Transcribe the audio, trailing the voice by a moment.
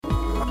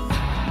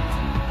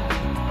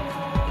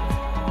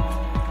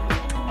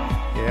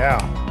Yeah.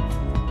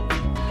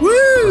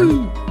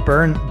 Woo!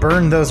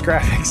 Burn those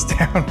graphics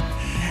down.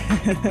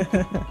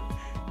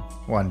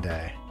 One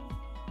day.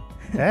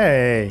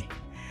 Hey.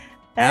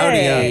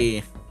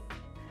 Howdy.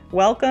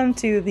 Welcome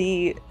to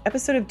the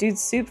episode of Dude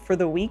Soup for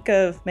the week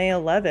of May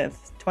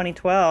 11th,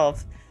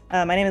 2012.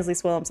 My name is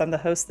Lisa Williams. I'm the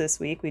host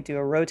this week. We do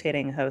a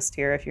rotating host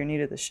here if you're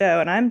new to the show.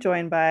 And I'm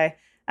joined by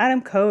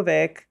Adam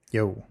Kovic,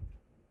 Yo.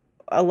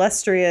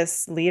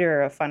 illustrious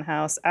leader of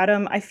Funhouse.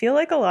 Adam, I feel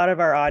like a lot of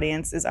our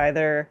audience is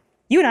either...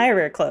 You and I are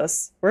very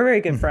close. We're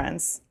very good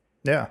friends.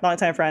 Yeah.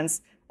 Longtime friends.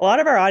 A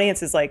lot of our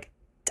audience is like,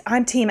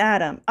 I'm Team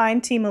Adam.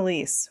 I'm Team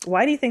Elise.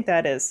 Why do you think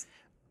that is?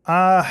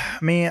 I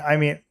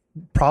mean,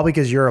 probably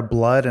because you're a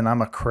blood and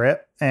I'm a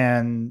crit,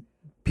 and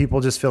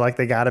people just feel like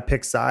they got to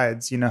pick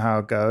sides. You know how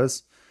it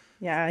goes.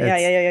 Yeah.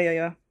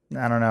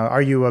 I don't know.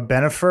 Are you a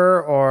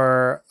Benifer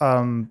or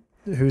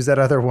who's that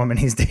other woman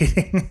he's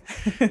dating?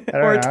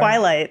 Or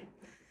Twilight.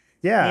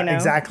 Yeah, you know?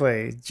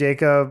 Exactly.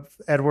 Jacob,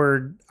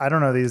 Edward, I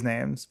don't know these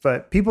names,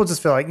 but people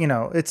just feel like,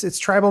 it's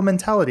tribal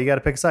mentality. You got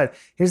to pick a side.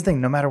 Here's the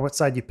thing. No matter what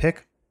side you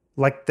pick,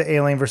 like the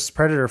Alien versus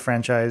Predator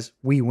franchise,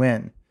 we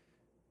win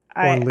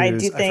or lose. I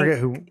do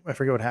think I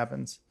forget what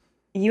happens.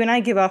 You and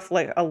I give off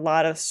like a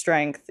lot of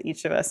strength,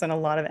 each of us, and a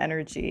lot of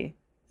energy.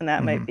 And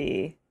that might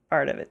be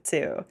part of it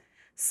too.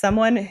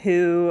 Someone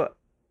who,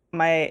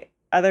 my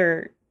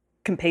other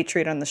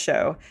compatriot on the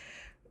show,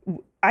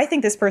 I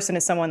think this person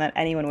is someone that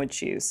anyone would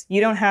choose.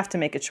 You don't have to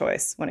make a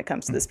choice when it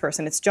comes to this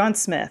person. It's John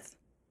Smith.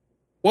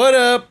 What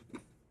up?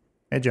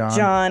 Hey, John.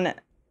 John.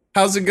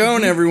 How's it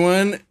going,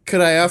 everyone?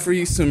 Could I offer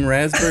you some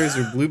raspberries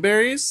or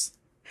blueberries?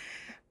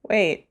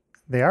 Wait.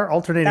 They are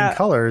alternating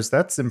colors.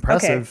 That's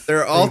impressive. Okay.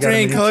 They're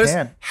alternating colors.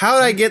 How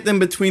did I get them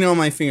between all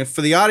my fingers?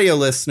 For the audio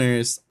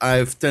listeners,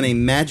 I've done a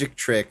magic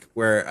trick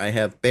where I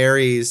have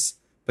berries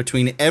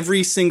between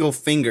every single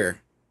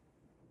finger.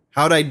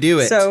 How'd I do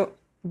it? So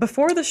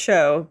before the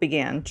show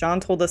began, John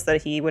told us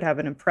that he would have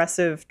an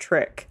impressive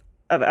trick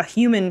of a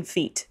human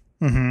feat,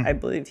 I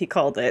believe he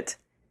called it.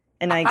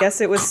 And I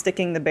guess it was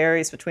sticking the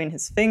berries between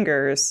his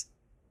fingers.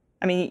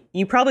 I mean,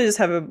 you probably just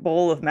have a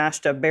bowl of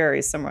mashed up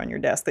berries somewhere on your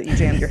desk that you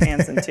jammed your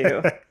hands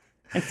into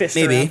and fished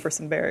around for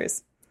some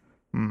berries.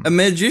 A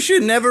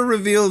magician never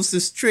reveals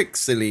his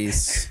tricks,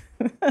 Elise.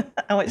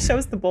 Oh, it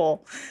shows the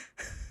bowl.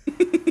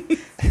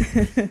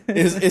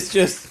 It's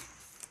just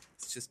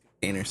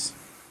containers.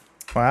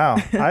 Wow.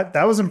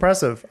 That was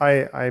impressive.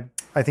 I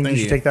think you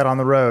should take that on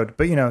the road,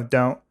 but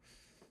don't.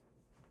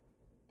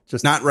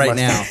 Just not right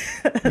now.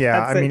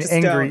 Yeah, I mean,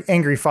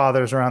 angry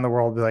fathers around the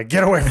world be like,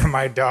 "Get away from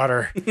my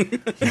daughter, you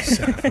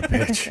son of a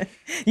bitch,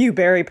 you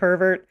berry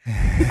pervert."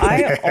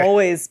 I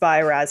always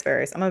buy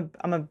raspberries. I'm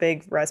a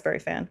big raspberry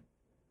fan.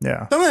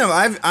 Yeah.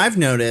 Something I've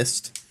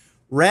noticed,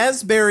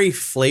 raspberry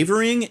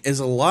flavoring is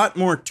a lot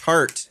more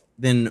tart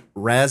than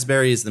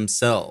raspberries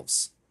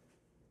themselves.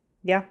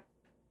 Yeah.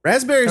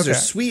 Raspberries are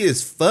sweet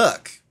as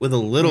fuck with a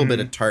little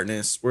bit of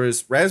tartness,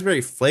 whereas raspberry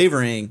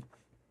flavoring,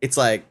 it's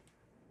like,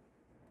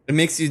 it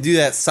makes you do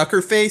that sucker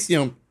face,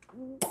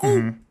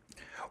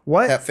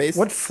 What face.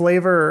 What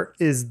flavor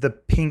is the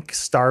pink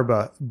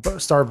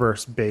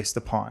Starburst based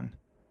upon?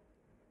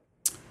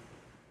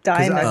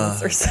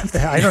 Diamonds or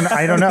something. I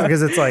don't know,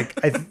 because it's like,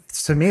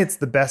 to me, it's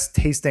the best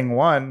tasting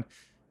one,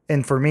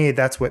 and for me,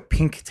 that's what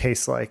pink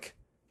tastes like.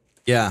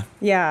 Yeah.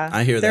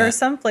 I hear that. There are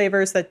some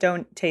flavors that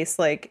don't taste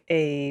like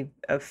a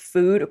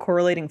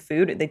correlating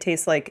food. They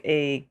taste like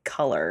a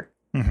color.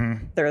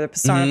 They're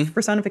the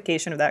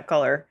personification of that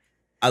color.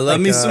 I love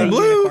me some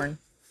blue. Unicorn.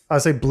 I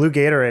would say blue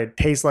Gatorade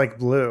tastes like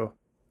blue.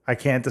 I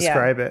can't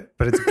describe it,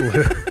 but it's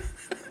blue.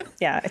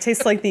 Yeah, it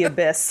tastes like the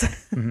abyss.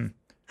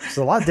 It's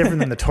a lot different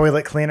than the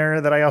toilet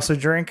cleaner that I also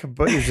drink,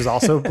 but which is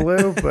also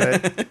blue.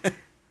 But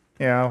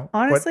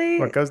honestly,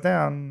 what goes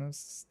down,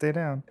 stay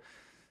down.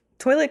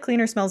 Toilet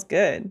cleaner smells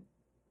good.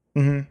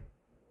 I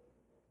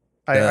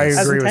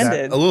agree with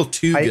that. A little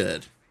too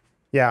good.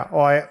 Yeah.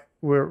 Well,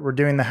 we're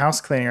doing the house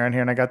cleaning around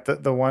here, and I got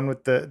the one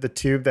with the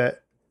tube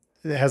that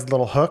has a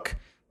little hook,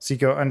 so you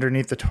go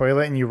underneath the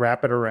toilet and you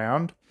wrap it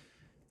around.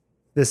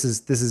 This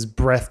is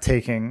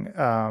breathtaking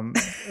dialogue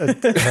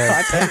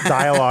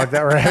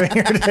that we're having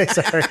here today.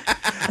 Sorry,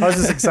 I was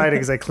just excited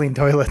because I cleaned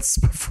toilets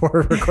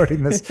before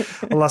recording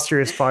this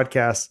illustrious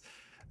podcast.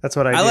 That's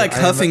what I do. I like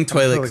huffing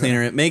toilet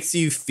cleaner. It makes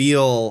you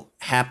feel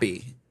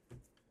happy,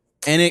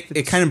 and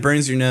it kind of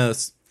burns your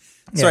nose.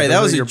 Sorry,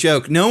 that was a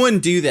joke. No one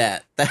do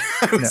that.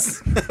 I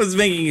was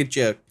making a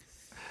joke.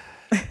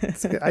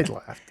 It's good. I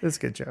laughed. It's a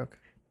good joke.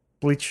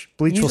 Bleach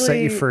will set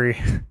you free.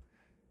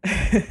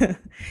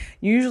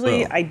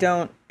 Usually it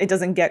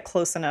doesn't get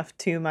close enough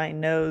to my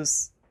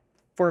nose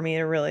for me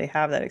to really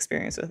have that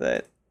experience with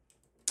it.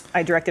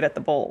 I direct it at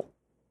the bowl.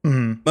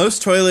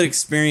 Most toilet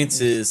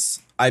experiences,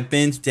 I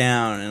bend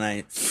down and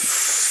I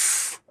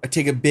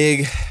take a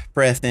big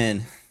breath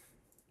in.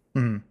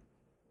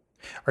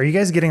 Are you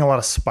guys getting a lot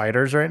of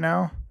spiders right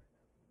now?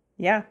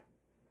 Yeah.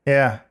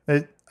 Yeah.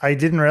 I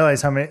didn't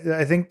realize how many.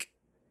 I think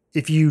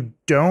if you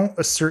don't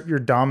assert your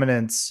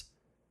dominance,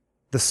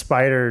 the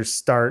spiders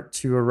start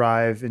to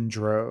arrive in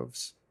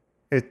droves.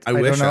 I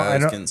wish I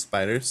was getting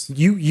spiders.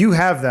 You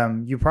have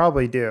them. You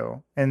probably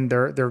do, and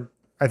they're.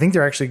 I think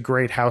they're actually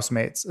great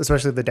housemates,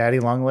 especially the daddy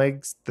long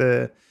legs,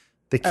 the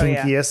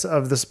kinkiest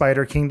of the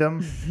spider kingdom.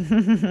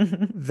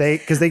 I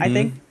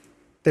think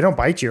they don't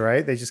bite you,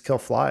 right? They just kill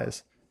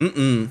flies.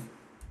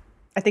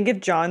 I think if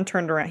John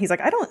turned around, he's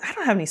like, I don't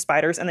have any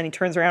spiders, and then he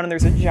turns around and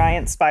there's a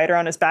giant spider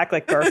on his back,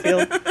 like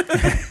Garfield.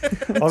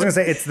 I was gonna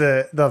say it's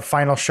the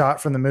final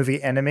shot from the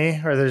movie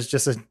Enemy, or there's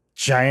just a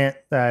giant.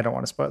 I don't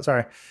want to spoil.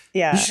 Sorry.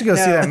 Yeah, you should go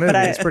see that movie.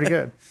 It's pretty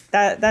good.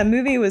 That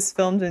movie was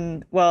filmed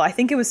in. Well, I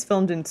think it was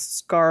filmed in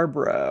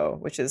Scarborough,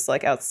 which is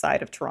like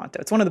outside of Toronto.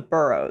 It's one of the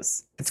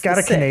boroughs. It's got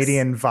a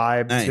Canadian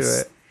vibe to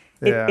it.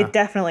 Yeah. It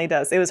definitely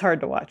does. It was hard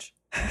to watch.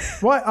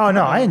 What? Oh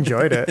no, I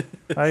enjoyed it.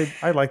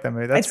 I like that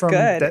movie. That's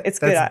good. It's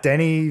good. That's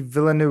Denis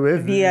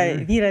Villeneuve.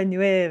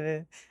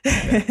 Villeneuve.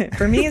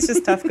 For me, it's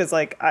just tough because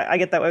like I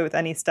get that way with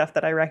any stuff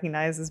that I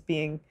recognize as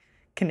being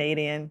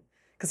Canadian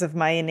because of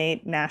my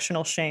innate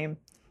national shame.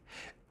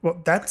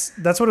 Well, that's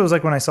what it was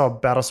like when I saw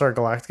Battlestar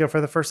Galactica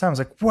for the first time. I was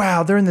like,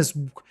 wow, they're in this.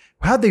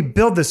 How'd they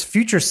build this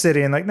future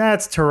city? And like, nah,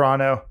 it's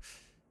Toronto.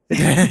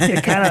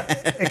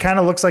 It kind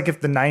of looks like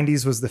if the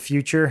 '90s was the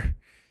future.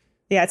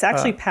 Yeah, it's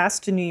actually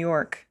passed to New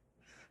York.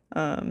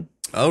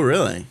 Oh,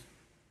 really?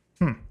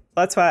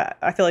 That's why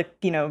I feel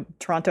like,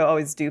 Toronto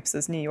always dupes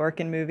as New York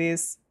in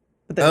movies.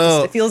 But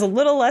then it feels a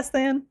little less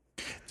than.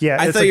 Yeah,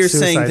 I thought you were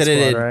saying that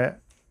it had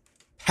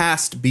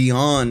passed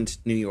beyond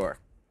New York.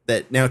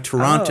 That now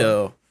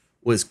Toronto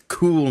was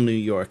cool New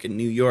York, and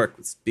New York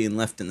was being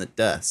left in the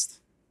dust.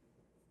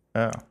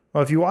 Oh.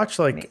 Well, if you watch,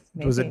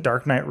 was it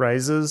Dark Knight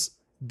Rises?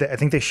 I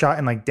think they shot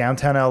in like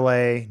downtown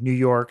LA, New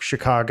York,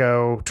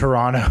 Chicago,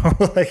 Toronto.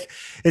 Like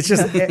it's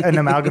just an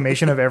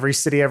amalgamation of every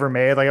city ever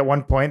made. Like at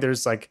one point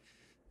there's like,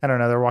 I don't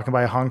know, they're walking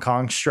by a Hong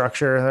Kong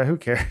structure. Like, who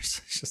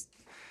cares?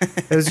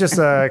 It was just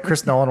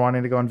Chris Nolan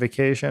wanting to go on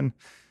vacation.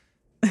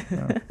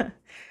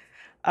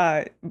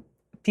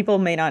 People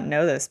may not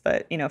know this,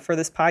 but for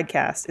this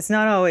podcast, it's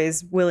not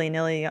always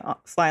willy-nilly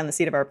fly on the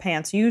seat of our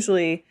pants.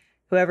 Usually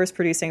whoever's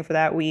producing for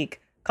that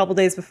week, a couple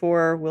days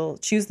before, we'll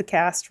choose the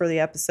cast for the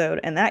episode,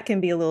 and that can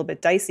be a little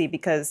bit dicey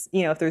because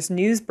if there's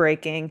news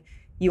breaking,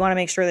 you want to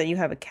make sure that you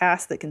have a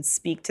cast that can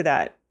speak to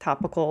that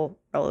topical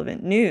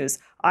relevant news.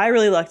 I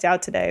really lucked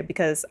out today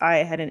because I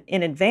had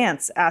in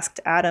advance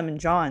asked Adam and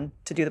John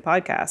to do the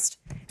podcast,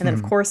 and then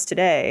of course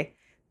today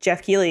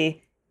Jeff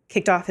Keighley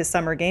kicked off his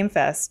Summer Game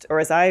Fest, or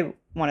as I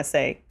want to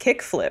say,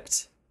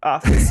 kick-flipped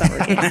off his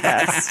Summer Game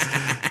Fest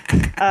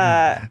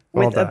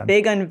with a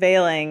big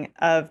unveiling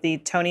of the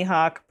Tony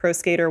Hawk Pro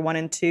Skater 1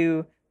 and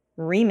 2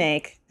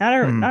 remake.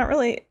 Not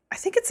really. I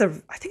think it's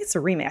a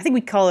remake. I think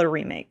we call it a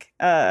remake.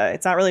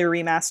 It's not really a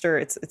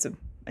remaster. It's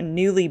a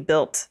newly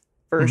built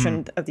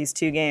version of these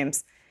two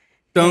games.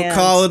 Don't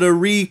call it a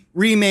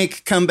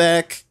remake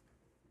comeback.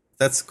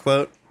 That's a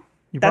quote.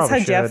 That's how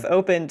Jeff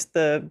opened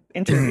the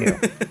interview.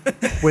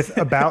 With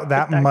about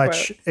that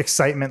much quote.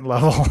 Excitement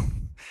level.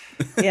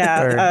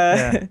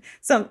 Yeah.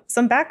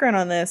 Some background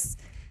on this.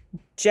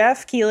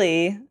 Jeff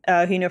Keighley,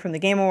 who you know from the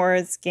Game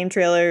Awards, Game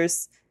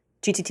Trailers,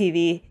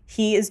 GTTV,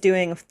 he is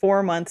doing a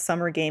 4-month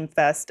Summer Game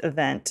Fest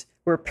event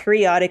where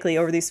periodically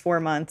over these 4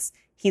 months,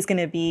 he's going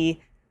to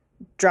be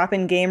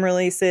dropping game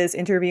releases,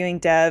 interviewing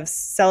devs,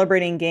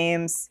 celebrating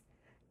games.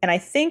 And I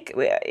think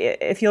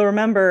if you'll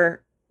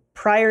remember,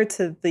 prior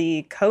to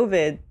the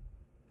COVID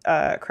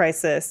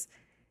crisis,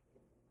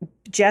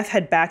 Jeff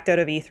had backed out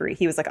of E3.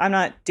 He was like, I'm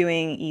not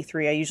doing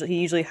E3. He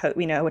usually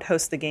would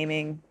host the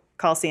gaming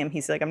Coliseum.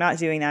 He's like, I'm not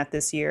doing that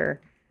this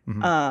year.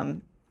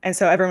 And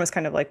so everyone was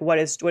kind of like, what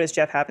does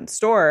Jeff have in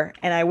store?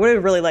 And I would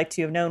have really liked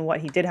to have known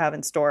what he did have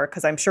in store,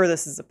 because I'm sure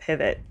this is a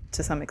pivot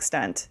to some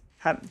extent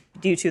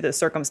due to the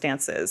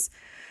circumstances.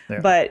 Yeah.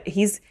 But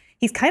he's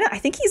kind of, I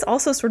think he's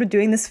also sort of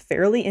doing this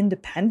fairly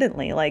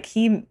independently. Like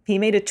he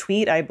made a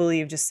tweet, I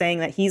believe, just saying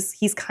that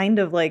he's kind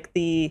of like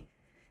the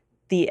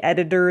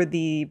editor,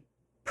 the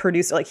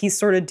producer, like he's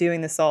sort of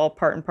doing this all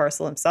part and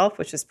parcel himself,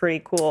 which is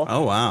pretty cool.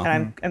 Oh, wow.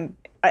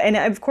 And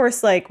of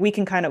course, like we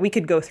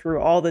could go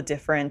through all the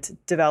different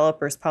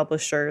developers,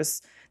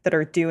 publishers that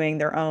are doing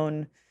their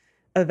own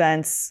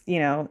events,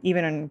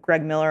 even in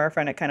Greg Miller, our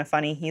friend at Kind of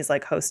Funny, he's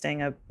like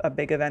hosting a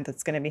big event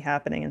that's going to be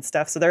happening and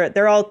stuff. So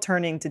they're all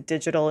turning to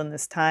digital in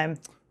this time.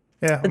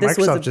 Yeah, but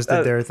Microsoft just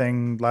did their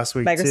thing last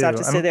week. Microsoft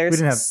just did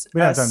theirs.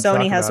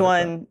 Sony has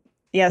one.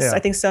 Yes, yeah. I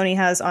think Sony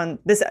has on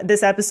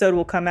this episode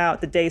will come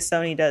out the day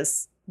Sony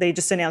does. They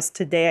just announced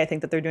today, I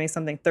think, that they're doing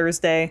something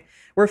Thursday.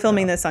 We're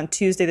filming this on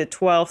Tuesday the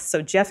 12th.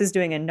 So Jeff is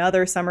doing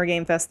another Summer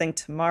Game Fest thing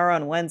tomorrow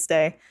on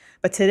Wednesday.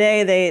 But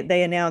today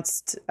they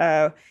announced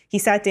he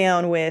sat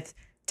down with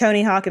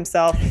Tony Hawk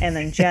himself and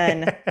then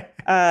Jen.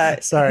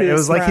 Sorry, it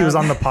was like he was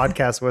on the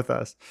podcast with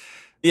us.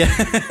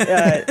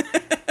 Yeah.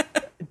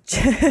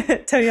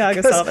 Tony Hawk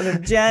himself and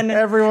then Jen.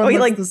 Everyone he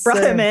brought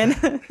same. him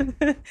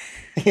in.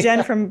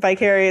 Jen from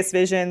Vicarious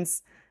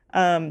Visions.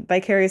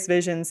 Vicarious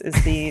Visions is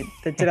the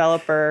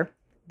developer.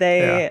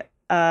 They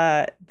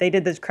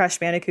did the Crash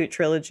Bandicoot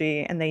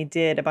trilogy, and they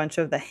did a bunch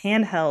of the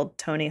handheld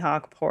Tony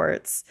Hawk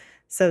ports.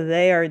 So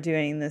they are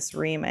doing this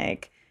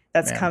remake.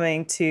 That's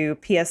coming to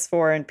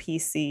PS4 and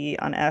PC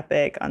on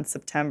Epic on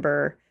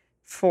September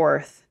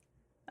 4th.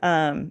 It's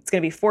going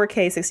to be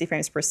 4K, 60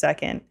 frames per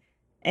second.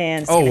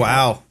 And it's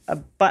wow.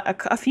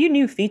 A few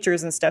new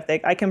features and stuff.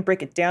 I can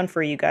break it down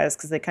for you guys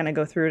because they kind of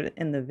go through it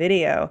in the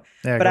video.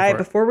 Yeah, but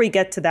before we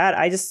get to that,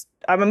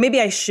 maybe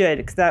I should,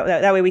 because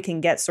that way we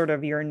can get sort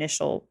of your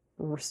initial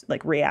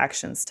like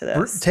reactions to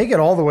this. Take it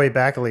all the way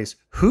back, Elise.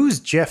 Who's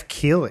Jeff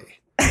Keighley?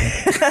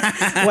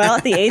 Well,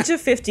 at the age of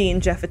 15,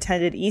 Jeff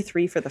attended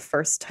E3 for the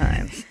first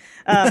time.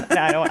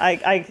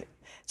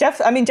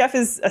 Jeff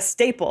is a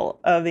staple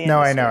of the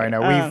industry. No, I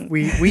know.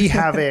 We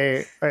have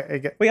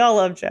we all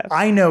love Jeff.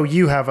 I know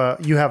you have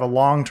a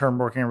long-term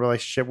working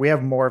relationship. We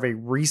have more of a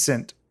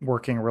recent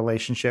working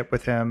relationship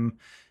with him,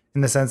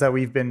 in the sense that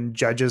we've been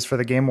judges for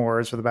the Game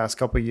Awards for the past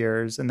couple of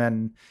years, and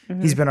then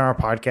he's been on our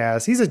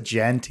podcast. He's a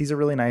gent. He's a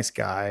really nice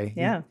guy.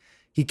 Yeah.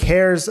 He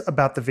cares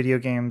about the video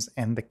games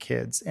and the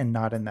kids, and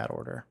not in that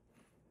order.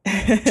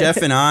 Jeff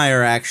and I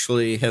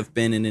have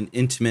been in an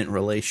intimate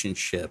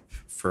relationship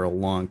for a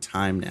long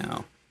time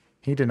now.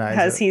 He denies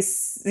Has he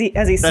seen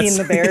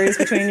the berries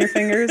between your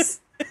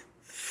fingers?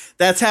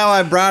 That's how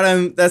I brought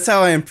him. That's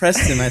how I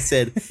impressed him. I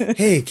said,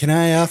 "Hey, can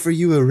I offer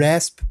you a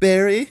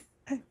raspberry?"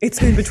 It's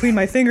been between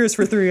my fingers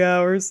for 3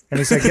 hours. And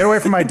he said, "Get away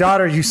from my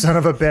daughter, you son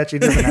of a bitch. He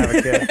doesn't have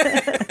a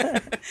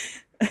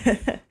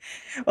kid."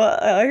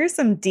 Well, here's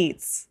some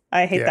deets.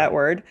 I hate that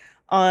word.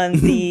 On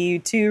the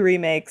 2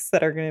 remakes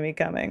that are going to be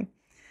coming.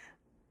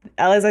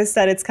 As I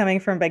said, it's coming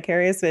from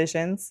Vicarious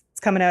Visions. It's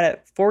coming out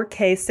at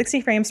 4K,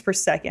 60 frames per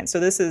second. So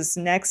this is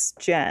next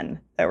gen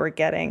that we're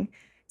getting.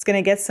 It's going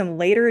to get some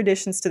later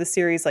additions to the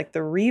series, like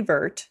the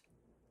Revert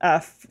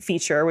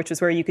feature, which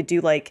is where you could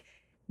do like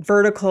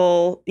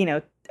vertical,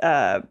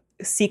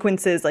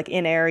 sequences, like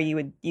in air. You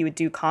would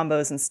do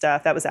combos and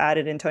stuff. That was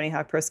added in Tony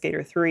Hawk Pro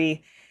Skater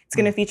 3. It's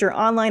going to feature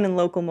online and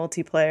local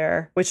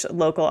multiplayer, which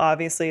local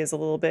obviously is a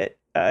little bit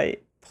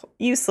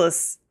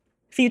useless,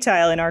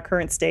 futile in our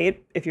current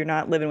state if you're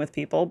not living with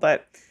people.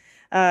 But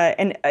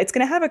and it's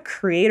going to have a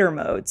creator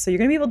mode, so you're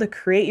going to be able to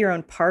create your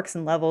own parks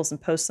and levels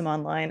and post them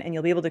online, and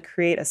you'll be able to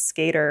create a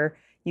skater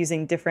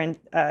using different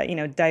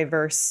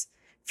diverse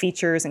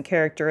features and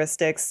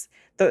characteristics.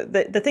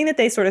 The thing that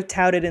they sort of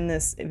touted in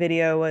this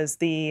video was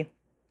the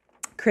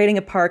creating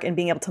a park and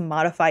being able to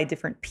modify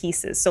different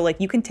pieces. So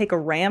like you can take a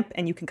ramp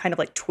and you can kind of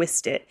like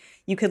twist it.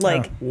 You could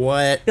like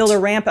build a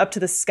ramp up to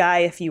the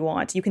sky if you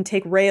want. You can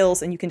take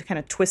rails and you can kind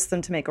of twist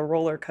them to make a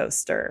roller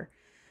coaster.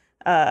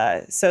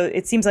 So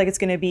it seems like it's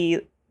going to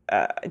be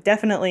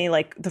definitely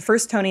like the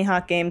first Tony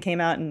Hawk game came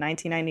out in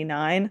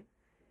 1999.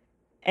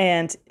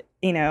 And,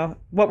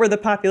 what were the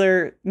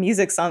popular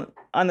musics on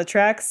the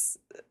tracks,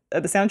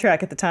 the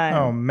soundtrack at the time?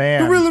 Oh,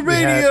 man. Guerrilla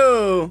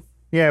Radio!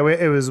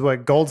 It was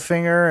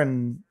Goldfinger,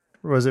 and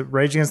was it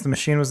Rage Against the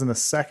Machine was in the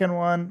second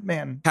one?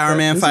 Man. Power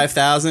Man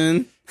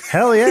 5000.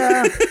 Hell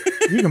yeah.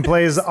 You can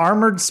play as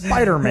Armored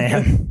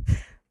Spider-Man.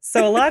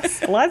 So a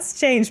lot's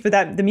changed,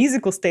 but the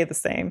music will stay the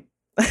same.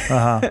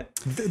 The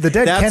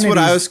dead That's Kennedys what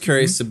I was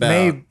curious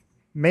about.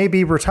 May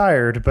be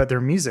retired, but their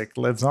music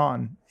lives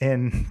on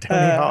in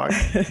Tony Hawk.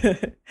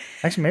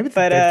 Actually, maybe the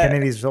dead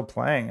Kennedys are still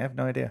playing. I have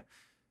no idea.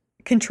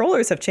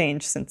 Controllers have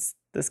changed since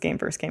this game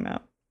first came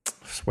out.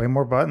 There's way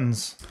more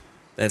buttons.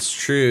 That's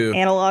true.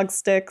 Analog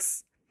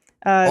sticks.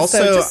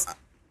 Also,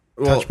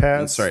 touchpads.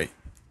 I'm sorry.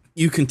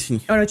 You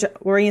continue. Oh no,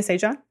 what were you gonna say,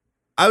 John?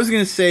 I was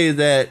gonna say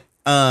that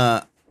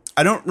I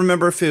don't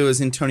remember if it was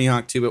in Tony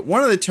Hawk 2, but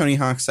one of the Tony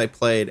Hawks I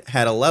played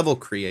had a level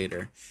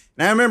creator,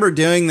 and I remember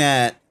doing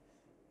that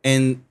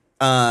and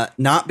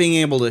not being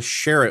able to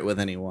share it with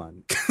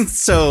anyone.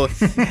 So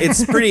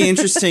it's pretty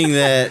interesting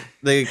that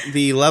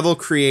the level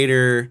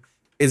creator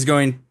is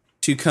going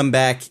to come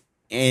back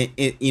in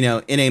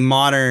a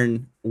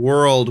modern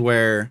world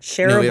where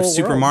we have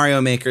Super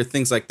Mario Maker,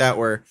 things like that,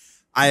 where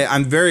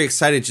I'm very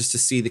excited just to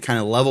see the kind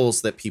of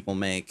levels that people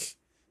make.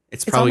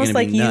 It's probably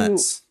going to be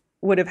nuts.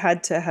 You would have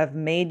had to have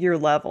made your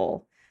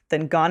level,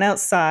 then gone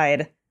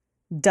outside,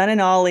 done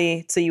an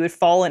ollie so you would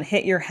fall and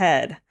hit your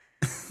head,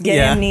 get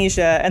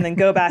amnesia, and then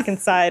go back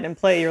inside and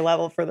play your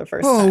level for the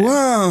first time. Oh,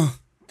 wow.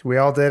 We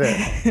all did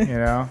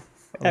it,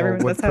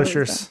 Everyone, wood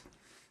pushers.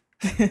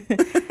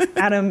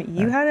 Adam,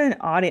 you had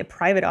a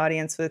private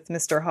audience with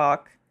Mr.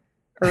 Hawk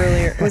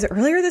earlier. Was it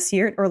earlier this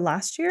year or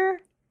last year?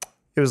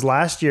 It was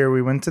last year.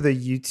 We went to the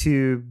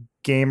YouTube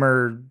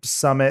Gamer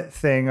Summit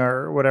thing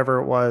or whatever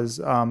it was.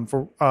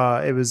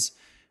 It was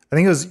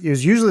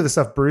usually the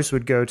stuff Bruce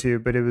would go to,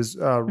 but it was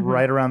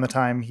right around the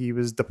time he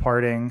was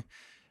departing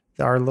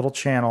our little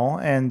channel,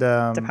 and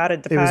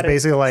departed. It was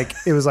basically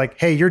like,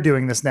 hey, you're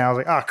doing this now. I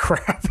was like, oh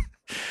crap.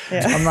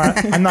 Yeah.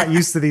 I'm not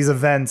used to these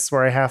events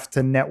where I have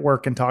to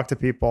network and talk to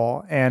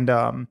people. And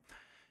our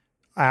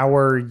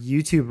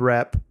YouTube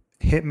rep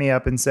hit me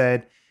up and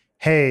said,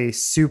 hey,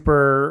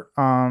 super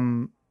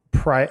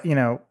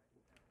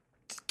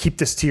keep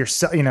this to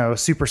yourself,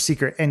 super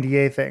secret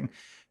NDA thing.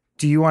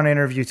 Do you want to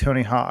interview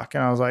Tony Hawk?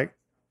 And I was like,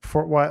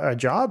 for what, a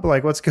job?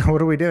 Like, what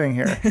are we doing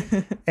here?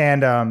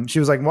 And she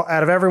was like, well,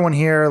 out of everyone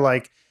here,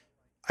 like,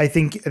 I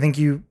think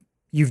you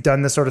you've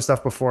done this sort of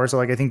stuff before. So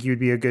like, I think you'd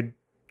be a good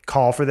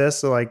call for this.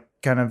 So like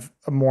kind of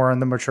more on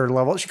the mature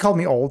level. She called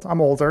me old.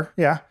 I'm older.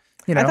 Yeah.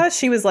 You know, I thought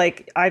she was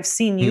like, I've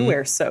seen you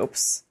wear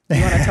soaps.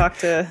 You want to talk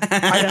to?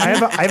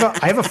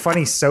 I have a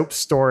funny soap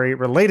story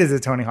related to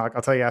Tony Hawk.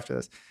 I'll tell you after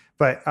this.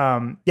 But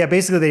yeah,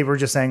 basically they were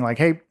just saying like,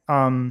 hey,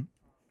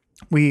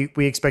 we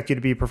expect you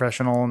to be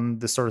professional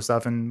and this sort of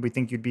stuff, and we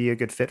think you'd be a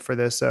good fit for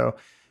this. So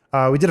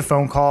we did a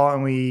phone call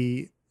and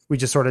we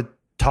just sort of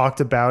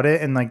talked about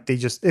it, and like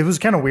it was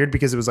kind of weird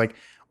because it was like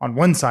on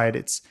one side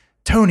it's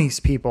Tony's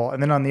people,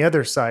 and then on the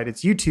other side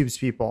it's YouTube's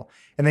people,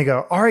 and they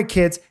go, all right,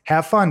 kids,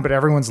 have fun, but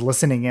everyone's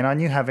listening in on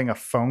you having a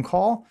phone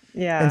call.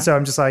 Yeah. And so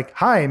I'm just like,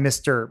 hi,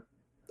 Mr.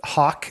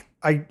 Hawk.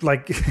 I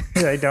like,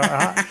 I don't,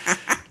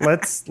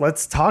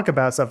 let's talk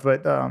about stuff.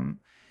 But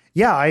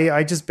yeah,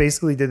 I just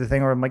basically did the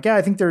thing where I'm like, yeah,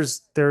 I think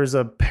there's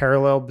a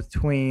parallel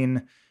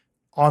between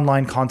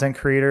online content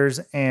creators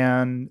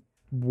and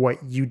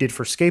what you did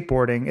for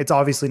skateboarding. It's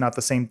obviously not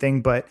the same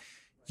thing, but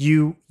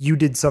you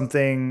did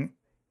something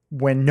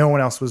when no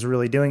one else was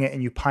really doing it,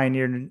 and you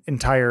pioneered an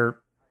entire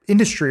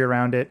industry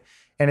around it.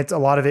 And it's a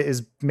lot of it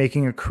is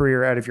making a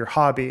career out of your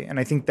hobby. And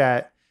I think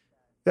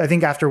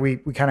after we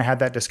kind of had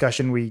that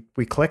discussion, we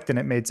clicked and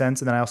it made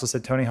sense. And then I also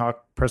said Tony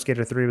Hawk Pro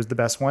Skater 3 was the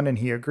best one, and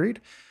he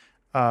agreed.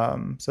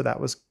 So that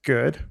was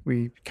good.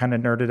 We kind of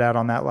nerded out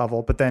on that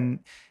level. But then,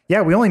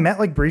 yeah, we only met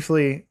like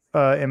briefly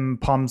in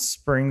Palm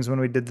Springs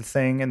when we did the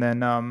thing. And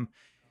then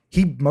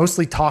he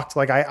mostly talked.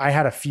 Like I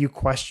had a few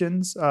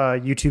questions.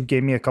 YouTube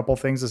gave me a couple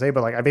things to say,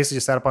 but like I basically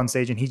just sat up on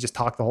stage and he just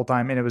talked the whole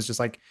time. And it was just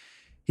like,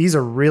 he's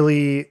a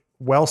really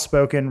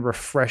well-spoken,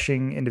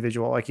 refreshing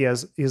individual. Like he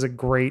has a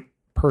great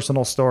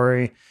personal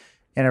story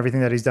and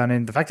everything that he's done.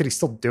 And the fact that he's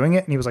still doing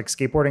it, and he was like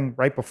skateboarding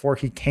right before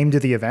he came to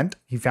the event.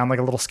 He found like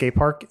a little skate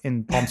park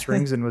in Palm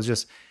Springs and was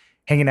just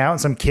hanging out,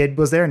 and some kid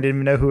was there and didn't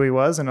even know who he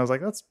was. And I was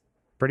like, that's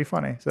pretty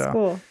funny. So that's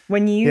cool.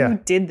 When you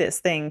did this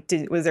thing,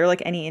 was there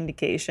like any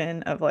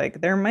indication of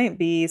like, there might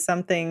be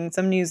some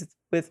news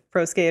with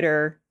Pro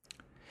Skater?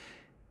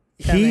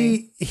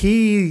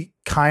 He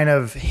kind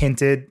of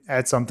hinted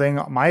at something.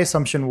 My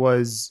assumption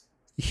was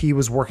he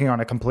was working on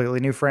a completely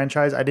new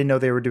franchise. I didn't know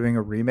they were doing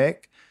a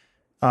remake.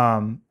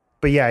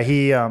 But yeah, I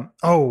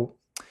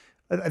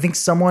think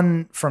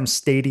someone from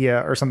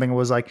Stadia or something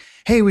was like,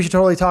 hey, we should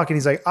totally talk. And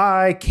he's like,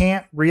 I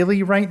can't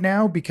really right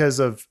now because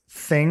of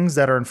things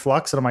that are in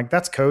flux. And I'm like,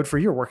 that's code for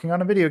you're working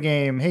on a video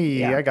game.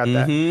 Hey, I got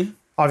that.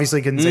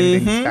 Obviously couldn't say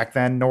anything back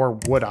then, nor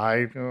would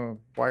I.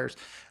 Wires.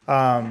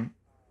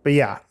 But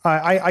yeah,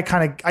 I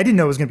didn't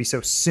know it was going to be so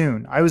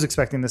soon. I was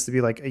expecting this to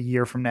be like a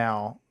year from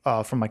now,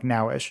 from like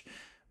nowish.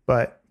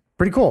 But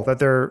pretty cool that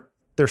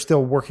they're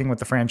still working with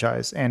the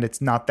franchise, and it's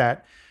not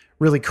that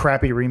really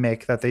crappy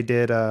remake that they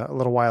did a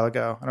little while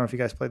ago. I don't know if you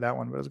guys played that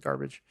one, but it was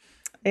garbage.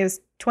 It was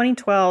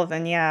 2012,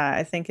 and yeah,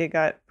 I think it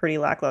got pretty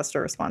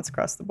lackluster response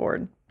across the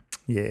board.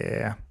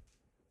 Yeah.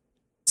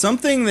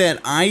 Something that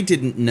I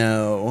didn't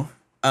know,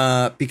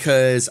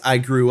 because I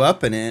grew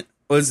up in it,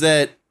 was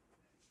that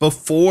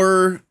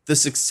before the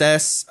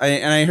success,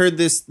 I heard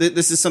this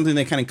is something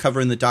they kind of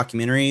cover in the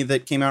documentary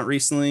that came out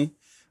recently.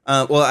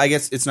 Well, I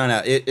guess it's not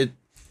out.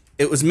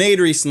 It was made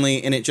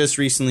recently, and it just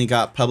recently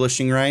got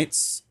publishing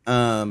rights.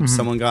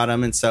 Someone got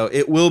them, and so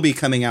it will be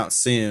coming out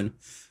soon.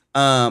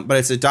 But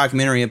it's a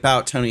documentary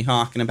about Tony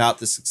Hawk and about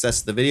the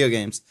success of the video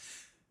games.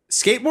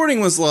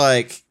 Skateboarding was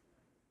like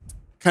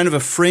kind of a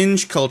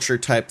fringe culture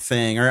type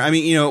thing, or I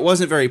mean, it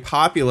wasn't very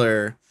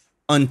popular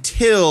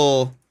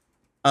until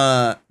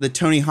the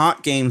Tony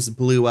Hawk games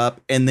blew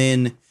up, and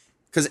then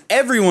because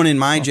everyone in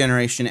my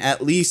generation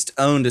at least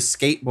owned a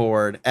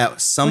skateboard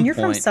at some point. You're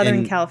from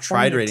Southern California,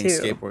 tried rating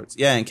too. Skateboards.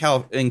 Yeah,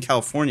 in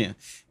California.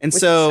 And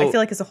Which so I feel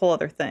like is a whole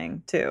other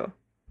thing too.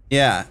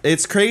 Yeah,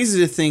 it's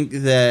crazy to think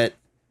that,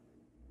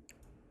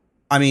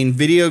 I mean,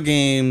 video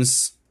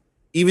games,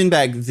 even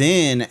back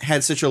then,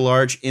 had such a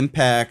large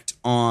impact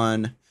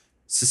on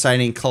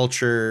society and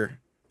culture,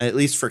 at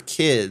least for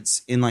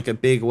kids, in like a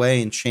big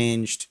way, and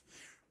changed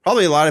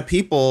probably a lot of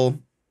people.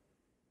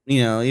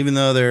 Even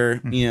though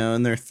they're,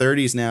 in their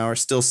 30s now, are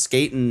still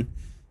skating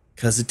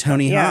because of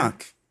Tony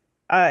Hawk.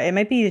 It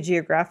might be a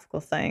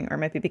geographical thing, or it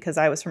might be because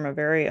I was from a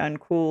very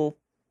uncool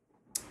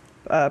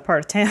part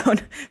of town.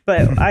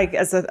 But I,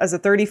 as a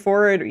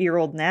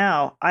 34-year-old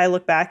now, I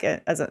look back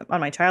on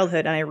my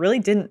childhood, and I really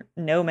didn't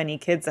know many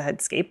kids that had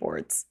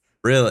skateboards.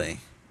 Really?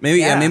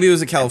 Maybe maybe it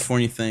was a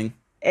California thing.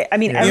 I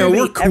mean,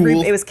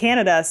 cool. It was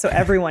Canada, so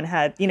everyone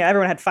had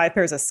 5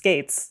 pairs of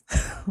skates,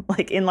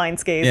 like inline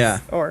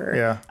skates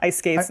or ice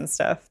skates and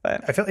stuff.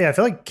 But I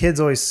feel like kids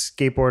always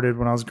skateboarded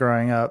when I was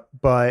growing up,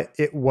 but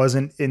it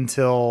wasn't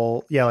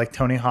until like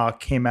Tony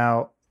Hawk came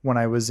out when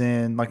I was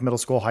in like middle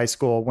school, high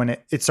school, when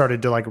it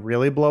started to like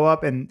really blow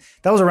up. And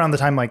that was around the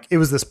time, like it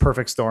was this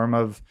perfect storm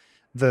of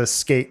the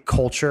skate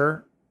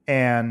culture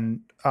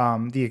and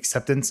the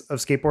acceptance of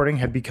skateboarding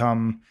had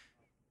become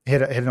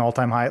hit an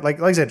all-time high.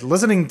 Like I said,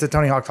 listening to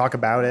Tony Hawk talk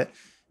about it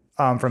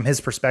from his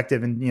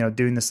perspective, and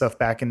doing this stuff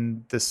back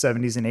in the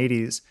 70s and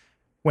 80s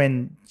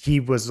when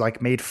he was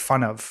like made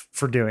fun of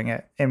for doing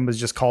it and was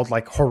just called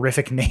like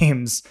horrific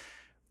names.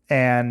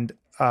 And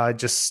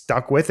just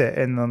stuck with it,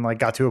 and then like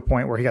got to a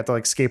point where he got to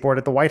like skateboard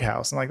at the White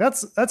House, and like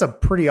that's a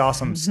pretty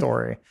awesome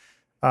story.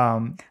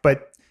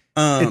 But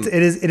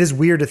it is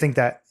weird to think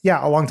that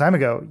a long time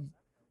ago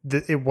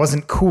it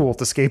wasn't cool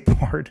to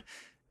skateboard,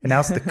 and now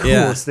it's the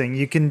coolest thing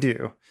you can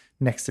do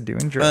next to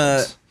doing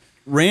drugs.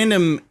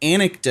 Random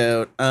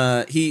anecdote: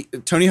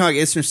 Tony Hawk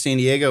is from San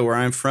Diego, where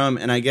I'm from,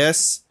 and I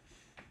guess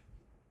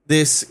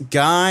this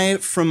guy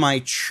from my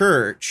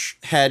church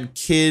had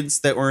kids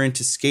that were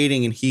into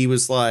skating, and he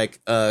was like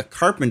a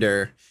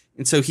carpenter.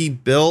 And so he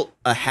built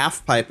a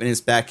half pipe in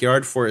his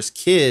backyard for his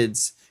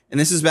kids. And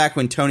this is back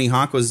when Tony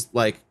Hawk was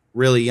like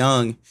really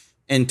young.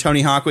 And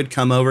Tony Hawk would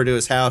come over to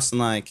his house and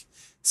like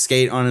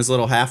skate on his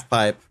little half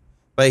pipe.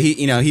 But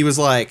he was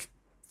like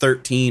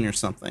 13 or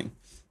something.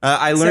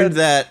 I learned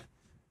that.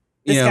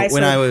 This guy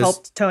when I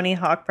helped Tony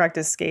Hawk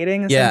practice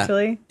skating,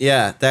 essentially?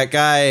 Yeah, that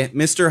guy,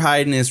 Mr.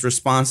 Hayden, is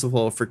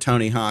responsible for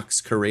Tony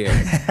Hawk's career.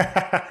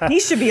 He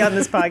should be on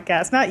this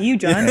podcast, not you,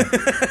 John.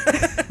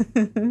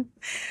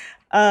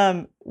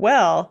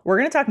 Well, we're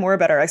going to talk more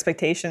about our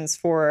expectations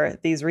for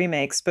these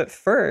remakes, but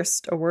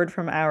first, a word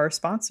from our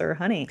sponsor,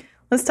 Honey.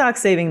 Let's talk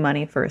saving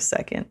money for a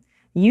second.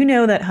 You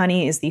know that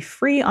Honey is the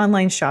free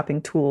online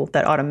shopping tool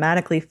that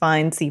automatically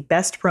finds the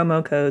best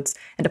promo codes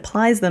and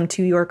applies them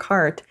to your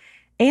cart.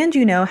 And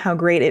you know how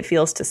great it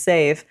feels to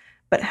save,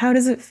 but how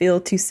does it feel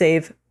to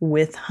save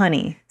with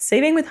Honey?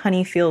 Saving with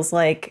Honey feels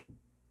like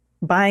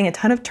buying a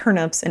ton of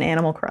turnips in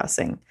Animal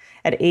Crossing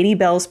at 80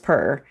 bells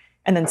per,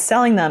 and then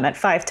selling them at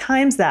 5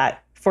 times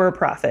that for a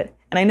profit.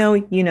 And I know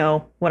you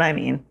know what I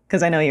mean,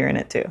 because I know you're in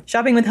it too.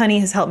 Shopping with Honey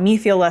has helped me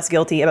feel less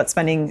guilty about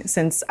spending,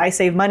 since I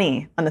save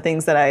money on the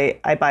things that I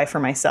buy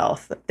for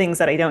myself. Things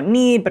that I don't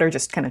need, but are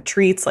just kind of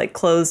treats like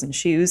clothes and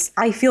shoes.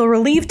 I feel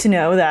relieved to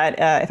know that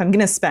if I'm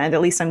going to spend,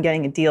 at least I'm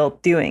getting a deal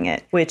doing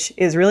it, which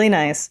is really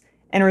nice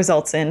and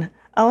results in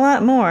a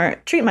lot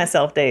more treat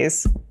myself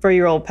days for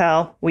your old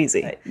pal,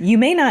 Wheezy. You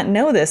may not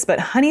know this, but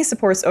Honey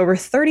supports over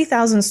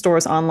 30,000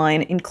 stores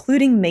online,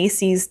 including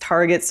Macy's,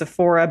 Target,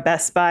 Sephora,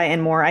 Best Buy,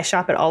 and more. I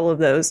shop at all of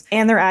those,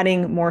 and they're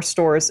adding more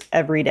stores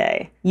every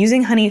day.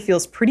 Using Honey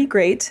feels pretty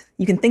great.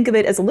 You can think of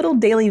it as a little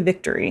daily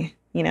victory,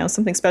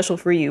 something special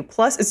for you.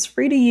 Plus, it's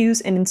free to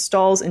use and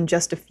installs in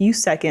just a few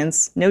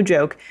seconds. No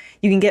joke.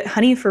 You can get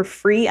Honey for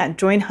free at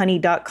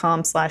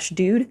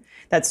joinhoney.com/dude.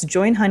 That's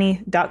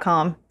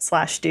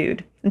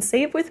joinhoney.com/dude. And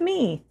save with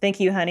me. Thank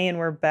you, Honey. And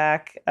we're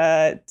back.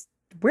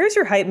 Where's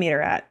your hype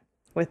meter at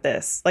with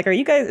this? Like, are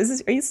you guys,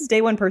 is this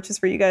day one purchase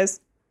for you guys?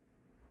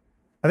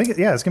 I think, it's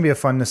going to be a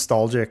fun,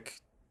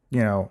 nostalgic,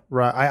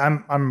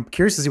 I'm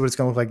curious to see what it's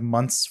going to look like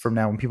months from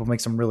now when people make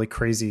some really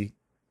crazy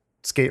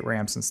skate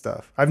ramps and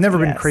stuff. I've never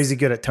been crazy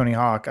good at Tony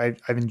Hawk. I've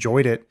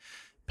enjoyed it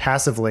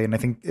passively. And I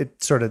think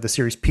the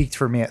series peaked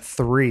for me at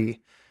 3.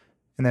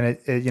 And then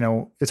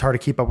it's hard to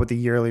keep up with the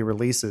yearly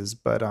releases,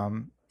 but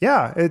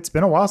it's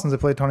been a while since I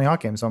played Tony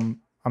Hawk games, so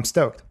I'm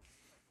stoked.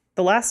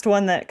 The last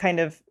one that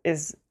kind of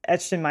is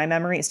etched in my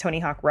memory is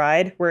Tony Hawk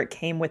Ride, where it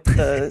came with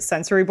the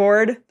sensory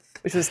board,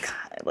 which was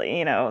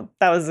kind of,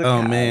 that was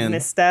a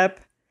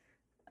misstep.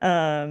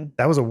 That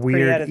was a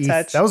weird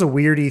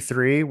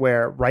E3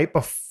 where right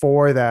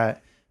before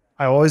that,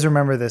 I always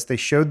remember this. They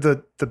showed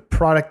the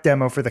product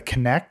demo for the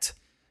Kinect,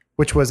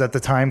 which was at the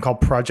time called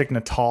Project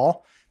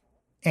Natal,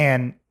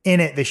 and in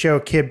it, they show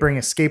a kid bring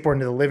a skateboard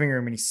into the living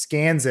room and he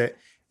scans it.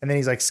 And then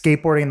he's like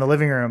skateboarding in the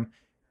living room.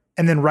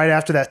 And then right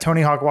after that,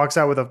 Tony Hawk walks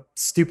out with a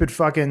stupid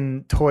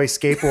fucking toy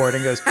skateboard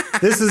and goes,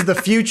 "This is the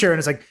future." And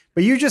it's like,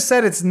 but you just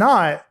said it's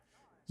not.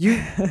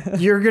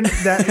 You're going to,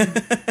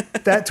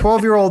 that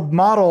 12-year-old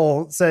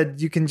model said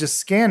you can just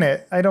scan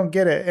it. I don't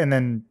get it. And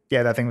then,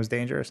 that thing was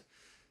dangerous.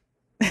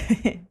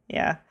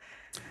 Yeah.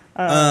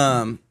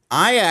 I'm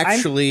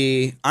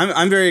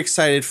very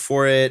excited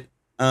for it.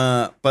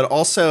 But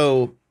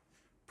also,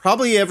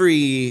 probably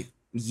every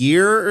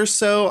year or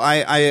so,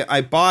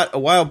 I bought a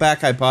while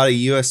back. I bought a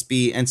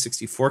USB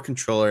N64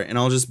 controller, and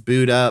I'll just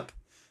boot up,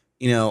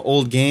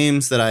 old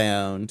games that I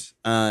owned.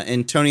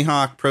 And Tony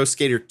Hawk Pro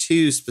Skater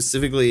 2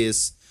 specifically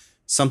is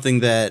something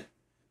that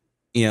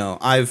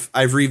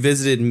I've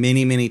revisited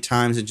many, many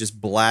times and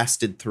just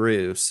blasted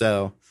through.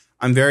 So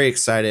I'm very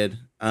excited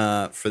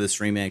for this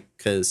remake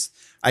because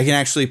I can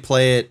actually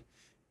play it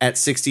at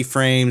 60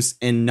 frames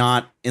and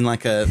not in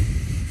like a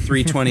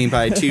 320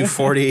 by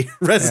 240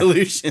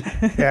 resolution.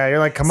 Yeah, you're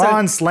like, come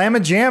on, slam a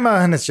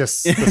jamma, and it's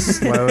just the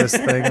slowest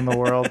thing in the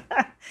world.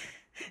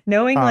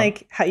 Knowing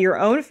like how your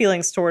own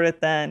feelings toward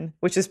it then,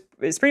 which is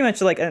pretty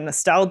much like a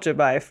nostalgia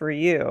buy for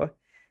you.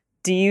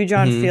 Do you,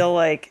 John, feel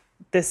like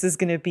this is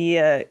going to be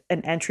an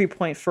entry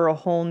point for a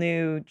whole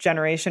new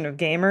generation of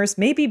gamers?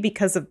 Maybe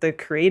because of the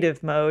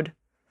creative mode.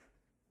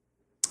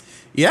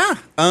 Yeah.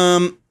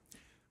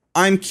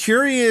 I'm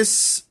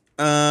curious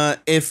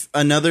if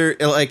another,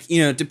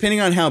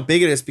 depending on how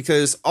big it is,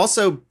 because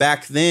also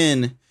back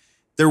then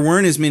there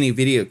weren't as many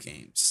video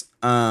games.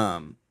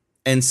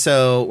 And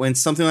so when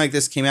something like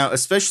this came out,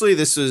 especially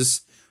this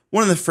was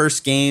one of the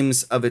first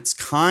games of its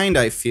kind,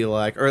 I feel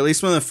like, or at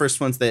least one of the first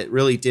ones that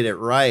really did it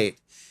right,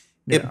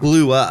 it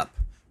blew up.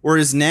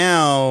 Whereas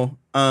now,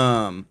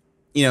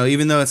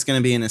 even though it's going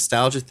to be a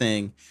nostalgia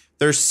thing,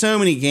 there's so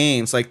many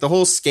games, like the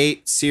whole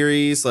Skate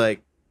series,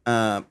 like,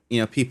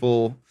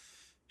 people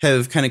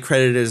have kind of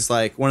credited as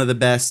like one of the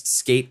best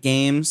skate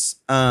games.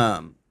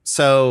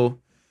 So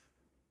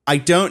I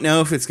don't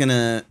know if it's going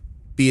to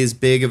be as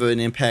big of an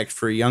impact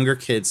for younger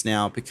kids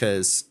now,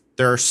 because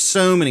there are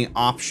so many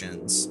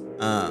options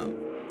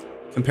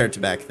compared to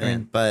back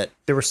then. But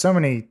there were so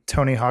many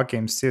Tony Hawk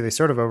games too. They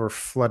sort of over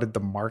flooded the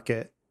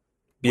market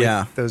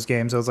with those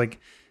games. I was like,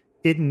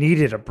 it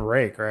needed a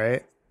break,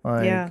 right?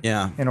 Like,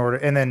 yeah. In order,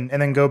 and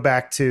then go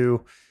back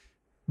to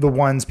the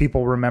ones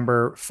people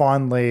remember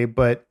fondly,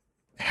 but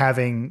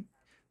having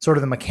sort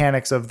of the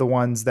mechanics of the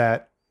ones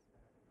that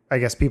I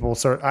guess people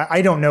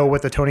I don't know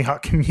what the Tony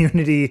Hawk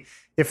community,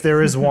 if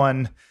there is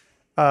one,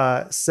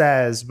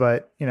 says,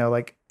 but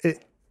like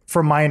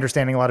from my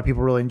understanding, a lot of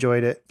people really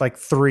enjoyed it. Like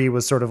 3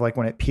 was sort of like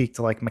when it peaked,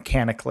 like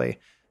mechanically,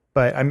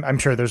 but I'm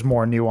sure there's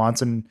more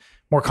nuance and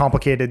more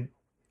complicated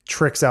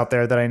tricks out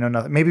there that I know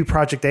nothing. Maybe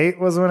Project 8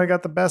 was when I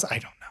got the best. I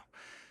don't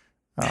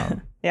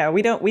know. Yeah,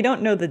 we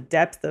don't know the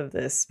depth of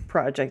this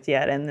project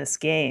yet in this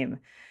game,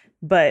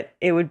 but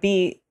it would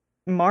be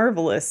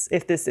marvelous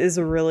if this is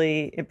a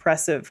really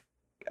impressive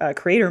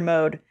creator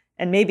mode,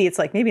 and maybe it's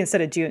like, maybe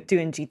instead of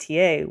doing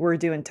GTA, we're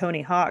doing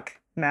Tony Hawk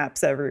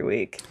maps every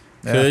week.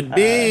 Could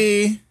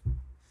be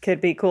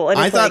Cool.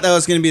 I thought that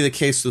was going to be the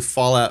case with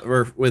Fallout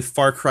or with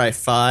Far Cry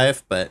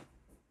 5, but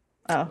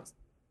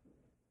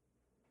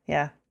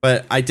yeah.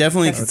 But I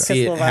definitely could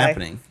see it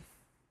happening.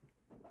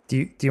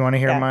 Do you want to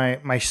hear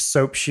my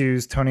soap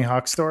shoes Tony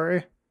Hawk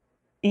story?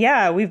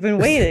 Yeah, we've been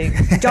waiting.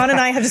 John and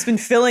I have just been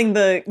filling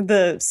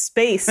the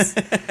space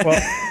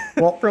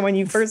well, from when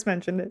you first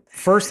mentioned it.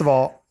 First of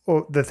all,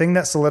 the thing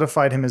that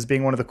solidified him as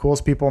being one of the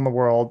coolest people in the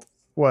world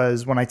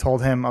was when I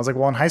told him, I was like,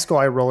 well, in high school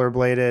I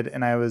rollerbladed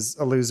and I was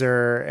a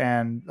loser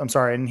and I'm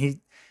sorry. And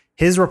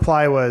his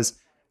reply was,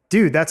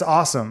 dude, that's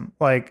awesome.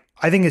 Like,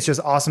 I think it's just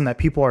awesome that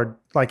people are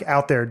like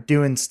out there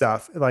doing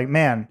stuff. Like,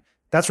 man,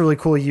 that's really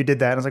cool you did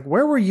that. And I was like,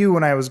 where were you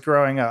when I was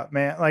growing up,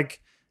 man?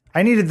 Like,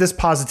 I needed this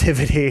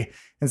positivity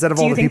instead of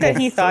all the people. Do you think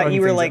that he thought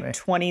you were like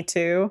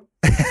 22?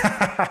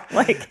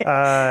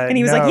 And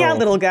he was like, yeah,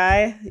 little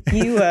guy,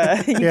 you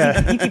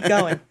keep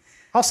going.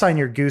 I'll sign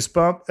your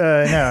goosebump.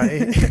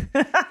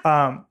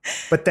 No.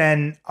 But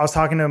then I was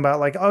talking to him about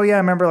like, oh yeah, I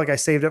remember like I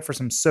saved up for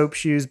some soap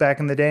shoes back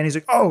in the day. And he's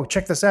like, oh,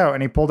 check this out.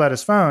 And he pulled out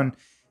his phone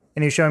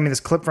and he was showing me this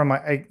clip from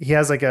he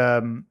has like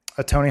a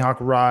Tony Hawk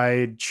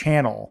Ride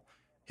channel,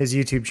 his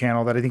YouTube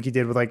channel that I think he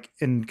did with like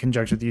in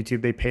conjunction with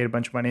YouTube. They paid a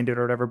bunch of money into it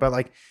or whatever. But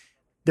like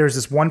there's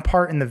this one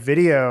part in the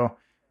video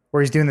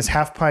where he's doing this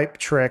half pipe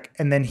trick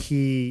and then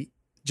he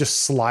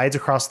just slides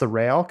across the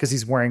rail because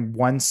he's wearing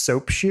one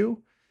soap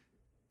shoe.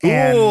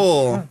 And,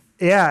 cool.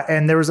 Yeah,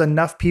 and there was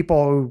enough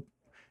people who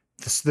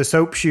the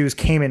soap shoes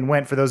came and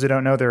went. For those who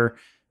don't know,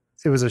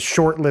 it was a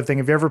short-lived thing.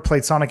 If you ever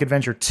played Sonic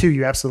Adventure 2,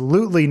 you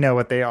absolutely know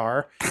what they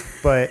are.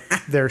 But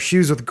they're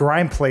shoes with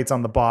grind plates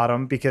on the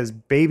bottom because,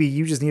 baby,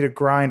 you just need to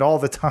grind all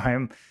the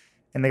time.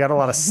 And they got a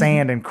lot of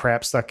sand and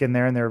crap stuck in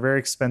there, and they're very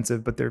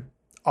expensive, but they're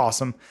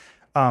awesome.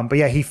 But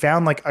yeah, he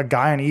found like a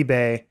guy on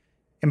eBay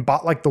and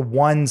bought like the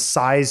one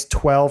size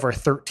 12 or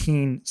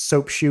 13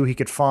 soap shoe he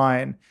could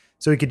find.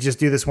 So he could just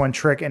do this one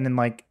trick, and then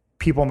like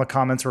people in the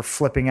comments were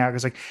flipping out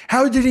because like,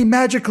 how did he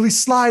magically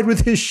slide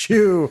with his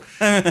shoe?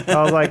 I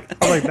was like,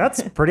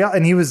 that's pretty.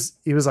 And he was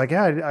like,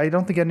 yeah, I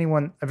don't think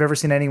I've ever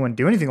seen anyone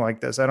do anything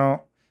like this. I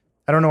don't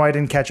know why I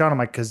didn't catch on. I'm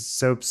like, because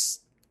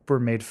soaps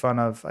were made fun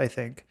of, I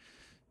think.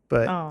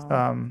 But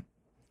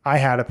I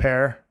had a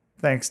pair.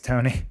 Thanks,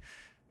 Tony.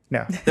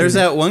 No, there's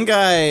that one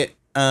guy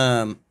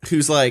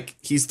who's like,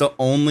 he's the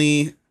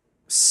only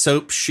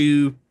soap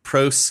shoe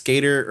pro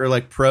skater or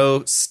like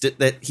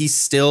that he's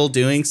still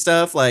doing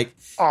stuff. Like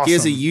awesome. He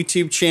has a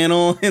YouTube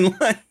channel and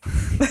like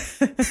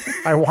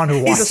I want to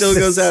watch. He still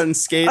goes out and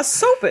skates. A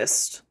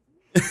soapist.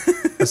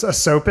 A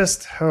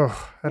soapist?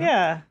 Oh,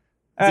 I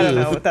don't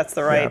know if that's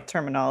the right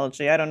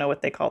terminology. I don't know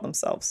what they call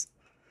themselves.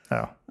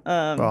 Oh,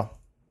 well.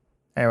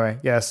 Anyway,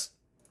 yes,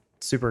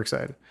 super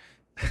excited.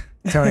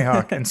 Tony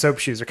Hawk and soap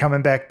shoes are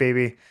coming back,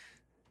 baby.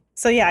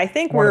 So yeah, I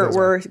think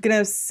we're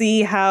gonna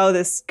see how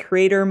this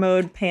creator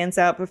mode pans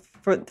out.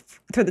 For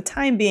the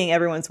time being,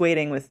 everyone's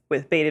waiting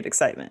with bated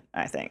excitement,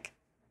 I think.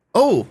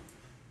 Oh,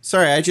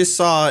 sorry, I just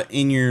saw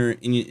in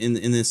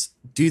this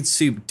Dude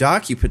Soup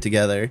doc you put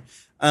together,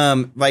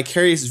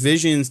 Vicarious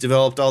Visions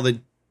developed all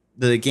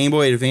the Game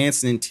Boy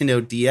Advance and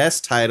Nintendo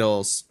DS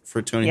titles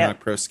for Tony Hawk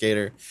Pro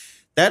Skater.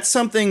 That's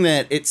something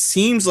that it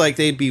seems like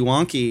they'd be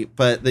wonky,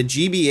 but the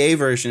GBA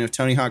version of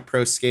Tony Hawk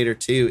Pro Skater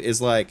 2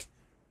 is like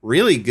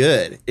really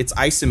good. It's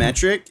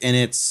isometric and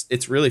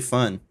it's really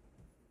fun.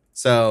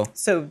 So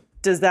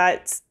does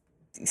that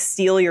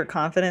steal your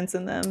confidence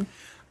in them?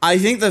 I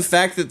think the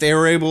fact that they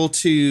were able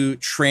to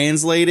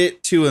translate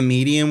it to a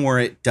medium where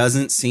it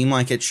doesn't seem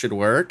like it should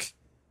work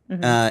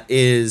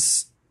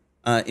is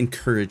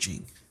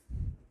encouraging.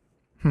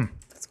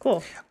 That's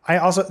cool.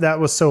 That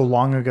was so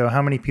long ago.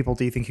 How many people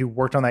do you think who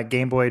worked on that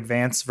Game Boy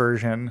Advance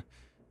version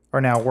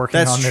are now working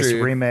That's on this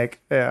true. remake.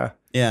 Yeah.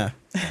 Yeah.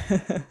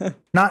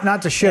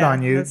 Not to shit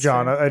on you,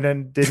 John. true. I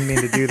didn't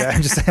mean to do that.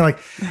 I'm just saying, like,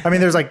 I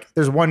mean,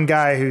 there's one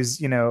guy who's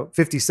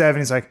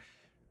 57. He's like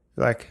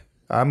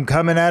I'm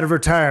coming out of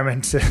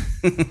retirement to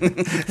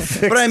fix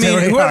But I mean,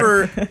 Tony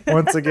whoever Hawk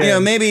once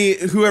again. maybe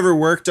whoever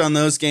worked on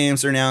those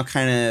games are now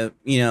kind of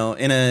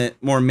in a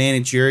more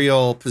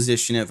managerial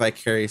position at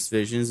Vicarious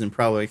Visions and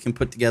probably can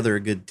put together a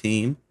good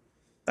team.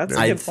 That's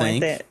a good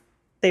point.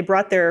 They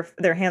brought their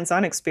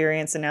hands-on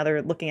experience, and now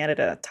they're looking at it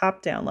at a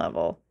top-down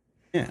level.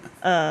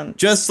 Yeah.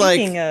 Just like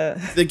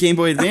the Game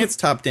Boy Advance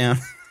top-down.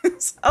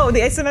 Oh,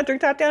 the isometric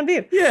top-down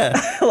view. Yeah.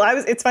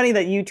 Well, it's funny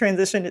that you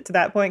transitioned it to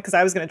that point because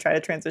I was going to try to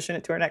transition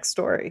it to our next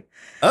story.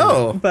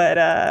 Oh.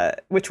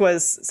 But which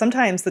was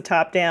sometimes the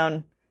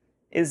top-down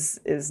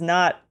is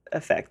not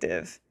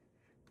effective.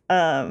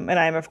 And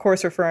I'm, of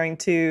course, referring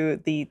to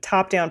the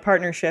top-down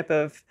partnership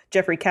of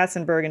Jeffrey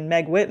Katzenberg and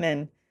Meg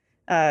Whitman,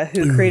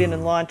 who created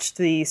and launched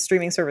the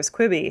streaming service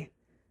Quibi,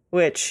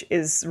 which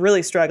is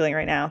really struggling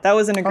right now. That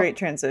wasn't a great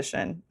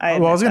transition. I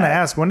was going to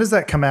ask, when does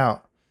that come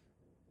out?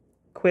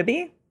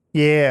 Quibi?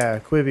 Yeah,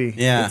 Quibi.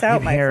 Yeah. It's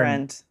out, my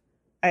friend.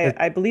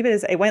 I believe it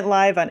is. It went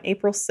live on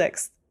April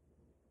 6th.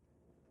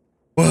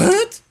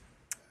 What?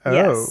 Oh.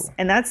 Yes.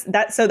 And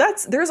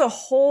there's a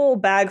whole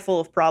bag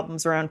full of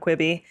problems around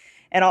Quibi.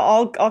 And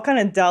I'll kind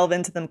of delve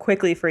into them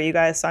quickly for you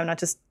guys so I'm not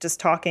just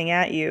talking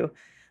at you.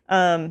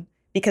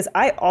 Because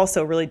I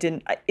also really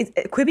didn't.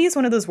 Quibi is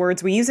one of those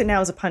words, we use it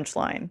now as a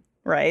punchline,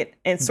 right?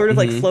 And it's sort of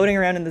like floating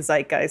around in the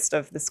zeitgeist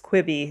of this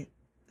Quibi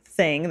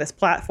thing, this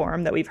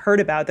platform that we've heard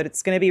about, that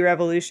it's going to be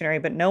revolutionary,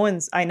 but no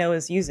one's I know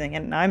is using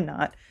it, and I'm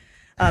not.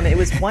 It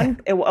was a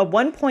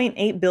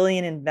 1.8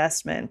 billion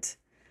investment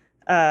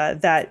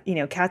that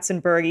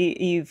Katzenberg.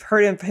 You've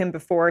heard of him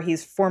before.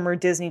 He's former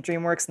Disney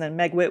DreamWorks, and then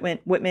Meg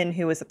Whitman,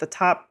 who was at the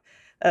top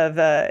of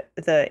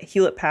the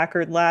Hewlett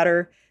Packard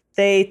ladder.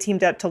 They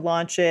teamed up to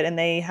launch it, and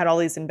they had all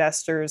these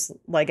investors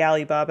like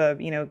Alibaba.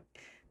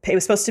 It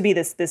was supposed to be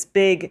this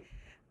big,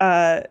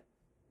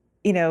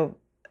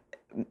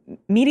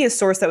 media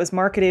source that was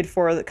marketed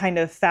for the kind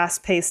of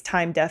fast-paced,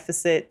 time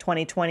deficit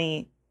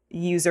 2020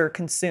 user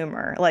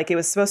consumer. Like, it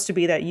was supposed to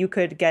be that you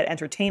could get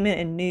entertainment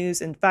and news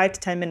in 5 to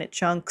 10 minute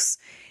chunks,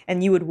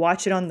 and you would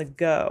watch it on the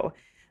go.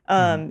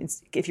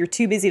 If you're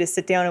too busy to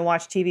sit down and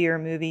watch TV or a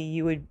movie,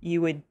 you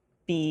would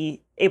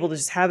be able to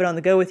just have it on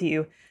the go with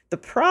you. The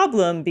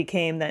problem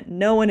became that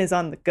no one is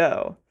on the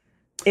go.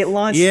 It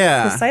launched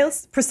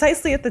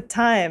precisely at the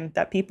time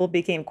that people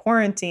became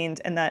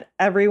quarantined and that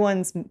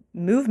everyone's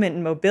movement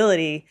and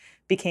mobility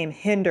became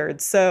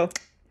hindered. So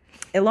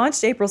it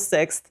launched April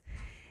 6th.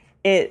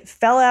 It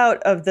fell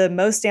out of the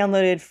most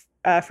downloaded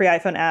free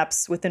iPhone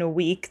apps within a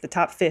week, the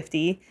top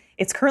 50.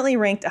 It's currently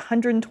ranked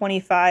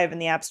 125 in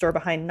the App Store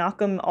behind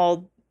Knock 'em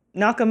All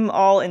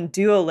and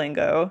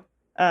Duolingo.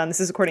 This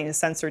is according to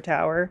Sensor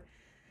Tower.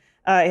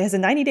 It has a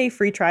 90-day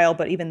free trial,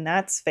 but even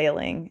that's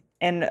failing.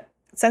 And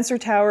Sensor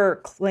Tower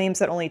claims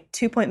that only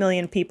 2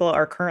 million people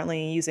are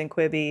currently using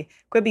Quibi.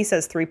 Quibi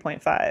says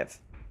 3.5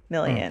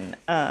 million.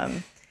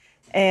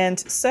 And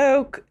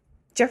so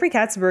Jeffrey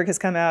Katzenberg has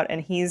come out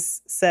and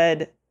he's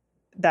said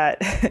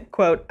that,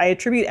 quote, "I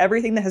attribute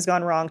everything that has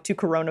gone wrong to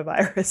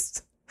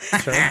coronavirus."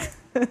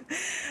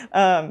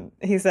 Sure.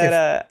 He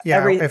said,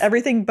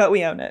 everything but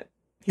we own it.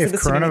 If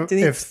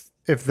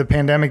the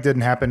pandemic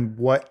didn't happen,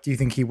 what do you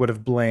think he would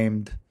have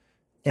blamed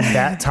in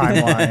that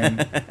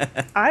timeline?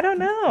 I don't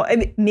know. I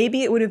mean,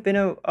 maybe it would have been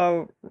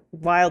a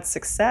wild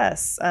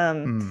success.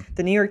 The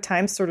New York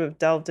Times sort of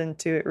delved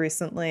into it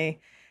recently,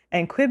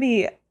 and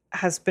Quibi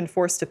has been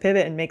forced to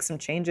pivot and make some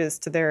changes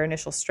to their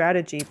initial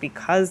strategy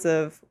because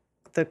of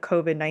the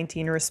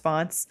COVID-19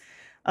 response.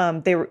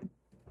 The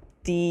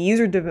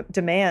user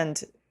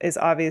demand is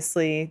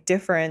obviously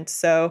different.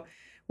 So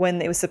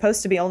when it was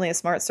supposed to be only a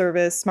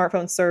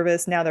smartphone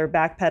service, now they're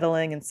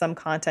backpedaling and some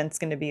content's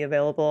going to be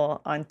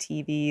available on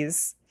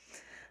TVs.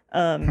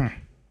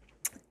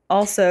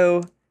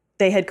 Also,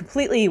 they had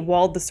completely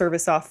walled the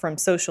service off from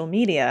social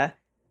media,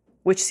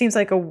 which seems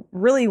like a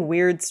really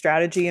weird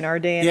strategy in our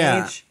day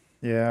and age.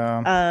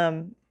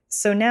 Yeah.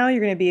 So now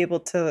you're going to be able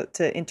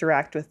to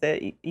interact with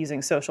it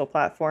using social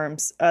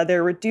platforms.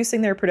 They're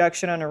reducing their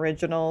production on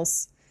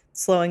originals,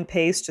 slowing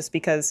pace just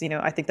because,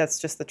 I think that's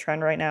just the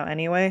trend right now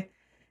anyway.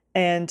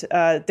 And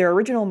their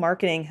original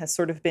marketing has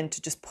sort of been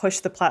to just push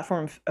the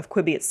platform of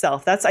Quibi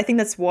itself. I think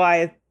that's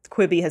why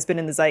Quibi has been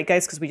in the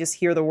zeitgeist, because we just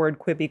hear the word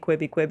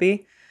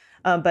Quibi.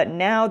 But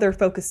now they're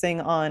focusing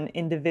on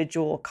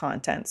individual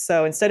content.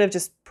 So instead of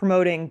just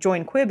promoting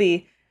Join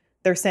Quibi,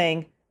 they're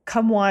saying,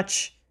 come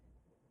watch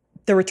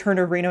The Return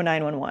of Reno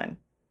 911.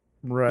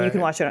 Right. You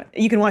can watch it on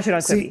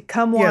Quibi.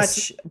 Come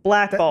watch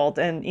Blackballed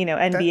and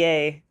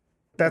NBA.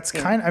 That's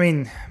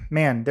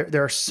man,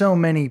 there are so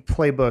many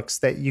playbooks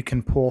that you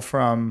can pull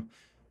from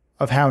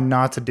of how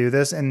not to do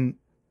this, and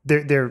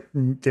there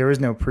is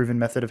no proven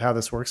method of how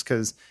this works,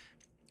 because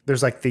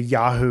there's like the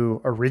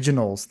Yahoo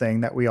Originals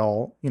thing that we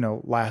all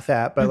laugh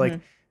at,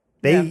 but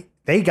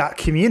they got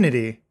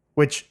Community,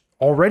 which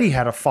already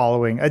had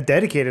a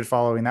dedicated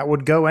following that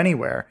would go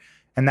anywhere,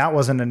 and that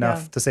wasn't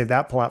enough to save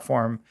that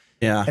platform.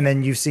 Yeah. And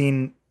then you've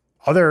seen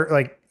other,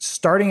 like,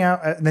 starting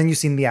out, then you've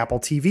seen the Apple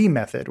TV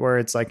method, where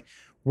it's like,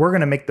 we're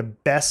going to make the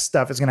best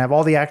stuff. It's going to have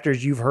all the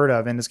actors you've heard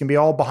of, and it's going to be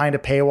all behind a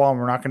paywall, and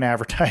we're not going to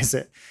advertise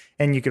it.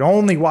 And you can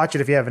only watch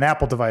it if you have an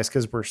Apple device,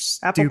 because we're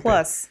stupid. Apple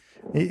Plus.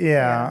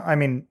 Yeah. I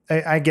mean,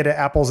 I get it.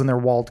 Apple's in their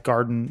walled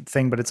garden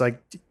thing, but it's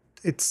like,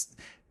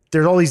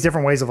 there's all these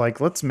different ways of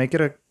like, let's make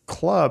it a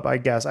club, I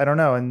guess. I don't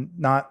know. And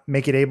not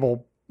make it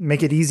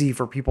easy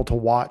for people to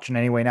watch in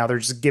any way. Now they're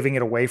just giving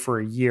it away for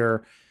a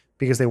year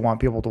because they want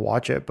people to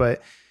watch it.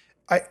 But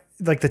I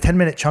like the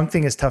 10-minute chunk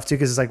thing is tough too,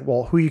 because it's like,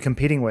 well, who are you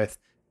competing with?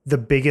 The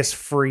biggest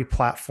free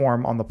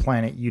platform on the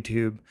planet,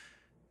 YouTube.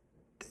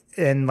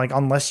 And like,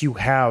 unless you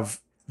have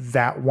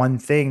that one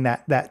thing,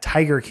 that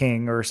Tiger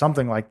King or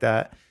something like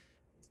that,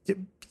 I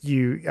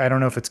don't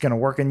know if it's going to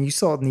work. And you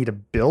still need to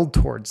build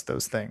towards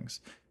those things.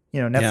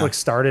 You know, Netflix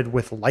started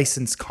with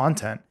licensed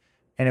content,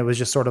 and it was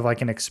just sort of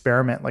like an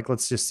experiment. Like,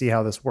 let's just see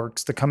how this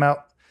works. Coming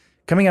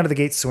out of the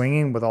gate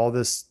swinging with all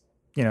this,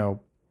 you know,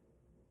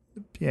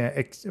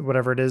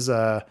 whatever it is,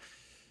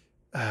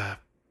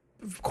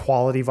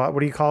 quality VOD. What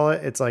do you call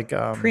it? It's like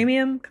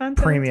premium content.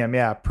 Premium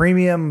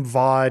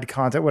VOD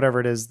content.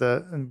 Whatever it is,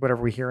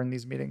 whatever we hear in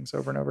these meetings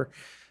over and over.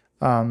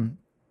 And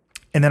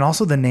then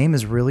also the name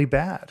is really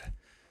bad.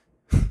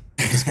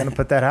 I'm just gonna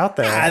put that out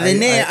there. The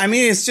name. I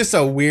mean, it's just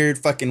a weird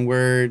fucking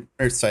word.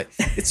 Or sorry,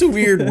 it's a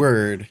weird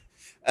word.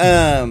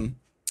 I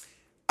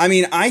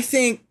mean, I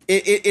think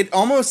it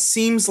almost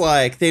seems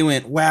like they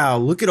went, wow,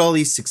 look at all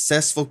these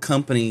successful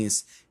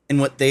companies and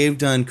what they've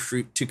done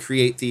to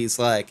create these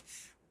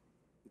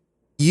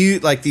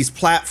these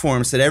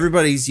platforms that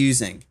everybody's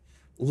using.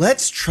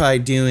 Let's try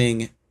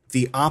doing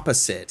the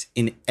opposite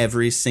in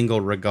every single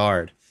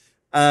regard.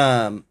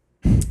 It's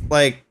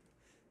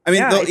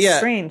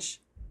strange.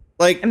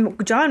 Like,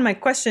 and John, my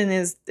question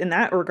is in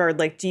that regard,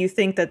 like, do you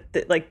think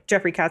that like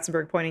Jeffrey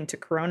Katzenberg pointing to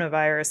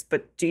coronavirus,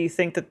 but do you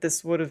think that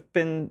this would have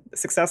been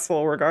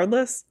successful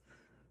regardless?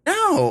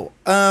 No.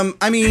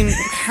 I mean,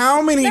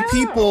 how many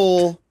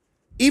people,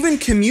 even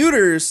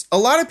commuters, a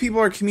lot of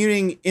people are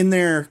commuting in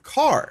their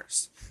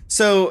cars.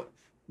 So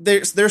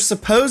their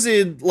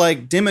supposed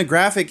like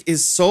demographic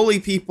is solely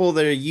people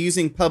that are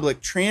using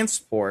public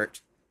transport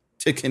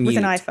to commute.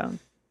 With an iPhone.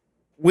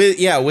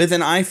 With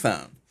an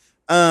iPhone.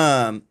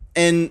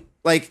 And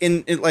like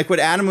in like what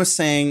Adam was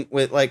saying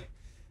with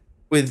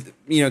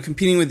you know,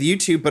 competing with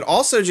YouTube, but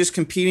also just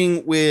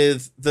competing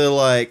with the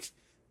like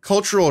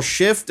cultural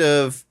shift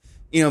of,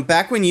 you know,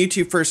 back when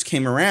YouTube first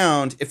came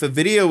around, if a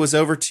video was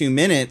over 2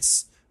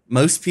 minutes,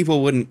 most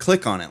people wouldn't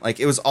click on it.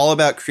 Like, it was all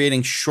about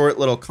creating short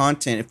little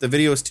content. If the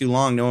video was too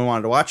long, no one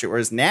wanted to watch it.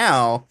 Whereas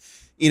now,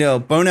 you know,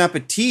 Bon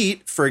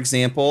Appetit, for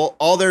example,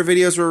 all their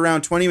videos were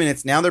around 20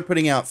 minutes. Now they're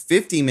putting out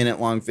 50-minute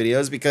long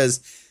videos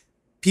because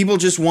people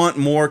just want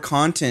more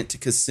content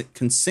to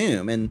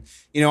consume. And,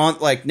 you know, on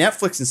like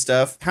Netflix and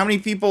stuff, how many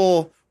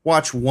people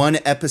watch one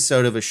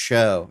episode of a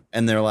show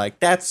and they're like,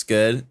 that's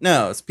good?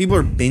 No, people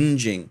are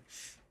binging.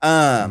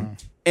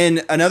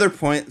 And another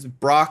point,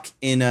 Brock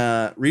in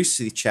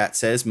Rooster chat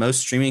says,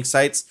 most streaming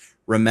sites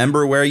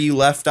remember where you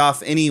left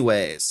off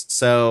anyways.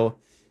 So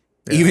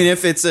even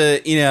if it's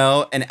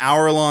an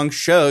hour-long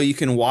show, you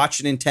can watch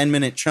it in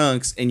 10-minute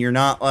chunks, and you're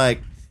not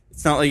like,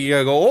 it's not like you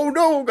gotta go, oh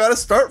no, gotta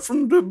start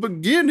from the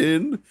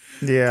beginning.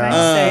 Yeah. Can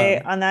I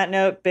say on that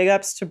note, big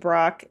ups to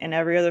Brock and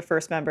every other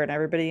first member and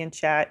everybody in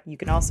chat. You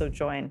can also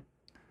join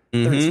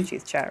the Rooster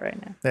Teeth chat right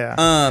now. Yeah.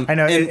 I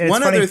know. And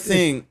one other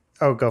thing.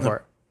 Go for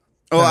it.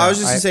 I was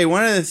just going to say,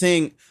 one other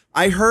thing.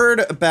 I heard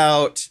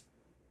about,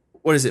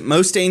 what is it,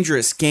 Most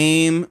Dangerous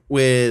Game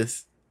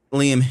with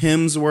Liam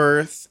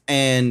Hemsworth.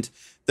 And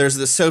there's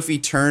the Sophie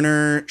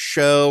Turner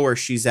show where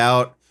she's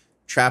out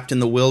trapped in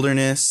the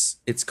wilderness.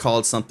 It's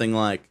called something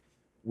like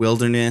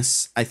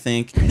Wilderness, I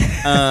think.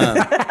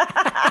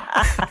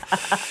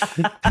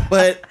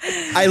 But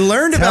I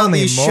learned about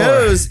these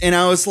shows and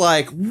I was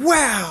like,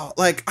 wow,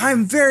 like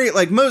I'm very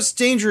like Most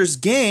Dangerous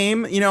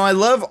Game. You know, I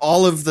love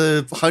all of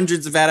the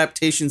hundreds of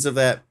adaptations of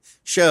that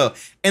show.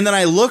 And then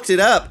I looked it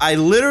up. I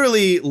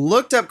literally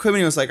looked up Quibi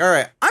and was like, all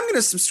right, I'm going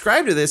to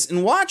subscribe to this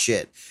and watch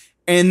it.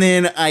 And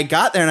then I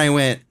got there and I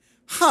went,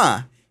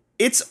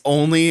 it's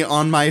only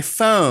on my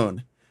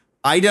phone.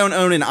 I don't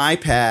own an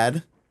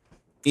iPad.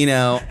 You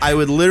know, I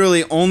would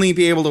literally only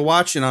be able to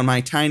watch it on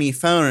my tiny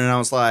phone. And I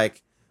was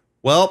like,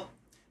 well,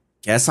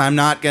 guess I'm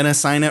not going to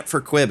sign up for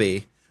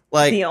Quibi.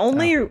 Like, the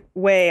only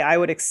way I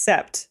would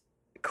accept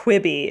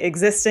Quibi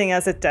existing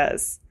as it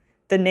does,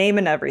 the name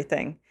and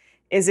everything,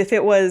 is if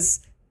it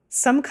was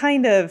some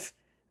kind of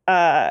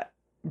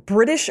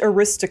British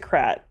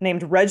aristocrat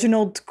named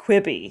Reginald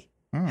Quibi,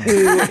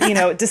 who, you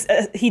know,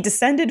 he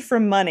descended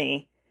from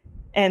money.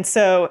 And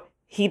so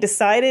he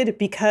decided,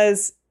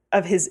 because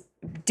of his,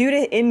 due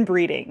to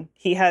inbreeding,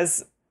 he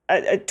has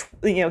a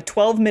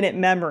 12-minute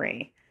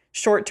memory,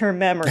 short-term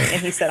memory.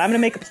 And he said, I'm going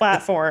to make a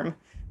platform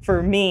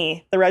for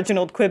me, the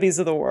Reginald Quibbies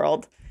of the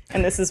world.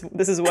 And this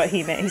is what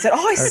he meant. He said,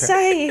 "Oh, I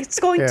say it's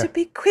going to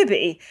be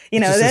Quibi." You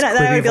know, then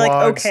Quibi I would be like,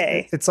 vlogs.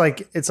 "Okay." It's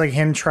like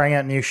him trying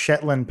out new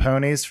Shetland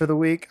ponies for the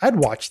week. I'd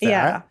watch that.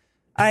 Yeah,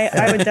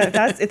 I would.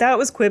 If that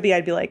was Quibi,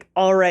 I'd be like,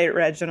 "All right,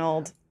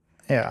 Reginald."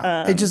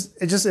 Yeah,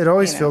 it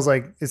always feels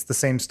like it's the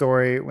same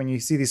story when you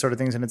see these sort of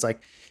things, and it's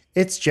like,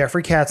 it's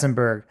Jeffrey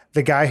Katzenberg,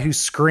 the guy who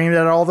screamed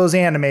at all those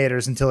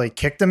animators until they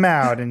kicked him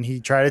out, and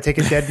he tried to take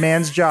a dead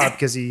man's job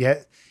because he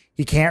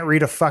can't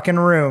read a fucking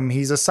room.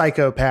 He's a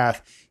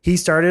psychopath.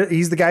 He's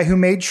the guy who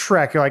made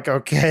Shrek. You're like,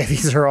 okay,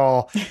 these are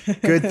all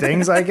good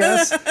things, I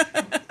guess.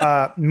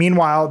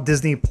 Meanwhile,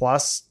 Disney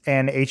Plus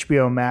and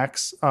HBO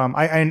Max,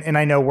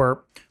 I know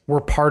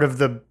we're part of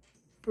the,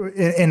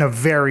 in a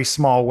very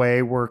small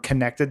way, we're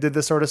connected to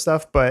this sort of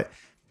stuff, but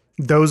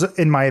those,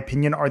 in my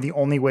opinion, are the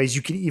only ways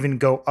you can even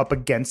go up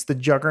against the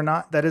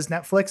juggernaut that is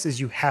Netflix. Is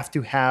you have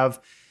to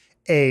have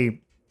a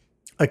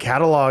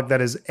catalog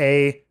that is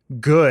A,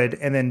 good,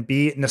 and then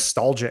B,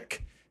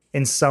 nostalgic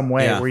in some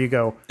way, where you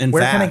go, and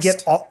where fast. can I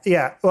get all?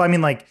 Yeah, well, I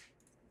mean, like,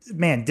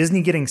 man,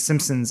 Disney getting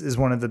Simpsons is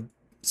one of the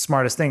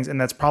smartest things, and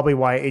that's probably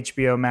why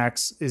HBO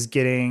Max is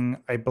getting,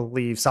 I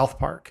believe, South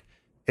Park.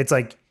 It's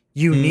like,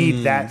 you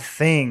need that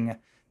thing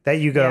that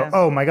you go,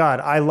 oh my God,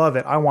 I love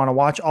it. I want to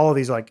watch all of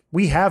these. Like,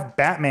 we have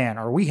Batman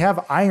or we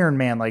have Iron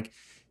Man. Like,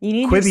 you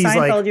need Quibi's your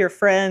Seinfeld, like, your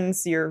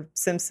Friends, your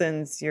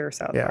Simpsons, your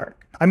South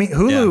Park. I mean,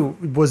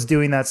 Hulu was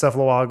doing that stuff a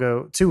little while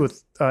ago too,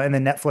 with and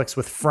then Netflix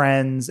with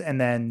Friends,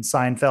 and then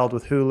Seinfeld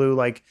with Hulu.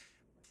 Like,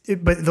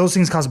 but those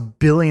things cost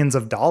billions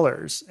of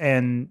dollars.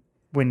 And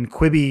when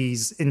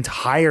Quibi's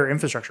entire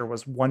infrastructure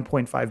was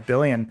 1.5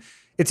 billion,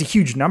 it's a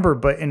huge number.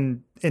 But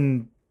in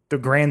the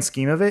grand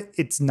scheme of it,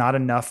 it's not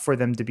enough for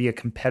them to be a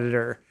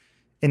competitor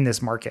in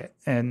this market.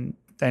 And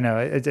I know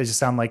I just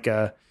sound like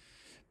I've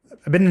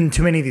been in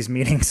too many of these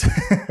meetings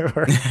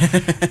where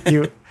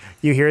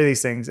you hear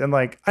these things, and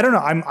like, I don't know.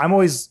 I'm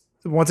always,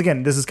 once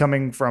again, this is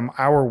coming from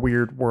our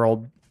weird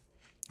world,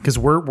 because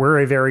we're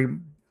a very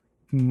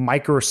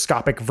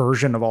microscopic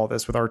version of all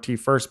this with RT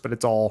First, but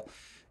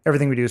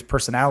everything we do is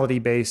personality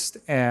based,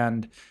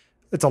 and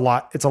it's a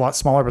lot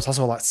smaller, but it's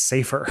also a lot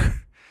safer.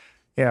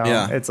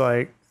 It's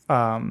like,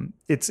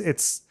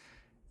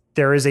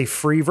 there is a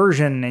free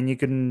version, and you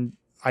can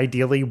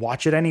ideally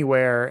watch it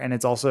anywhere. And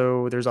it's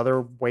also, there's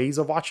other ways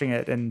of watching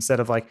it, instead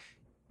of like,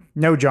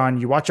 no, John,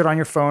 you watch it on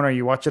your phone or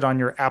you watch it on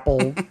your Apple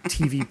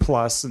TV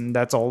Plus, and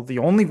that's all the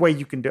only way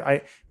you can do.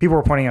 People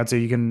were pointing out too,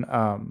 you can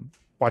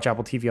watch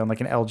Apple TV on like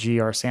an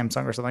LG or a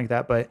Samsung or something like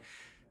that.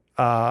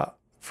 But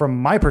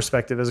from my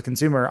perspective as a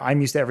consumer,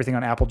 I'm used to everything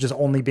on Apple just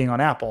only being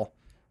on Apple.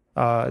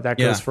 That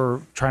goes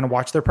for trying to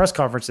watch their press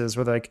conferences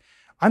where they're like,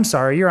 I'm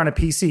sorry, you're on a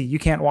PC, you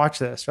can't watch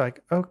this. You're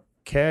like,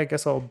 okay, I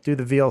guess I'll do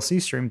the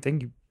VLC stream thing,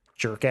 you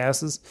jerk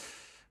asses.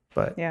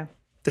 But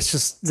it's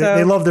just,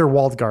 they love their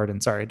walled garden.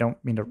 Sorry, I don't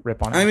mean to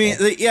rip on it. I mean,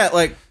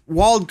 like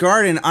walled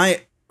garden,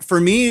 for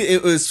me,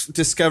 it was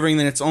discovering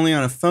that it's only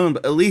on a phone,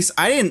 but at least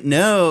I didn't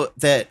know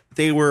that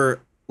they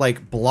were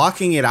like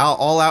blocking it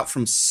all out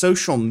from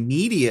social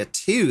media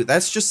too.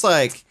 That's just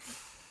like,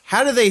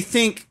 how do they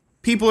think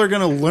people are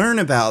going to learn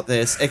about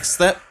this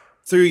except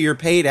through your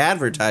paid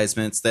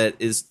advertisements that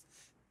is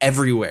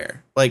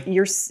everywhere? Like,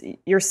 you're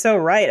so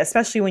right,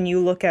 especially when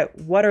you look at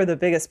what are the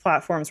biggest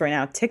platforms right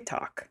now.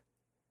 TikTok.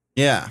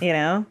 Yeah. You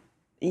know,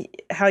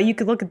 how you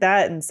could look at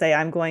that and say,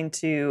 I'm going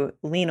to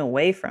lean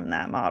away from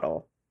that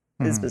model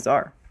is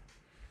bizarre.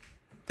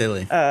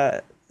 Really?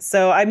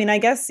 So, I mean, I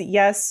guess,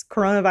 yes,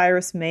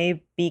 coronavirus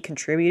may be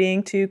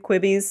contributing to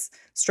Quibi's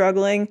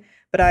struggling,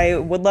 but I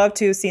would love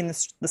to have seen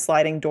the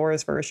sliding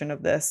doors version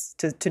of this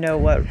to know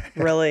what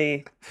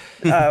really,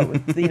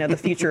 the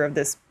future of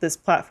this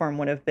platform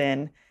would have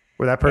been.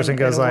 Where that person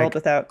goes like,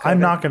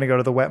 I'm not going to go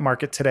to the wet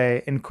market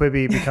today, and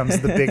Quibi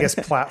becomes the biggest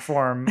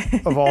platform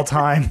of all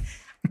time.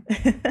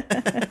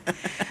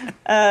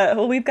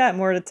 Well, we've got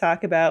more to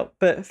talk about,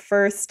 but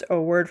first, a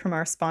word from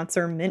our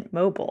sponsor, Mint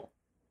Mobile.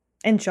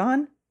 And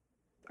John,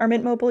 our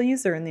Mint Mobile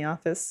user in the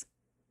office.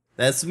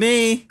 That's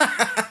me.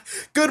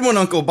 Good one,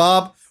 Uncle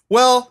Bob.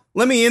 Well,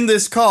 let me end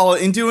this call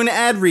and do an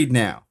ad read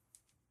now.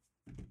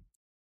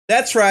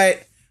 That's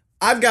right.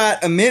 I've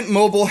got a Mint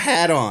Mobile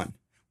hat on.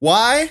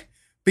 Why?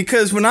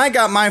 Because when I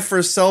got my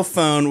first cell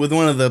phone with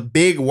one of the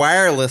big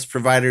wireless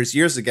providers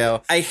years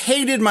ago, I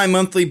hated my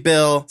monthly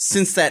bill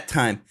since that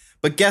time.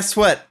 But guess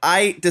what?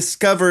 I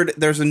discovered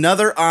there's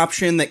another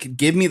option that could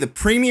give me the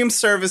premium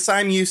service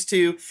I'm used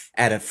to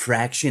at a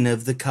fraction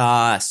of the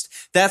cost.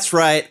 That's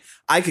right.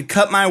 I could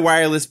cut my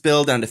wireless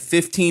bill down to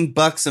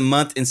 $15 a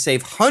month and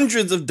save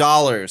hundreds of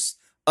dollars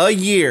a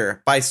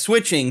year by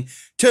switching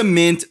to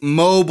Mint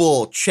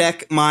Mobile.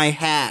 Check my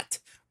hat.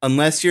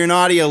 Unless you're an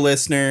audio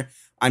listener,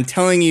 I'm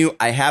telling you,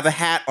 I have a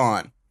hat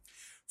on.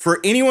 For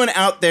anyone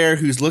out there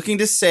who's looking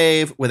to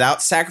save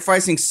without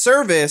sacrificing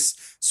service,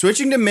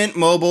 switching to Mint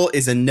Mobile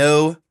is a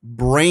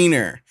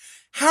no-brainer.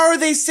 How are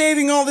they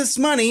saving all this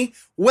money?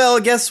 Well,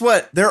 guess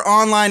what? They're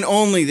online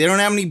only. They don't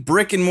have any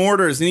brick and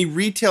mortars, any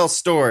retail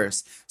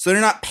stores. So they're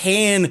not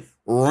paying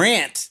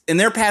rent, and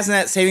they're passing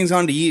that savings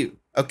on to you,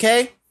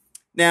 okay?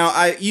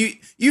 Now,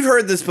 you've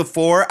heard this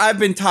before. I've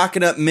been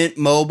talking up Mint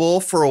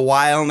Mobile for a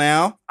while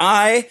now.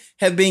 I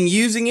have been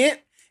using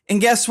it, and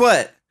guess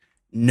what?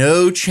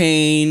 No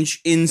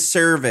change in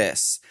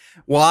service.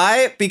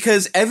 Why?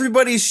 Because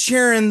everybody's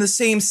sharing the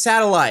same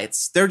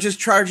satellites. They're just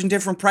charging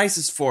different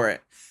prices for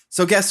it.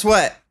 So guess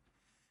what?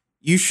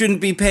 You shouldn't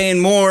be paying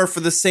more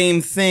for the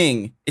same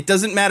thing. It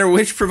doesn't matter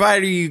which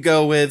provider you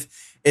go with.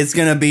 It's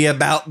going to be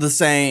about the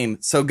same.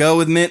 So go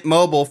with Mint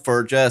Mobile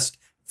for just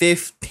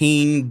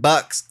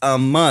 $15 a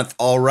month.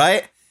 All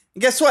right.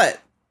 And guess what?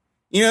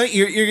 You know,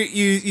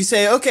 you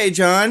say, okay,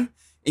 John,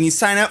 and you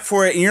sign up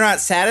for it and you're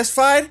not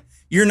satisfied.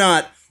 You're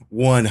not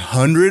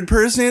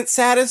 100%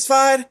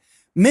 satisfied.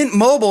 Mint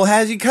Mobile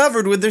has you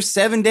covered with their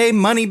 7-day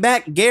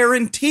money-back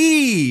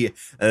guarantee.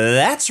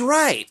 That's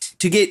right.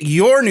 To get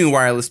your new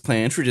wireless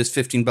plan for just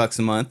 $15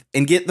 a month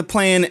and get the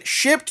plan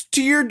shipped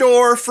to your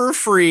door for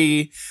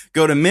free,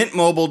 go to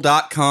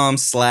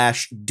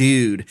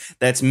mintmobile.com/dude.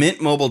 That's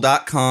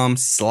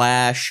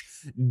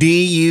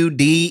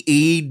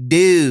mintmobile.com/DUDE,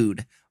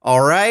 dude.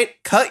 All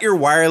right? Cut your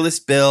wireless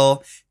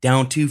bill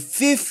down to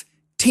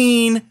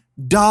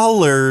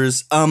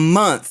 $15 a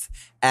month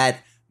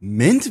at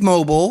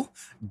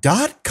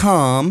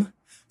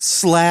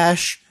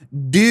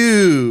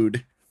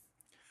mintmobile.com/dude.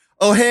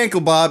 Oh, hey, Uncle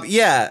Bob.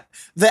 Yeah,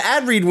 the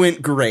ad read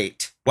went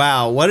great.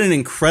 Wow, what an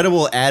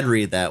incredible ad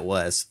read that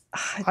was.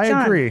 I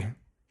agree.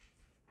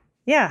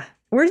 Yeah.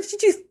 Where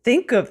did you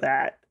think of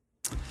that?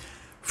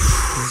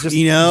 Just,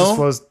 it just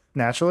flows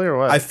naturally or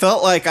what? I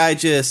felt like I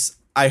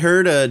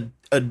heard a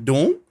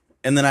don,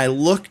 and then I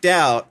looked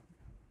out,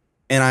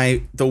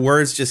 and the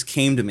words just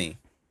came to me.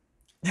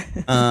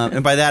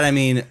 And by that, I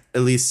mean,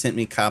 Elise sent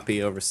me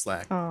copy over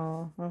Slack.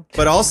 Oh, okay.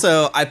 But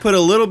also, I put a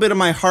little bit of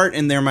my heart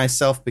in there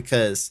myself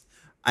because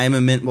I am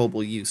a Mint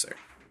Mobile user.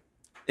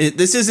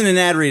 This isn't an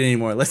ad read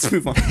anymore. Let's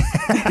move on.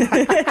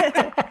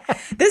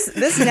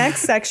 This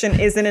next section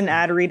isn't an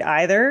ad read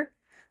either.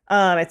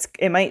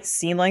 It might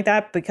seem like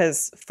that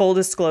because, full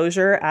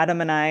disclosure,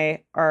 Adam and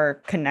I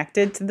are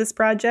connected to this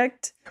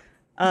project.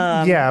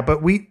 Yeah,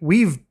 but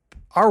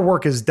our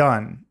work is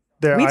done.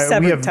 We've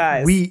severed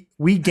ties. We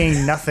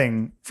gain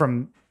nothing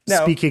from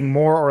speaking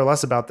more or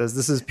less about this.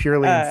 This is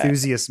purely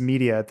enthusiast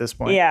media at this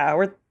point. Yeah,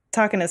 we're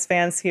talking as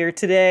fans here.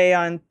 Today,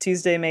 on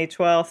Tuesday, May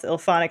 12th,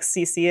 Ilphonics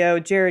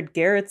CCO Jared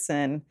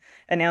Garrettson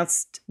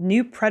announced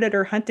new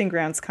Predator Hunting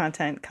Grounds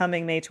content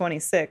coming May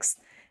 26th.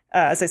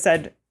 As I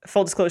said,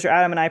 full disclosure,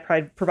 Adam and I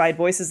provide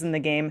voices in the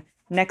game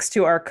next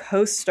to our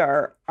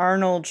co-star,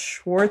 Arnold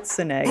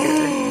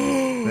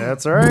Schwarzenegger.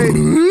 That's right.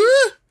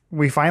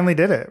 We finally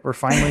did it. We're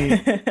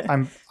finally,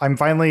 I'm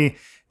finally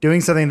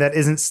doing something that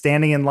isn't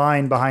standing in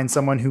line behind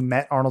someone who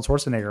met Arnold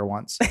Schwarzenegger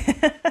once.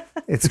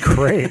 It's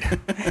great.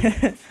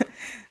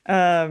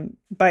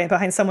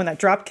 Behind someone that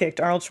drop kicked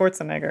Arnold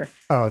Schwarzenegger.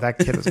 Oh, that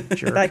kid was a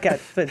jerk. That guy,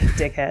 the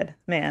dickhead.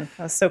 Man,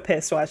 I was so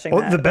pissed watching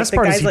that. The best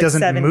part is he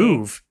doesn't 70.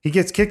 Move. He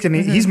gets kicked and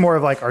he's more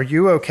of like, are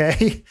you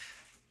okay?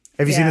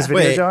 Have you seen this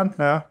video, John?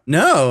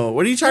 No.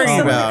 What are you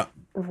talking about?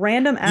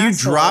 Random asshole. You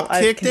drop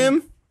kicked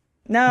him?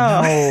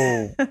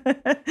 No.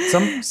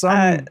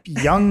 Some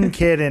young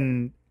kid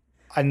in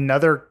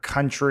another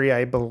country,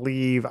 I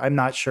believe. I'm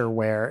not sure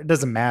where. It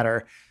doesn't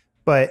matter.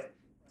 But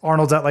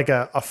Arnold's at like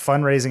a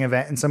fundraising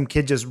event, and some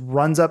kid just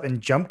runs up and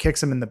jump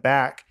kicks him in the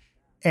back.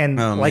 And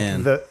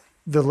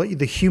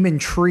the human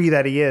tree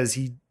that he is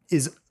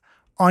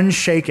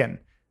unshaken.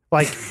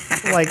 Like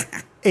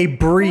a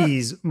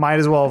breeze might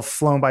as well have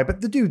flown by.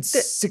 But the dude's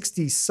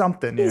 60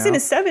 something. He's in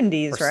his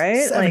 70s,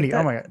 right? 70.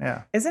 Oh my God.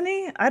 Yeah. Isn't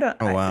he? I don't.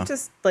 Oh, wow.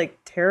 Just like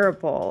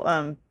terrible.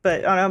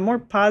 But on a more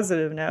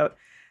positive note,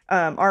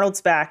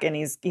 Arnold's back, and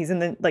he's in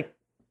the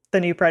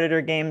new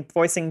Predator game,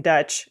 voicing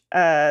Dutch.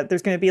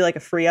 There's going to be like a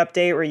free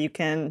update where you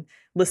can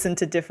listen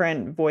to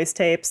different voice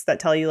tapes that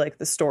tell you like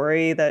the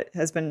story that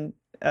has been,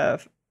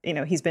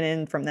 he's been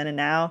in from then and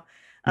now.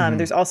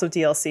 There's also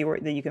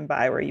DLC that you can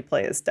buy where you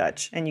play as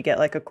Dutch and you get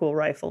like a cool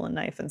rifle and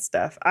knife and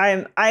stuff.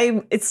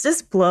 It's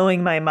just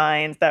blowing my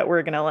mind that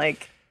we're going to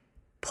like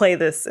play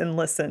this and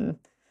listen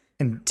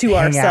and to hang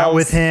ourselves out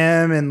with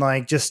him and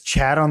like just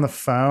chat on the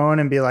phone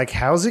and be like,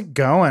 how's it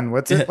going?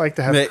 What's it like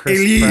to have Chris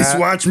Elise, Pratt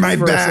watch my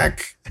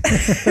back.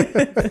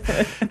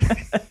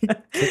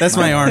 That's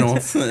my Arnold.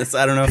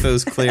 I don't know if it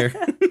was clear.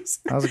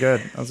 That was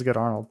good. That was a good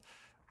Arnold.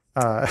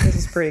 This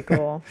is pretty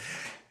cool.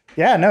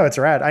 Yeah, no, it's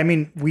rad. I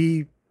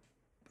mean,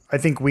 I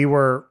think we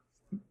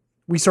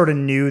sort of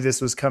knew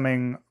this was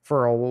coming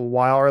for a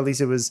while, or at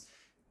least it was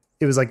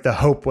like the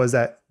hope was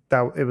that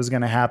it was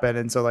going to happen.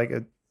 And so like,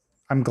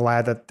 I'm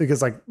glad that,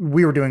 because like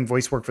we were doing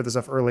voice work for this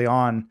stuff early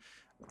on.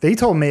 They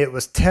told me it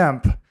was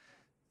temp.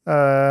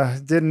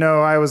 Didn't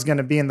know I was going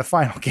to be in the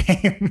final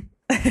game.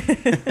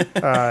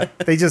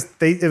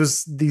 It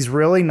was these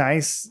really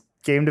nice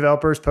game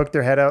developers poked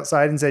their head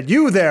outside and said,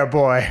 "You there,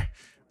 boy,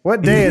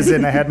 what day is it?"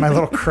 And I had my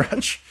little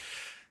crutch.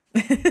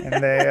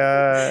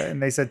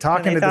 And they said,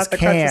 "Talk into this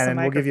can and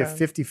we'll give you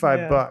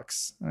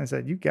 $55." And I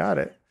said, "You got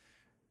it.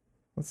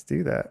 Let's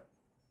do that."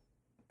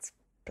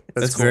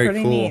 That's cool.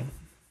 Very cool. Neat.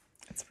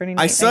 It's pretty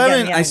neat. I still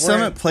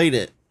haven't played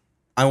it.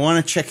 I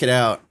want to check it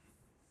out.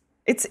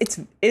 it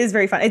is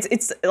very fun.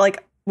 It's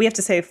like we have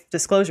to say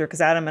disclosure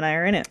because Adam and I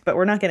are in it, but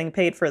we're not getting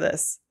paid for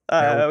this.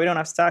 Nope. We don't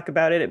have to talk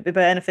about it. It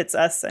benefits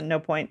us, and no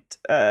point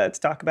to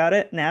talk about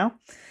it now.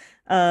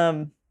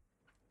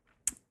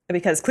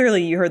 Because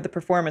clearly you heard the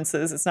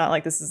performances. It's not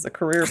like this is a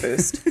career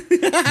boost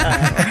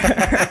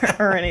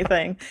or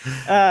anything.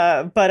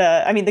 But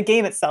I mean, the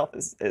game itself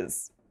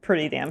is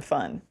pretty damn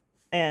fun.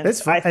 And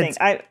It's fun.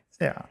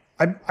 Yeah.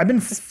 I've been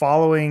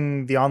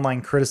following the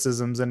online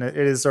criticisms, and it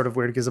is sort of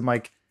weird because I'm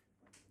like,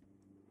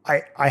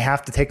 I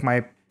have to take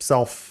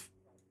myself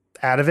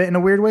out of it in a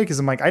weird way because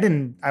I'm like,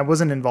 I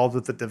wasn't involved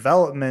with the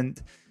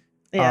development,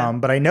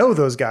 but I know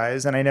those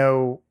guys, and I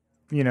know,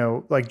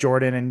 like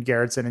Jordan and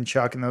Garrettson and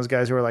Chuck and those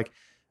guys who are like,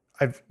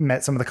 I've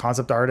met some of the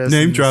concept artists,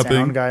 name and dropping, the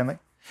sound guy, and like,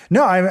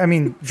 no, I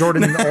mean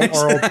Jordan,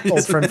 our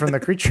old friend from the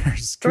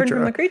Creatures, Jordan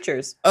from the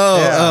Creatures.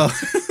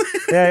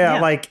 Yeah.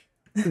 Like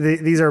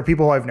these are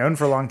people who I've known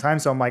for a long time,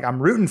 so I'm like,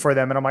 I'm rooting for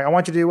them, and I'm like, I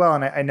want you to do well,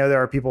 and I know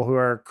there are people who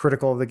are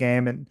critical of the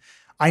game, and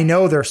I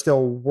know they're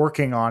still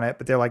working on it,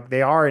 but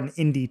they are an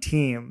indie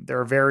team.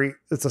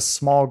 It's a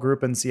small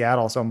group in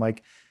Seattle. So I'm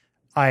like,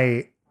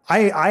 I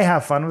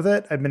have fun with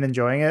it. I've been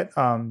enjoying it.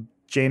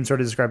 James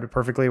sort of described it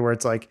perfectly where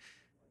it's like,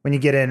 when you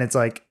get in, it's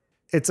like,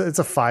 it's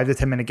a 5 to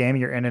 10 minute game.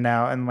 You're in and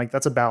out. And like,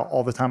 that's about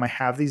all the time I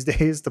have these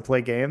days to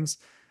play games.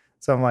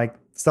 So I'm like,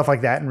 stuff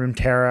like that and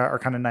Runeterra are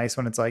kind of nice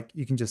when it's like,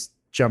 you can just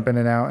jump in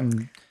and out.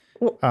 And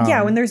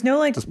when there's no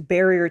like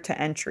barrier to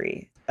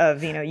entry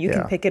of, you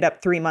can pick it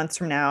up 3 months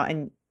from now,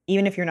 and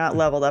even if you're not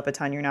leveled up a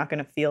ton, you're not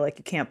going to feel like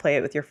you can't play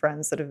it with your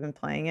friends that have been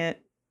playing it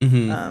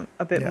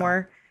a bit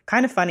more.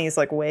 Kind of Funny is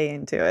like way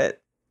into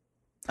it.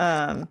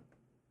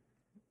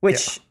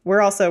 Which we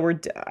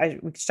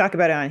should talk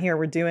about it on here.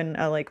 We're doing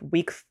a like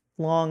week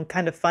long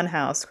kind of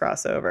Funhouse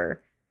crossover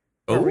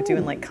where we're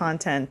doing like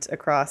content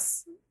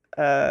across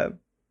both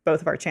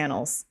of our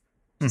channels,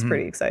 which is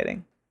pretty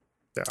exciting.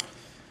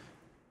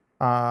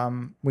 Yeah.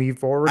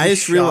 We've already. I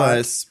just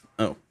realized.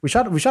 Oh, we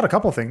shot a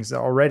couple things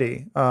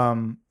already.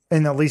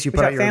 And at least you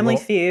put out your Family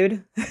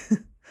Feud.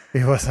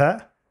 What's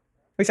that?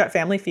 We shot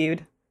Family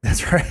Feud.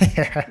 That's right.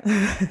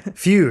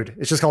 Feud.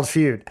 It's just called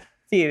Feud.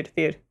 Feud.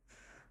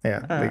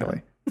 Yeah,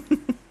 legally.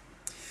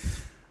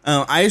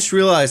 I just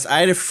realized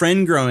I had a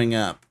friend growing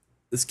up.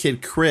 This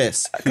kid,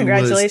 Chris.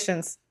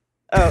 Congratulations.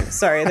 Oh,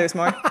 sorry. There's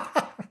more.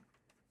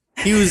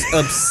 He was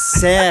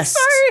obsessed.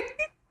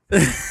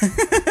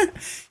 Sorry.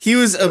 He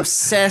was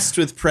obsessed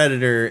with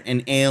Predator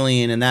and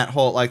Alien and that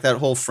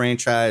whole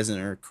franchise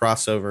or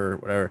crossover or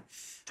whatever.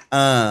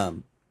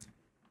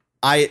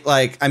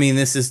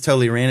 This is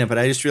totally random, but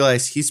I just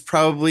realized he's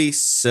probably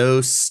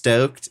so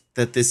stoked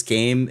that this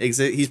game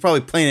exists. He's probably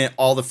playing it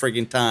all the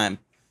friggin' time.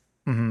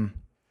 Mm-hmm.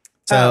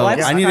 So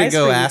I need to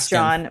go ask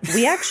John. him.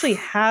 We actually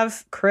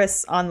have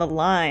Chris on the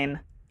line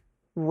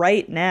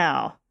right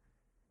now.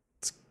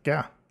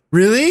 Yeah.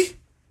 Really?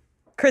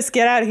 Chris,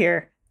 get out of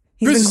here.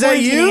 He's Chris, been is that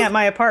quarantining you? at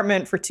my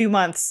apartment for 2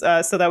 months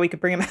so that we could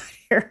bring him out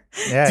here.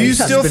 Yeah. Do you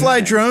still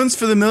fly drones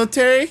for the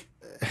military?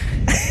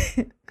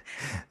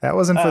 That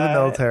wasn't for the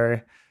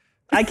military.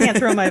 I can't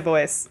throw my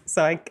voice,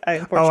 so I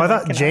unfortunately I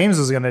thought cannot. James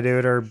was going to do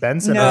it, or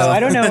Benson. No, I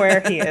don't know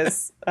where he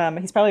is.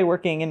 He's probably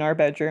working in our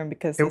bedroom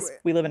because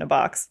we live in a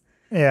box.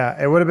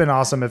 Yeah, it would have been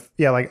awesome if,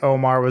 like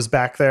Omar was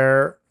back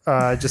there,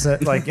 just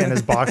like in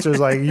his boxers,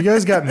 like, you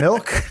guys got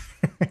milk?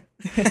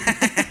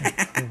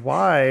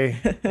 Why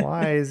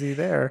is he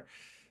there?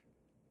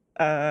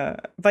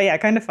 But yeah,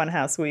 kind of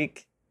Funhouse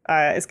week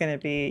is going to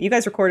be. You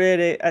guys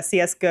recorded a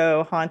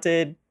CS:GO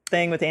haunted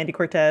thing with Andy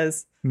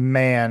Cortez.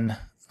 Man,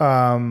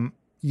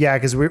 yeah,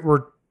 because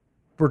we're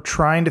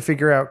trying to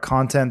figure out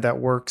content that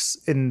works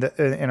in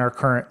our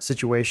current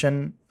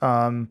situation.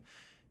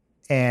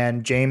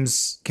 And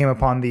James came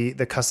upon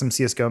the custom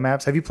CS:GO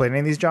maps. Have you played any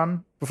of these,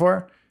 John,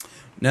 before?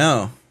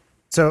 No.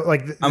 So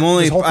like, I've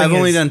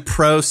only done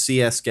pro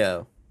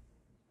CS:GO.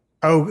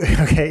 Oh,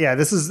 okay, yeah.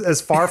 This is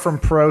as far from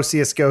pro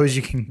CS:GO as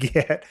you can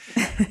get.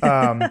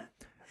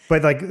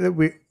 But like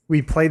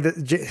we played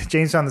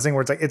James found this thing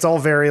where it's like it's all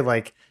very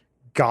like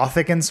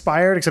Gothic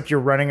inspired, except you're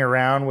running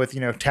around with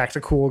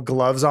tactical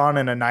gloves on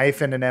and a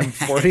knife and an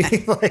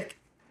M40. Like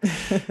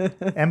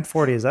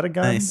M40, is that a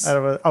gun? Nice.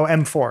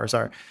 M4,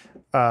 sorry.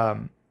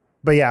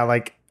 But yeah,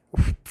 like,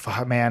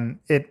 man,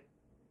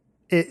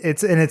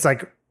 it's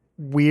like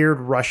weird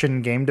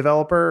Russian game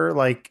developer,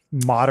 like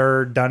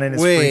modder done in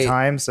his free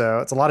time. So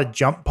it's a lot of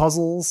jump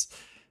puzzles.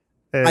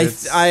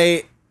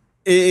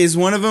 Is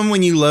one of them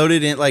when you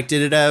loaded it, like,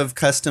 did it have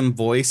custom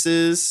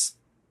voices?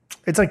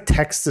 It's like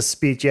text to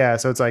speech. Yeah.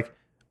 So it's like,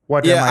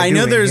 what am I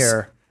doing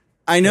here?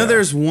 I know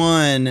there's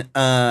one,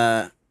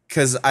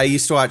 cause I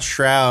used to watch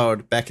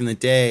Shroud back in the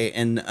day,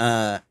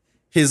 and,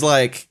 his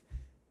like,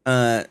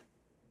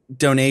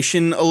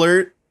 donation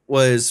alert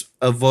was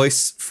a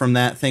voice from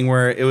that thing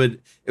where it would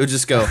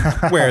just go,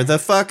 where the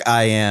fuck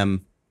I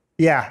am.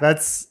 Yeah,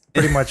 that's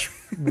pretty much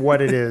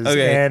what it is.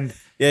 Okay. And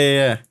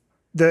yeah.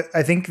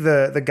 I think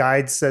the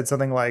guide said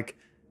something like,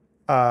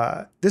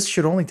 this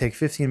should only take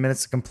 15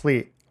 minutes to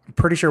complete. I'm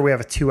pretty sure we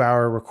have a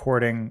 2-hour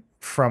recording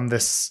from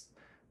this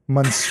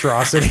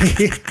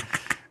monstrosity.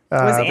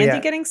 Was but Andy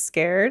getting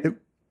scared?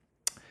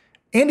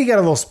 Andy got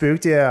a little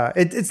spooked. Yeah,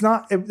 it's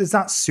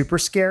not super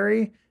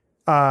scary,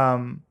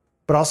 but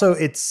also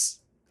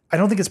I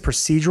don't think it's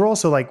procedural.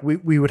 So like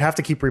we would have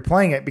to keep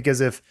replaying it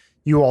because if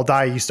you all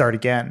die, you start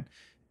again.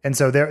 And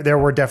so there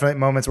were definite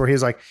moments where he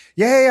was like,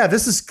 yeah,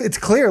 it's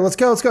clear. Let's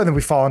go. And then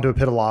we fall into a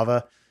pit of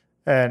lava,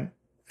 and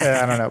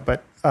I don't know,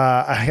 but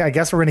I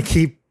guess we're gonna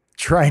keep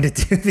trying to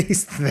do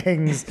these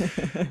things.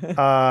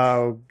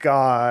 Oh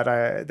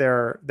God,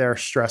 they're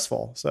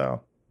stressful.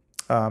 So,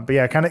 but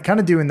yeah, kind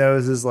of doing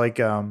those is like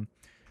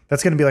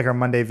that's gonna be like our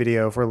Monday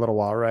video for a little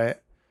while, right?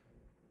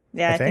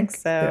 Yeah, I think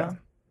so. Yeah.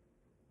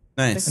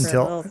 Nice.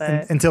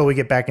 Until we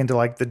get back into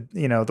like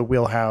the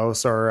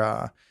wheelhouse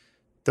or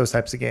those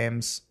types of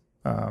games.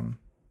 I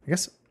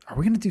guess, are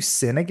we gonna do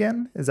Sin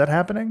again? Is that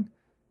happening?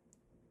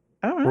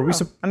 I don't know. Were we it's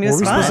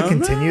supposed to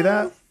continue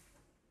that?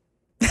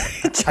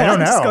 I don't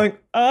know. Going,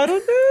 I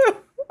don't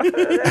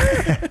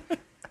know.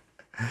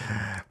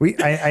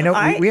 I know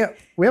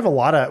we have a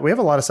lot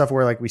of stuff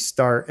where like we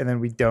start and then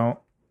we don't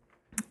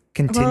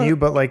continue,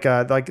 but like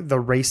the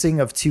racing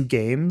of two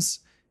games,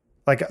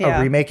 like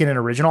a remake and an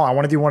original. I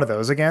want to do one of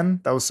those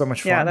again. That was so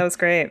much fun. Yeah, that was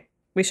great.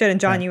 We should. And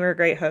John, you were a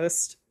great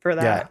host for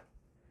that.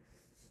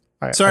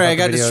 Yeah. Sorry, I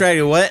got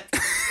distracted. What?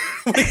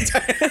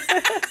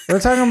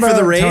 We're talking about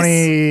the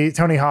race?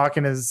 Tony Hawk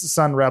and his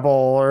son Rebel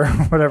or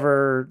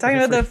whatever. Talking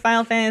about the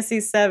Final Fantasy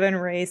VII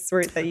race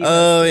that you.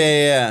 Oh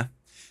yeah.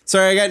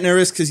 Sorry, I got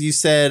nervous because you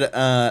said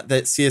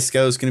that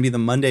CS:GO is going to be the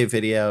Monday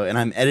video, and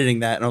I'm editing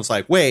that, and I was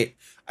like, wait,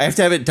 I have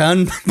to have it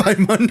done by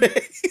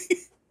Monday.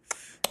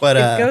 But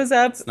it goes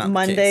up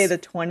Monday the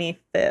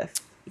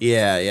 25th.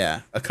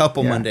 Yeah, a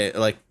couple Monday,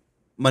 like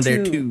Monday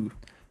or two.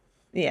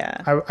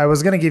 Yeah, I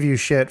was going to give you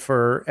shit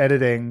for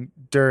editing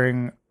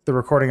during the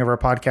recording of our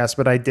podcast,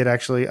 but I did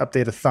actually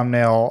update a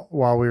thumbnail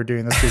while we were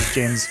doing this because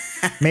James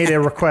made a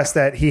request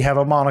that he have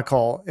a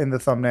monocle in the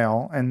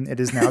thumbnail, and it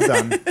is now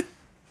done.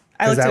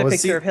 I looked at a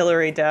picture of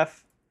Hillary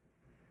Duff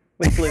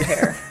with blue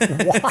hair.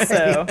 Why?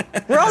 So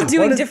we're all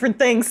doing different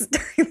things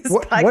during this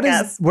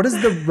podcast. What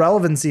is the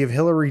relevancy of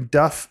Hillary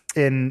Duff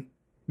in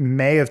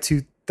May of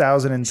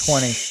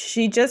 2020?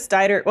 She just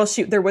dyed her. Well,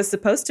 there was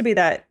supposed to be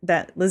that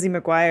Lizzie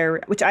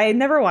McGuire, which I had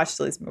never watched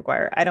Lizzie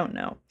McGuire. I don't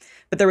know.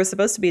 But there was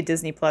supposed to be a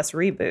Disney Plus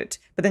reboot.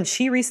 But then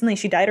she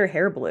dyed her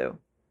hair blue.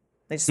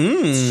 Like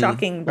just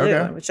shocking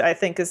blue, which I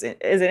think is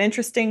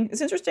interesting.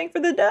 It's interesting for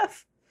the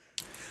deaf.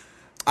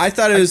 I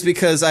thought it was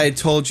because I had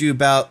told you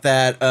about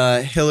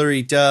that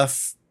Hillary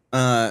Duff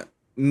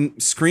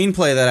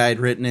screenplay that I had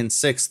written in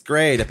 6th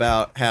grade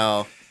about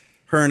how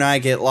her and I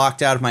get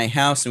locked out of my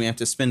house and we have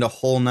to spend a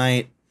whole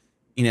night,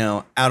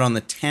 out on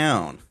the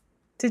town.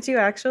 Did you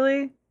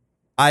actually?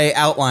 I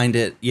outlined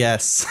it,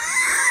 yes.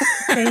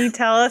 Can you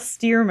tell us,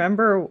 do you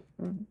remember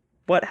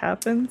what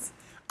happens?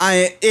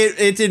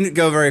 It didn't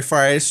go very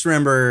far. I just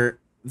remember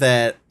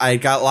that I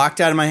got locked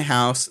out of my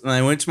house and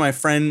I went to my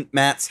friend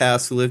Matt's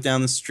house who lived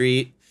down the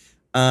street.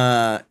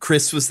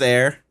 Chris was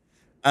there.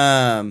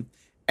 And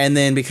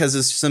then because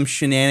of some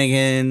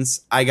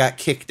shenanigans, I got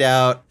kicked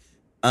out.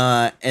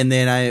 And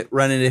then I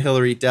run into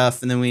Hillary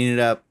Duff and then we ended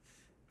up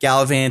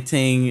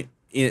gallivanting.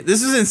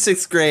 This was in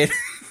 6th grade.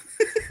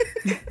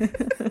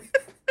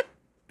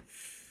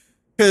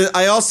 Because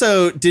I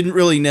also didn't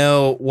really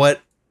know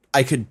what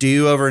I could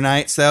do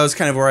overnight. So that was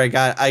kind of where I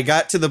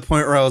got to the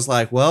point where I was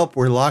like, well,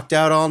 we're locked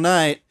out all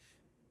night.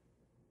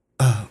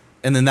 Oh,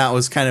 and then that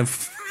was kind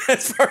of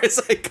as far as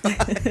I got.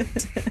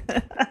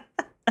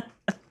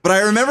 But I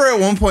remember at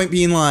one point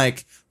being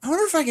like, I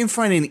wonder if I can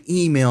find an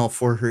email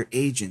for her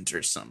agent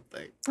or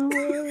something.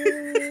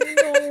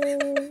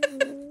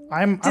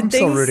 I'm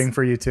still rooting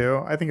for you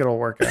too. I think it'll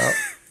work out.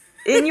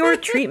 In your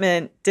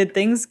treatment, did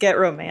things get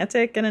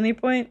romantic at any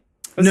point?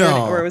 Was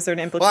there an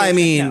implication? Well, I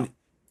mean,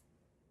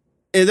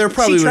 there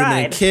probably would have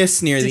been a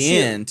kiss near the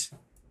end.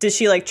 Did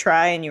she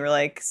try and you were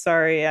like,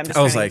 sorry, I'm just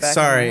I was like, back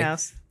sorry, in my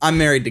house. I'm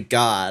married to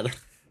God.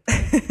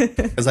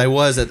 Because I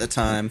was at the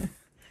time.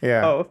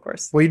 Yeah. Oh, of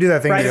course. Well, you do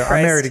that thing. I'm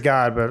married to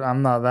God, but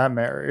I'm not that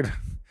married.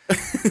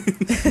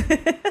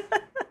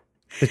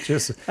 It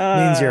just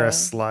means you're a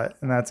slut,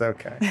 and that's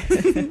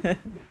okay.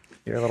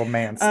 You're a little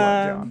man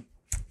slut, John.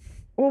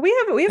 Well, we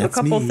have a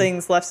couple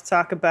things left to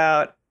talk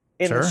about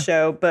in the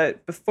show,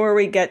 but before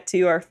we get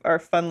to our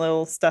fun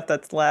little stuff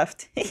that's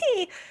left,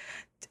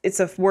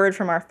 it's a word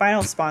from our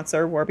final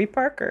sponsor, Warby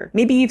Parker.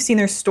 Maybe you've seen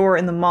their store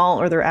in the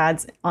mall or their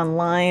ads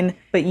online,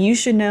 but you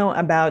should know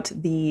about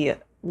the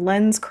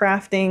lens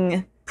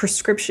crafting,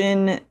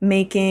 prescription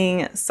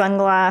making,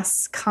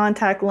 sunglass,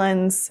 contact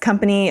lens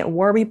company,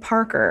 Warby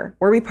Parker.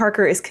 Warby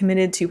Parker is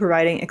committed to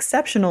providing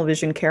exceptional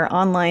vision care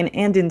online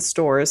and in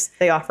stores.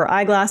 They offer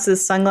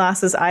eyeglasses,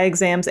 sunglasses, eye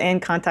exams,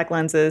 and contact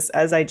lenses,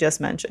 as I just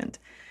mentioned.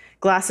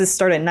 Glasses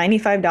start at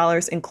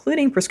 $95,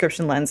 including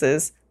prescription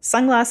lenses.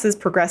 Sunglasses,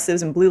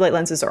 progressives, and blue light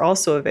lenses are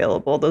also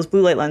available. Those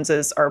blue light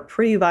lenses are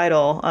pretty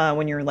vital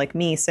when you're like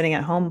me, sitting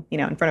at home,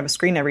 in front of a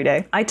screen every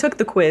day. I took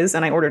the quiz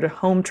and I ordered a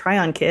home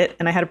try-on kit,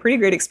 and I had a pretty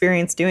great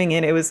experience doing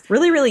it. It was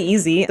really, really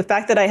easy. The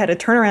fact that I had a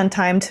turnaround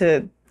time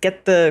to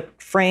get the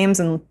frames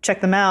and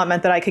check them out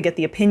meant that I could get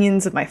the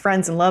opinions of my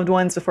friends and loved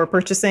ones before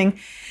purchasing.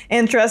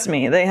 And trust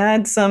me, they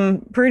had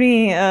some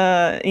pretty,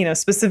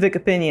 specific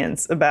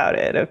opinions about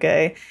it.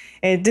 Okay.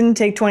 It didn't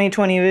take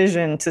 20/20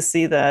 vision to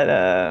see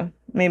that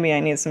maybe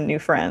I need some new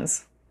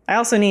friends. I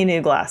also need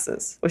new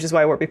glasses, which is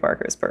why Warby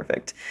Parker is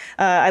perfect.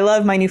 I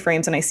love my new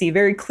frames, and I see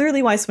very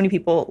clearly why so many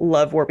people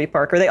love Warby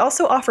Parker. They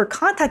also offer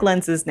contact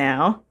lenses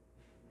now.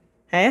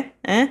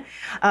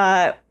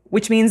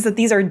 Which means that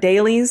these are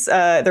dailies.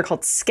 They're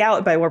called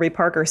Scout by Warby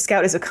Parker.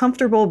 Scout is a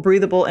comfortable,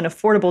 breathable, and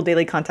affordable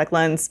daily contact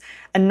lens.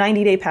 A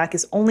 90-day pack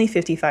is only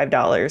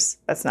 $55.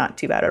 That's not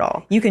too bad at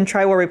all. You can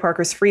try Warby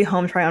Parker's free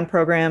home try-on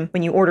program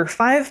when you order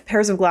 5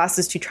 pairs of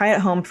glasses to try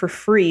at home for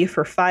free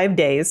for 5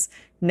 days.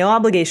 No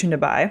obligation to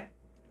buy.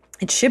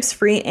 It ships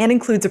free and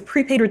includes a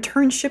prepaid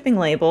return shipping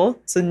label,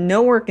 so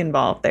no work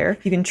involved there.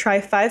 You can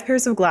try 5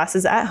 pairs of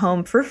glasses at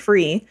home for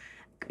free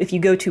if you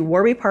go to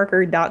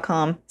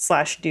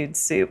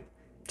warbyparker.com/dudesoup.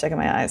 Check out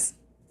my eyes.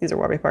 These are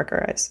Warby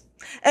Parker eyes.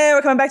 And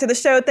we're coming back to the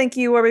show. Thank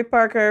you, Warby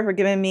Parker, for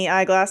giving me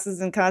eyeglasses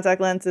and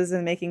contact lenses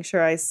and making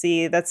sure I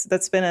see. That's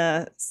been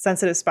a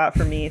sensitive spot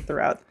for me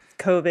throughout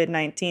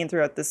COVID-19,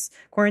 throughout this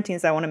quarantine.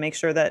 So I want to make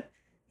sure that,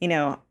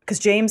 because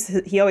James,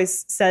 he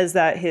always says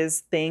that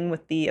his thing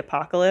with the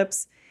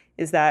apocalypse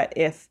is that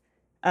if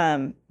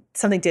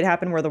something did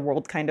happen where the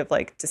world kind of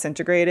like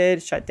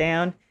disintegrated, shut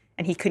down,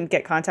 and he couldn't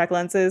get contact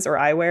lenses or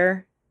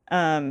eyewear,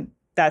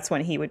 that's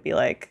when he would be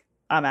like,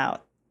 I'm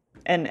out.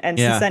 And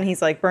since then, he's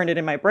like burned it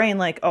in my brain,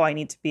 like, oh, I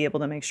need to be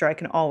able to make sure I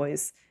can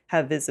always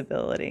have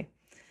visibility.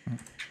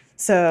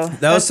 So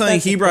that was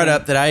something he brought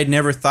up that I had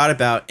never thought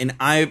about. And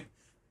I'm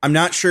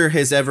not sure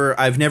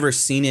I've never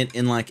seen it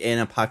in like an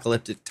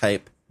apocalyptic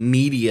type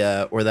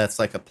media or that's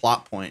like a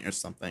plot point or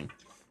something.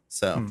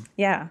 So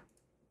yeah,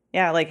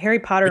 like Harry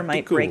Potter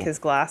might break his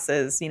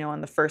glasses,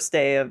 on the first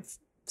day of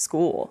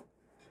school,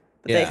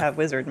 but they have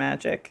wizard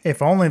magic.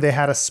 If only they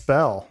had a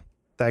spell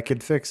that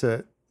could fix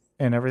it.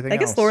 And everything I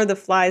guess else. Lord of the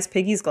Flies,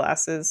 Piggy's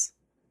glasses.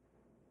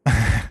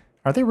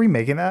 Are they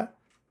remaking that?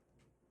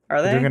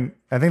 Are they?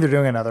 I think they're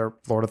doing another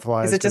Lord of the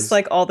Flies. Is it just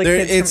like all the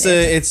kids?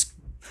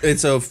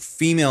 It's a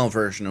female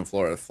version of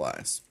Lord of the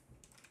Flies.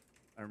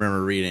 I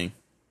remember reading.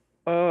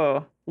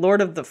 Oh,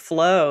 Lord of the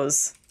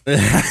Flows.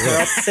 We're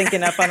all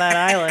sinking up on that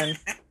island.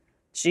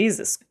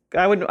 Jesus,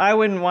 I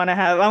wouldn't want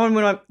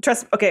to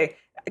trust. Okay,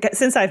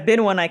 since I've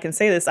been one, I can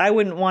say this. I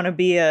wouldn't want to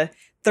be a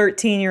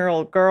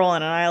 13-year-old girl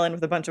on an island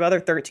with a bunch of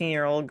other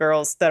 13-year-old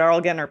girls that are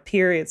all getting our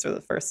periods for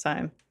the first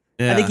time.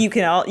 Yeah. I think you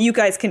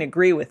guys can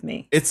agree with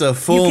me. It's a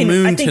full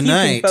moon tonight. I think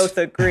you can both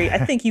agree.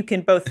 I think you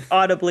can both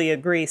audibly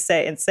agree,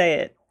 say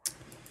it.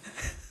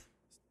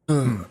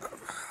 I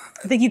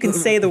think you can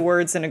say the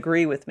words and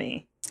agree with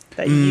me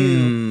that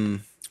you.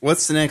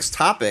 What's the next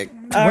topic?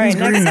 All right, next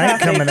Green Knight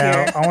topic coming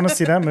out? I want to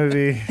see that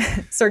movie.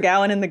 Sir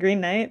Gawain and the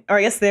Green Knight, or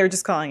I guess they were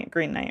just calling it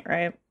Green Knight,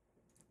 right?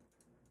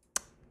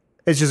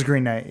 It's just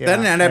Green Knight. Yeah. Is that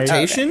an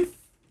adaptation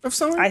of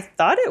something? I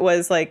thought it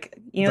was like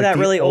that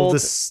really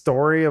oldest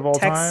story of all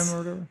text, time or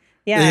whatever.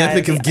 Yeah, the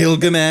Epic of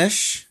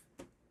Gilgamesh.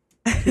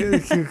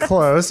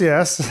 Close,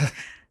 yes.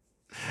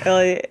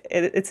 Well,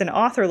 it's an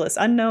authorless,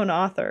 unknown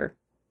author.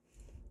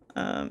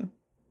 It's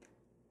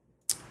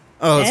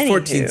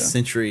 14th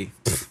century.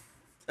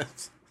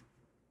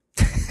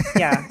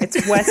 Yeah,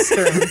 it's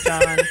Western,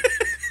 John.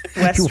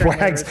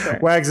 Western.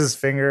 Wags his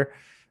finger,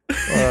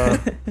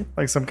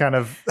 like some kind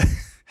of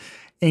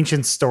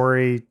ancient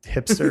story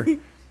hipster.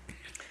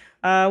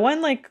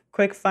 One like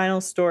quick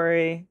final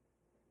story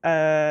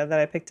that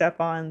I picked up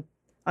on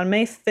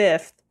May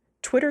 5th,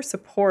 Twitter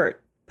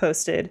support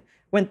posted,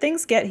 "When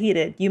things get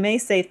heated, you may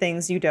say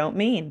things you don't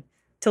mean.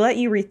 To let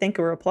you rethink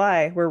a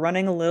reply, we're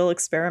running a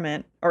limited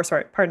experiment on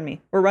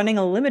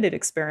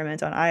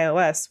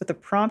iOS with a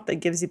prompt that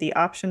gives you the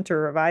option to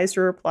revise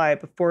your reply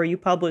before you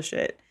publish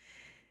it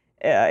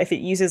if it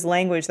uses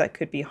language that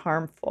could be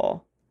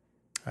harmful."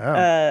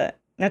 Oh.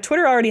 Now,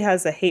 Twitter already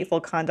has a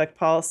hateful conduct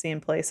policy in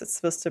place that's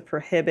supposed to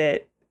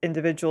prohibit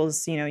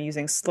individuals,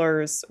 using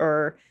slurs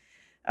or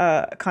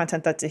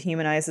content that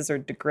dehumanizes or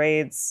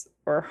degrades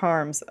or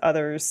harms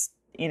others,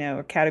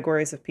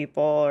 categories of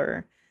people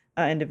or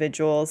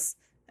individuals,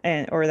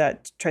 or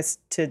that tries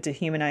to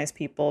dehumanize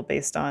people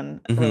based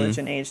on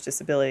religion, age,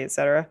 disability,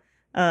 etc.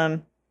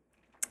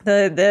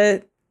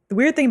 The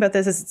weird thing about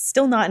this is it's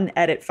still not an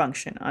edit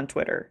function on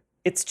Twitter.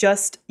 It's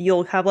just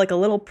you'll have like a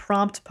little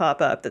prompt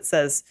pop up that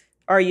says,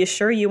 "Are you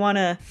sure you want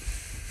to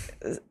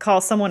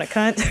call someone a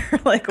cunt?" or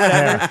like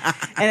whatever.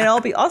 And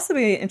it'll also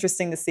be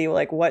interesting to see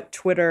like what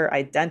Twitter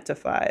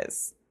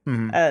identifies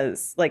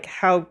as, like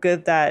how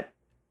good that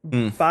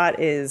bot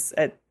is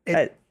at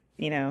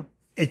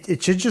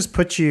It should just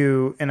put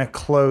you in a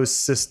closed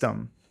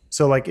system.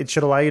 So like it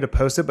should allow you to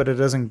post it, but it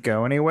doesn't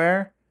go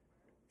anywhere.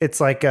 It's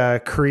like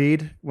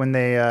Creed when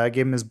they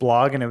gave him his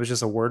blog and it was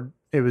just a Word.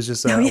 It was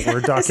just a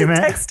Word document.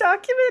 It's a text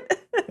document.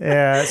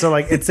 Yeah. So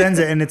like it sends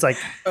it and it's like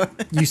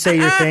you say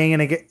your thing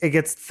and it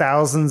gets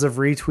thousands of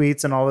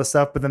retweets and all this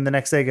stuff. But then the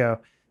next day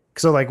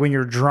so like when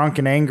you're drunk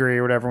and angry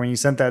or whatever, when you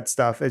sent that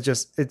stuff, it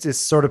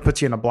just sort of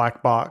puts you in a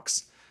black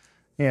box.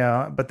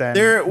 Yeah, but then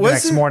There the next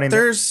wasn't- morning,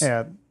 there's-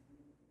 yeah,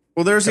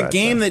 Well, there was Go a ahead,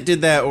 game sorry. that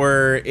did that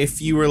where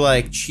if you were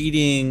like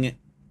cheating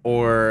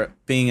or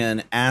being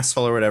an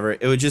asshole or whatever,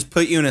 it would just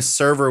put you in a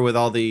server with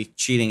all the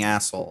cheating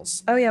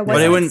assholes. Oh yeah,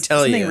 But it wouldn't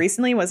tell something you.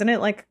 recently, wasn't it?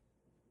 Like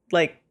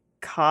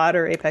COD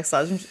or Apex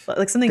Legends,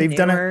 like something they've newer.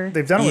 done it.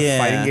 They've done it with Yeah.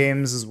 fighting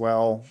games as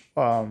well.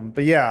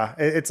 But yeah,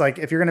 it's like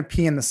if you're gonna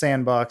pee in the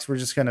sandbox, we're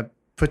just gonna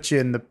put you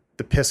in the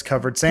piss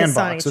covered Piss on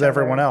sandbox each with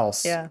everyone other.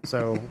 else. Yeah.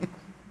 So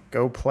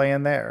go play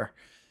in there.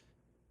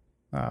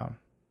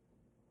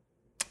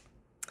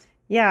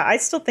 Yeah, I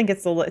still think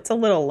it's a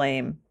little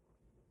lame.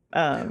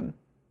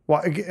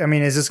 Well, I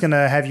mean, is this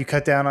gonna have you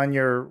cut down on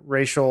your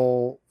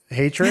racial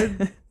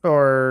hatred,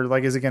 or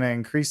like, is it gonna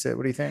increase it?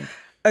 What do you think?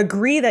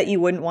 Agree that you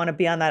wouldn't want to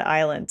be on that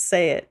island.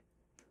 Say it.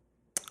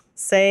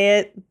 Say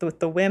it with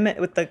the women,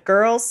 with the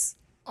girls,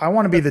 I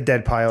want to be the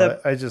dead pilot.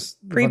 I just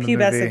from the movie.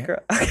 prepubescent girl.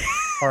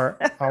 Or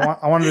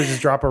I wanted to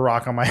just drop a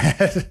rock on my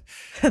head.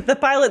 The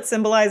pilot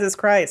symbolizes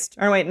Christ.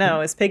 Or wait, no,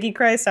 is Piggy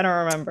Christ? I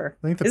don't remember.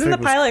 I think the Isn't the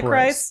pig was pilot Christ.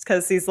 Christ?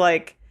 Because he's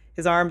like,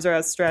 his arms are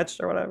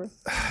outstretched or whatever.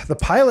 The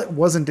pilot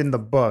wasn't in the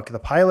book. The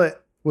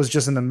pilot was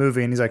just in the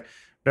movie, and he's like,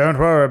 "Don't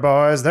worry,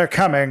 boys, they're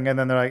coming." And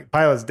then they're like,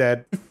 "Pilot's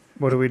dead.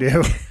 What do we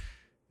do?"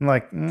 I'm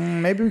like,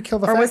 maybe we kill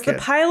the Or fat was kid. the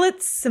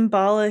pilot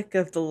symbolic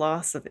of the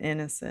loss of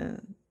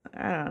innocence?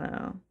 I don't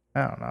know.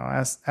 I don't know.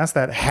 Ask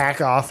that hack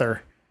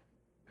author.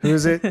 Who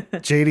is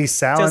it? J.D.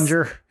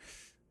 Salinger.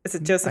 Is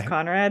it Joseph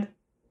Conrad?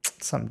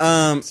 Some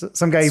guy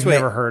you've sweet.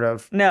 never heard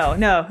of.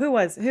 No. Who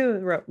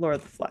wrote Lord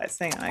of the Flies?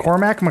 Hang on.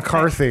 Cormac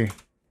McCarthy.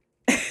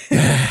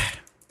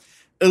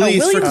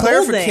 Elise, for William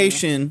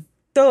clarification,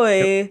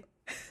 Doy.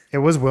 It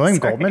was William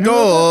Sorry. Goldman. Who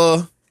wrote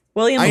duh.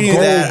 William I knew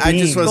that. I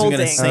just Golding. wasn't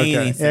going to Golding. say that?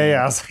 Okay. anything.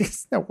 Yeah. I was like,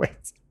 no way.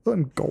 It's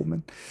William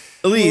Goldman.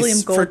 William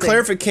Elise, for Golding.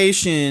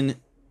 clarification,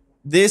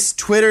 this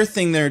Twitter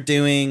thing they're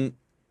doing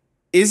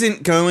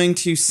isn't going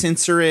to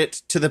censor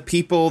it to the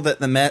people that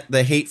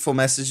the hateful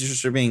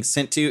messages are being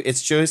sent to.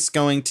 It's just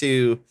going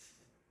to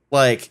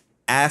like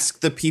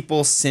ask the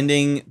people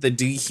sending the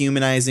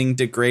dehumanizing,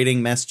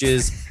 degrading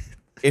messages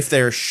if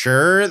they're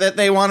sure that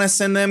they want to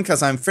send them.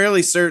 Because I'm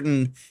fairly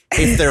certain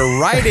if they're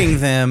writing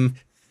them,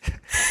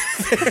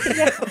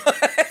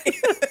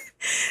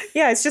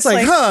 Yeah, it's just it's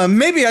like, like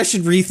maybe I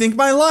should rethink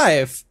my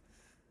life.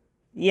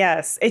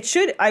 yes, it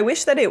should. I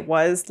wish that it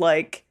was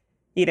like,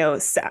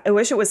 I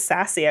wish it was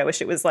sassy. I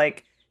wish it was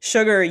like,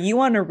 sugar, you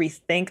want to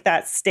rethink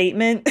that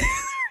statement?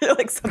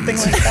 Like something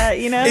like that,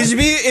 It should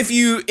be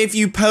if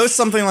you post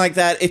something like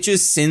that, it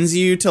just sends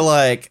you to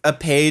like a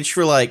page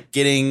for like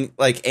getting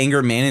like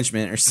anger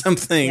management or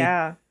something.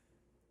 Yeah.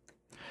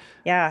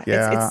 Yeah.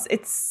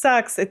 It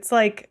sucks. It's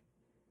like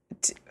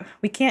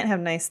we can't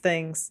have nice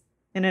things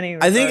in any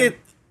regard. I think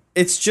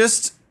it's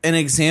just an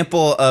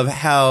example of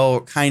how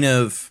kind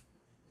of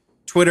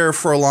Twitter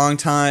for a long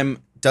time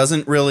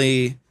doesn't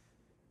really,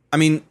 I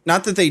mean,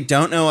 not that they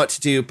don't know what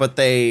to do, but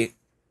they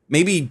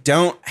maybe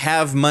don't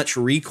have much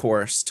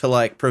recourse to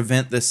like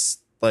prevent this,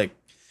 like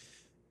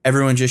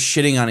everyone just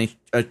shitting on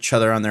each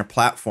other on their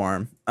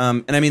platform.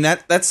 And I mean,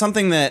 that's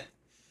something that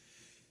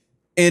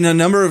in a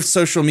number of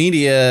social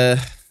media,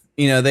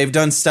 they've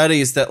done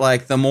studies that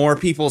like the more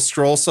people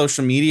scroll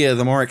social media,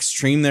 the more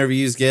extreme their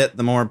views get,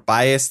 the more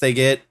biased they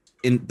get,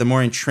 the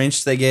more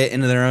entrenched they get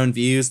into their own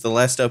views, the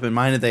less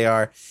open-minded they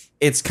are.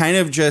 It's kind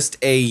of just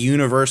a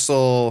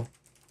universal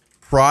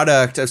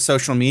product of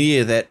social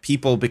media that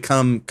people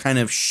become kind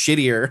of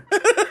shittier.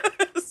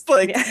 It's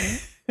like,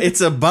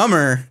 it's a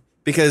bummer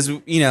because,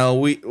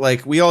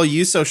 we all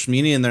use social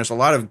media and there's a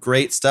lot of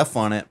great stuff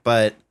on it,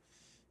 but,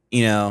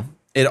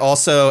 it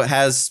also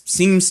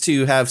seems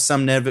to have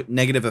some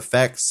negative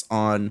effects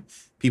on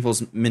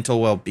people's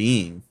mental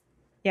well-being.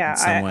 Yeah, in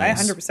some I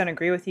ways. 100%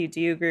 agree with you. Do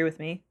you agree with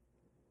me?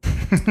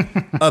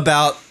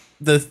 About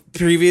the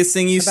previous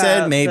thing you said,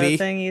 About maybe. the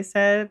thing you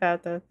said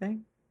about the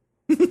thing.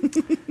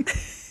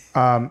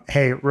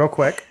 Hey, real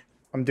quick.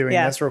 I'm doing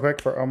this real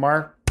quick for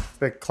Omar,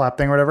 the clap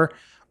thing or whatever.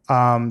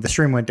 The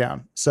stream went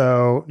down.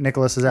 So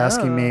Nicholas is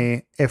asking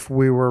me if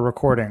we were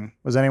recording.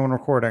 Was anyone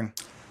recording?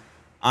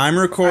 I'm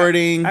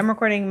recording. I'm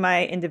recording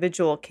my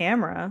individual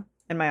camera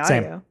and my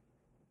Same. audio.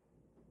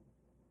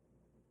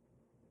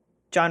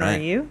 John, Right.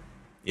 are you?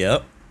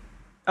 Yep.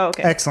 Oh,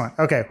 okay. Excellent.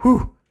 Okay.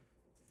 Whew.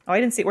 Oh, I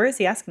didn't see. Where is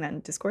he asking that in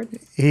Discord?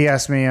 He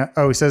asked me.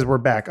 He says we're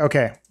back.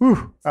 Okay.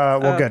 Whew. Well,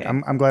 good. okay.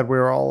 I'm glad we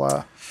were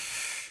all.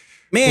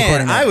 Man,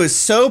 recording that. I was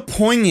so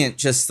poignant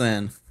just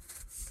then.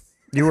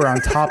 You were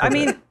on top of I it.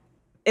 mean,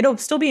 it'll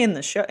still be in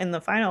the show, in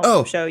the final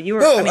Oh. show. You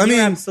were. Oh, I mean,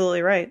 you're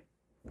absolutely right.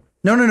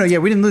 No. Yeah,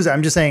 we didn't lose it.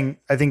 I'm just saying.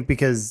 I think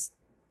because,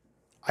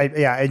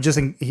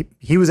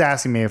 he was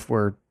asking me if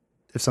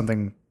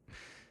something.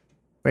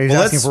 He was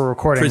asking if we're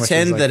recording.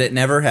 Pretend that it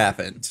never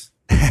happened.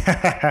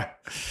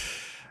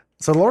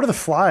 So, Lord of the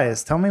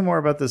Flies. Tell me more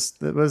about this.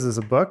 What is this?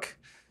 A book?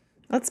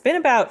 Well, it's been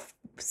about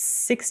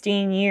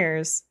 16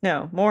 years.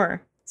 No,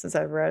 more since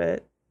I've read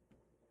it.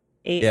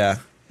 8, Yeah.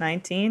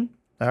 19.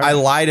 All I right.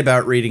 lied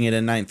about reading it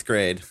in 9th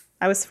grade.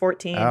 I was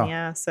 14. Oh.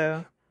 Yeah,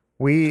 so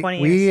we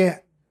 20 we years.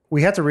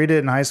 we had to read it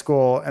in high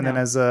school, and then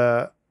No. as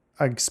a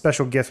a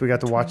special gift. We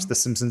got to watch the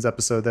Simpsons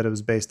episode that it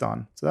was based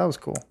on. So that was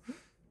cool.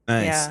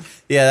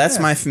 Nice. Yeah, that's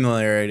my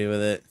familiarity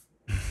with it.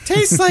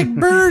 Tastes like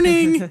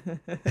burning.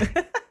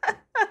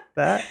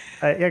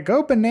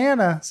 Go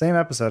banana. Same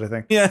episode, I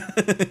think. Yeah.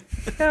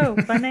 Go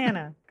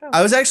banana. Go.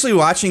 I was actually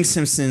watching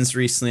Simpsons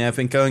recently. I've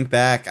been going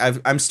back.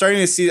 I'm starting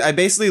to see. I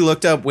basically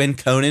looked up when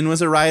Conan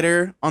was a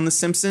writer on The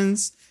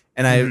Simpsons,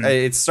 and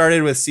it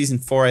started with season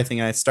 4, I think.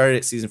 And I started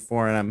at season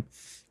 4, and I'm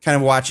kind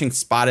of watching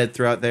spotted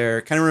throughout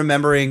there, kind of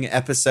remembering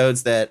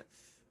episodes that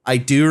I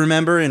do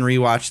remember and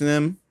rewatching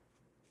them.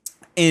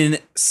 In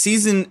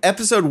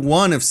episode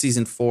 1 of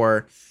season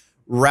 4,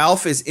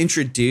 Ralph is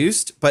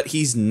introduced, but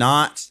he's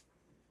not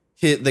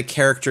the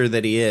character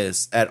that he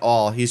is at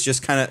all. He's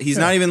just kind of, he's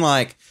not even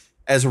like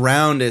as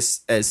round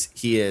as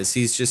he is.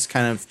 He's just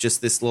kind of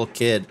just this little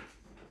kid.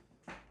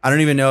 I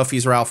don't even know if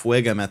he's Ralph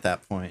Wiggum at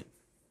that point.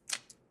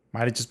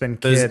 Might have just been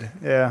kid.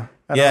 Yeah.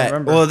 I don't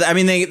remember. Well, I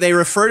mean, they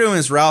refer to him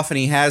as Ralph, and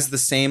he has the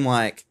same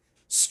like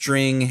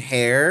string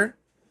hair,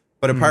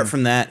 but apart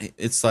from that,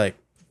 it's like,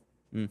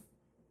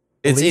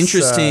 it's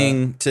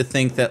interesting to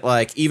think that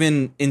like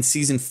even in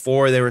season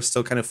 4, they were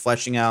still kind of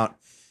fleshing out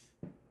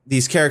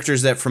these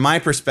characters that, from my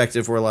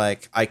perspective, were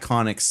like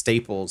iconic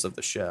staples of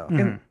the show.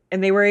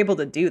 And they were able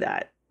to do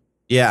that.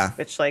 Yeah.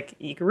 Which like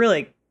you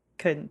really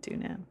couldn't do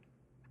now.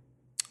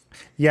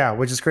 Yeah,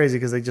 which is crazy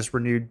because they just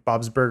renewed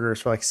Bob's Burgers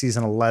for like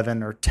season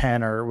 11 or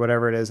 10 or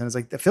whatever it is. And it's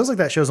like, it feels like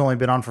that show's only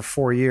been on for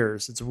 4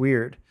 years. It's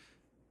weird.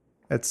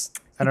 I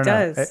don't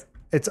know.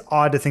 It's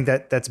odd to think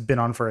that that's been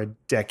on for a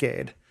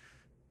decade,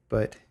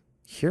 but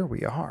here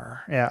we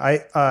are.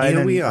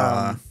 Yeah. We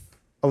are.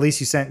 Elise,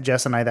 you sent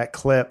Jess and I that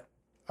clip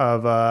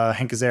of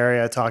Hank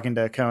Azaria talking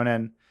to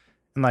Conan,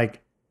 and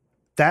like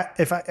that,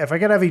 if I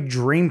could have a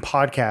dream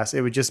podcast,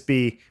 it would just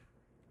be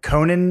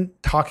Conan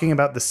talking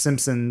about The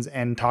Simpsons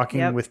and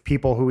talking with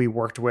people who he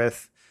worked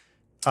with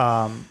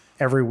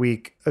every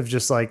week, of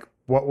just like,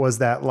 what was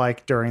that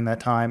like during that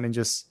time, and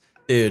just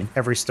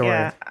every story.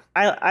 Yeah,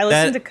 I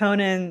listen to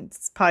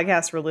Conan's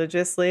podcast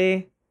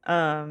religiously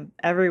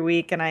every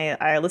week, and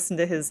I listen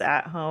to his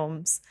at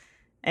homes.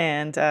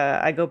 And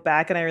I go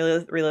back and I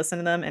re-listen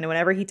to them. And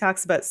whenever he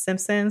talks about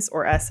Simpsons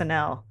or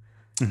SNL,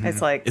 it's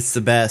like... It's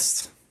the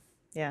best.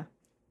 Yeah.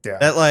 Yeah.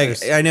 That like,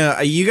 I know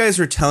you guys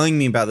were telling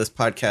me about this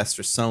podcast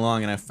for so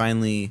long, and I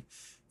finally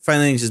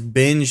just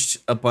binged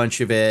a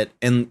bunch of it.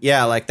 And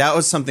yeah, like that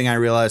was something I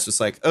realized was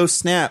like, oh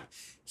snap,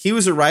 he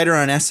was a writer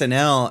on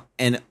SNL,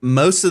 and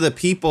most of the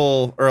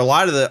people, or a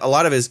lot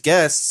of his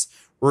guests,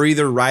 were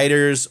either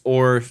writers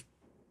or,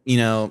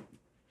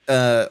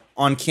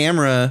 on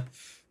camera,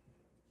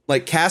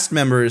 like cast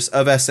members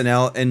of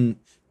SNL, and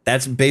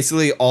that's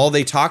basically all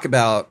they talk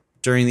about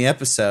during the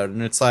episode.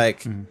 And it's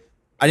like,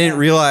 I didn't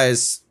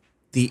realize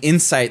the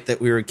insight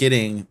that we were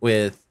getting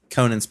with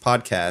Conan's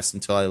podcast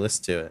until I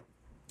listened to it.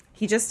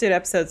 He just did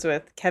episodes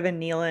with Kevin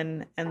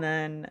Nealon and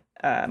then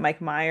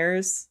Mike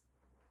Myers.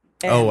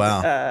 And, oh,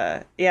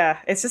 wow. Yeah,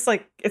 it's just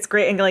like, it's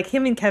great. And like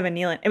him and Kevin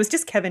Nealon, it was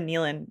just Kevin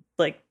Nealon,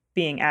 like,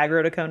 being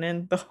aggro to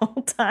Conan the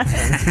whole time.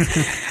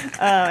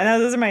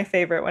 And those are my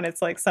favorite, when it's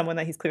like someone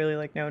that he's clearly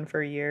like known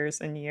for years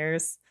and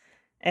years.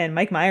 And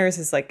Mike Myers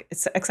is like,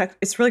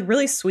 it's really,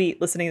 really sweet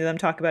listening to them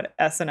talk about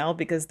SNL,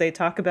 because they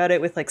talk about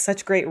it with like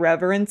such great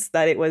reverence,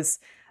 that it was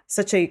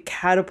such a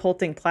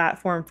catapulting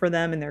platform for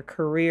them in their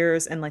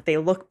careers. And like, they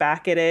look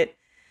back at it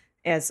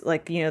as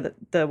like,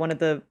 the one of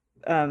the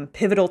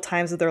pivotal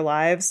times of their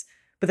lives.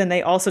 But then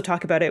they also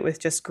talk about it with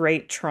just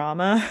great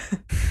trauma.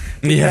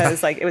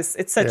 Because like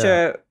it's such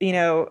a,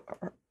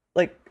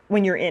 like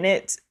when you're in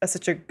it,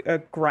 such a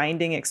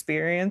grinding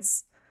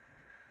experience.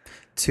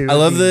 I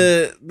love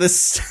the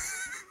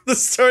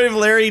story of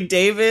Larry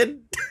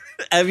David.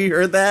 Have you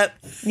heard that?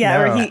 Yeah,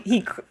 no.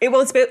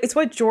 Where it's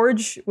what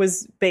George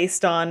was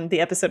based on, the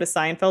episode of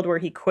Seinfeld where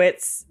he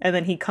quits and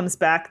then he comes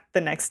back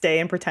the next day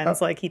and pretends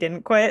like he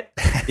didn't quit.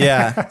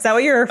 Yeah. Is that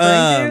what you're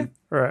referring to?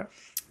 Right.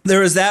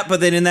 There was that,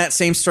 but then in that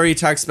same story, he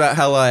talks about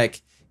how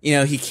like,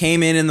 he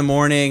came in the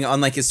morning on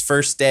like his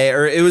first day,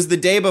 or it was the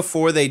day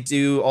before they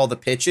do all the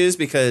pitches,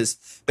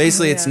 because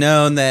basically it's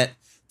known that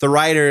the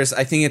writers,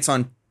 I think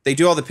they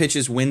do all the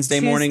pitches Wednesday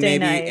morning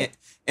maybe. Night.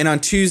 And on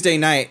Tuesday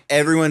night,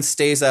 everyone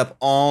stays up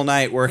all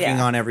night working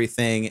on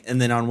everything.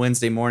 And then on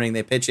Wednesday morning,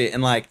 they pitch it.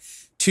 And like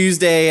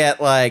Tuesday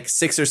at like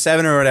 6 or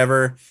 7 or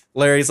whatever,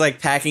 Larry's like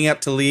packing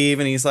up to leave.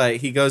 And he's like,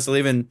 he goes to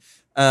leave, and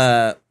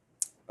what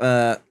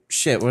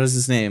is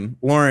his name?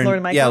 Lauren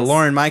Michaels. Yeah,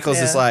 Lauren Michaels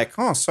is like,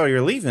 oh, so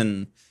you're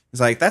leaving. He's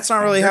like, that's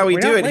not really how we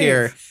do it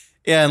here.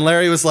 Yeah, and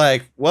Larry was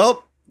like,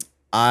 well,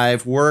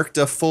 I've worked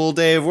a full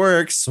day of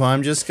work, so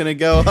I'm just going to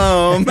go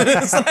home.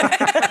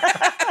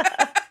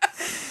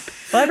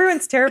 Well,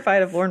 everyone's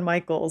terrified of Lorne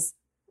Michaels.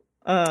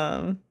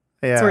 That's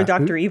where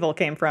Dr. Evil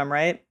came from,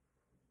 right?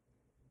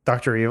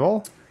 Dr.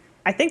 Evil?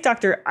 I think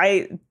Dr.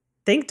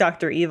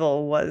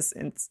 Evil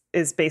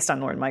is based on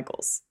Lorne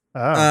Michaels.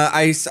 Oh.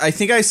 I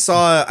think I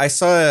saw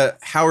a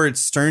Howard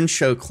Stern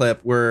show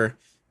clip where,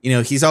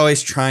 he's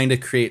always trying to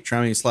create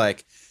drama. He's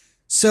like,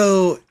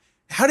 so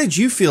how did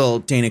you feel,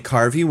 Dana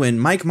Carvey, when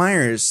Mike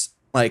Myers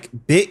like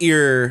bit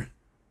your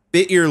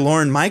bit your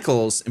Lorne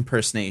Michaels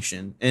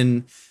impersonation.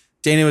 And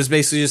Dana was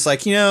basically just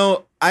like,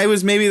 I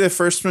was maybe the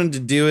first one to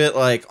do it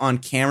like on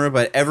camera,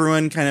 but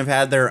everyone kind of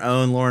had their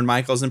own Lorne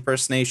Michaels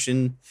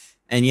impersonation.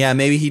 And yeah,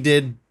 maybe he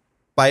did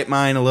bite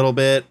mine a little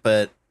bit,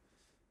 but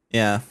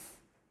yeah.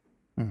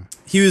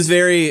 He was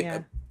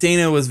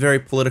Dana was very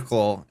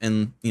political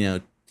and,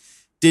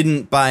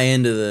 didn't buy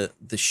into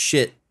the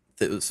shit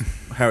that was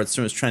Howard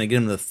Stern was trying to get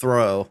him to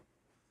throw.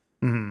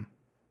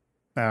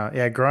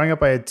 Mm-hmm. Growing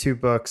up, I had 2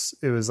 books.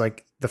 It was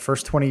like the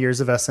first 20 years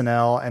of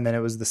SNL, and then it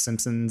was The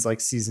Simpsons,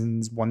 like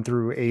seasons 1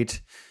 through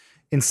 8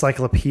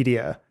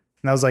 encyclopedia.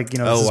 And that was like,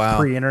 this is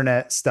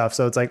pre-internet stuff.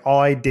 So it's like all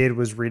I did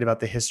was read about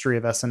the history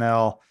of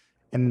SNL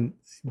and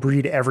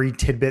read every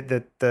tidbit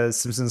that the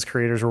Simpsons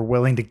creators were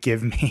willing to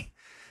give me.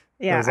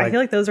 Yeah, I feel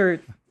like those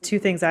are 2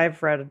 things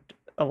I've read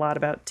a lot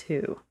about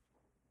too.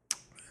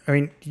 I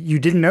mean, you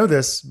didn't know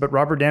this, but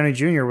Robert Downey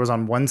Jr. was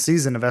on 1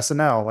 season of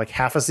SNL, like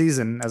half a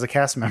season as a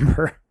cast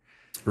member.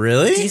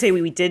 Really? Did you say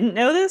we didn't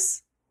know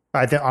this?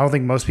 I don't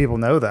think most people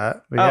know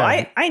that. But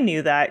yeah. I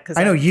knew that because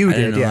I know you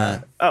did. Yeah.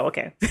 That. Oh,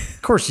 okay.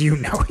 Of course, you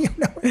know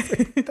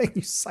everything.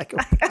 You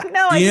psychopath.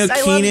 No, I love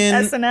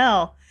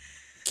SNL.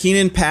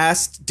 Keenan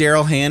passed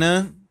Daryl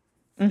Hannah,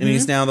 and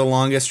he's now the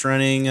longest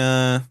running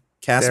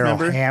cast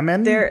member.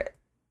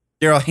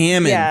 Daryl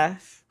Hammond. Yeah.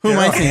 Who am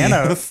I thinking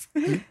of?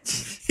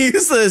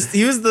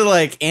 He was the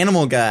like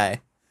animal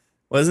guy,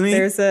 wasn't he?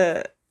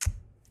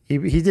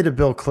 He did a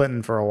Bill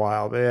Clinton for a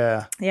while, but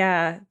yeah.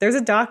 Yeah, there's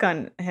a doc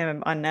on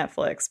him on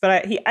Netflix,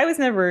 but I was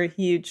never a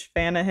huge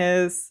fan of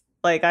his.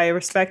 Like, I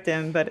respect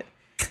him, but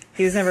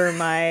he was never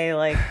my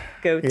like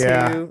go-to.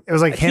 Yeah, it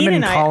was like him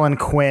and Colin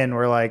Quinn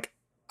were like,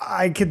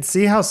 I could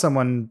see how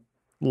someone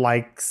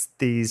likes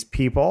these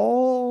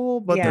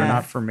people, but they're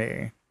not for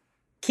me.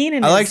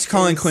 Keenan. I liked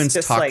Colin Quinn's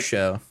talk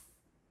show.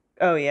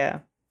 Oh yeah,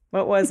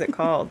 what was it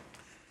called?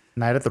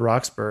 Night at the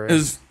Roxbury. It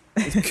was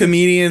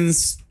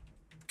comedians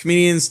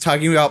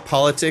talking about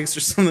politics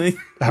or something.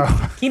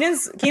 Oh.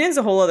 Keenan's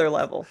a whole other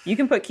level. You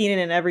can put Keenan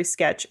in every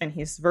sketch, and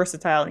he's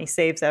versatile and he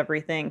saves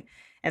everything.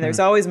 And there's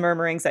always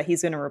murmurings that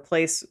he's going to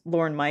replace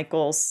Lorne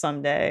Michaels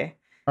someday.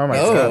 Oh my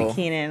God.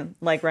 Keenan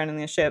like running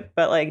the ship,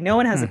 but like no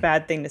one has a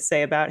bad thing to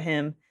say about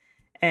him.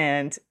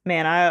 And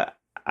man,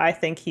 I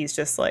think he's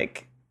just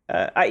like,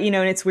 and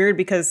it's weird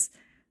because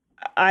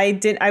I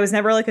was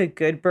never like a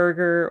Good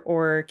Burger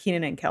or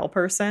Keenan and Kel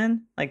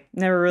person. Like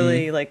never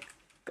really like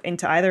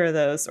into either of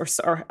those,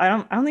 or I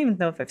don't even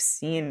know if I've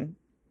seen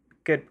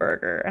Good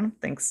Burger. I don't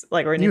think so,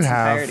 like, or in its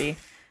entirety.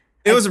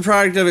 It was a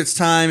product of its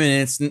time,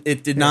 and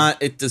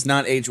it does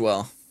not age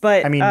well.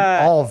 But I mean,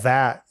 all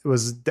that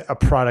was a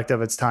product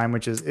of its time,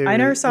 which is I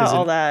never saw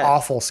all that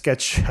awful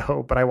sketch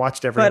show, but I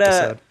watched every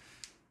episode.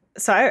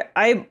 So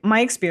my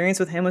experience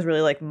with him was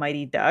really like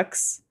Mighty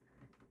Ducks,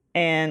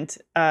 and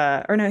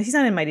or no, he's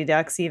not in Mighty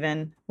Ducks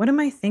even. What am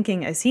I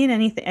thinking? Is he in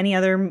any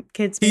other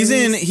kids' movies?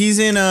 He's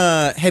in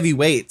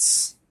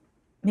Heavyweights.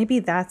 Maybe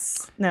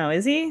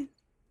is he?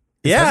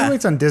 Yeah,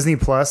 Heavyweights on Disney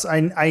Plus.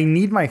 I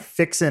need my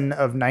fixin'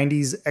 of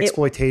 90s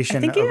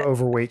exploitation of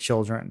overweight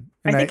children.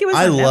 And I think it was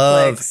on Netflix.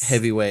 Love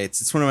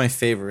Heavyweights. It's one of my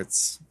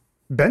favorites.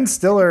 Ben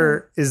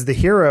Stiller is the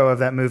hero of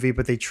that movie,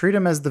 but they treat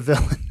him as the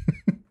villain.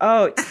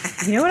 Oh,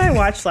 you know what I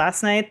watched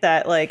last night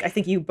that like I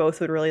think you both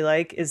would really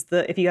like is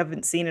if you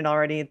haven't seen it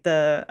already,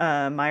 the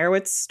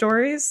Meyerowitz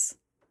stories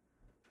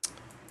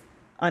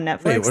on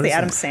Netflix. Wait, the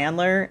Adam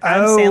Sandler.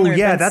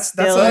 Yeah, that's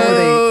where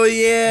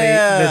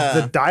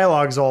the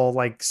dialogue's all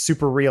like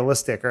super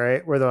realistic,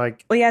 right? Where they're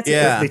like,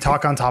 they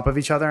talk on top of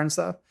each other and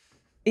stuff.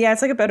 Yeah,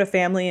 it's like about a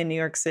family in New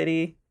York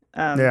City.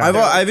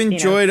 I've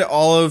enjoyed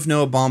all of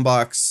Noah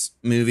Baumbach's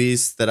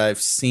movies that I've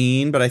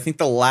seen, but I think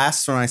the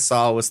last one I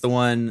saw was the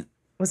one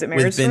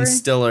with Ben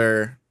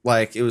Stiller.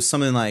 Like it was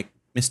something like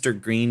Mr.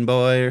 Green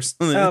Boy or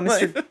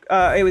something.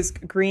 Oh, it was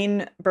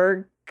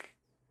Greenberg.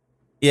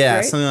 Yeah,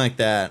 right? something like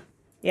that.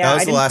 Yeah, that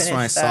was the last one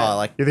I saw,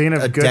 like you're thinking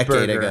of a Good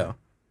decade Burger. ago.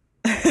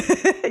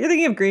 You're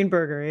thinking of Green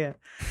Burger, yeah.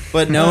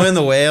 But Noah and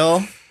the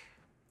Whale.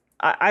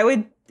 I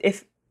would,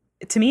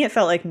 to me it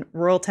felt like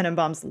Royal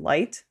Tenenbaums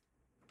light.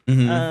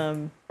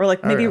 Mm-hmm. Or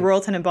like maybe Royal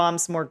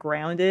Tenenbaums more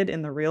grounded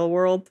in the real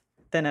world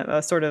than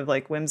a sort of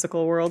like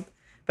whimsical world.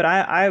 But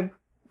I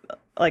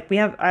like we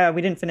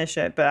didn't finish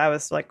it, but I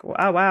was like,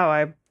 oh wow,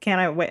 I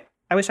wait.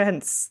 I wish I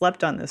hadn't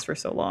slept on this for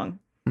so long.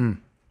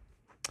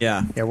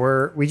 Yeah.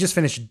 We just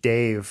finished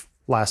Dave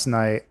last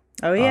night.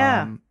 Oh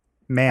yeah.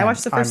 Man, I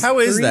watched the first how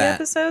is 3 that?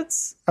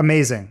 episodes.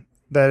 Amazing.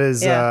 That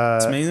is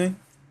it's amazing.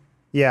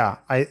 Yeah,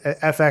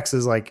 FX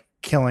is like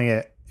killing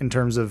it in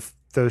terms of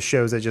those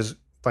shows that just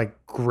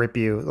like grip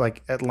you,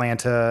 like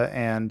Atlanta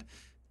and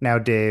now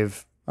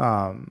Dave.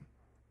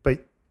 But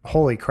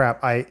holy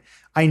crap, I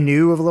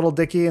knew of Little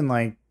Dicky and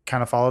like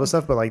kind of followed his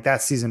stuff, but like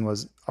that season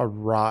was a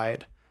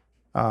ride.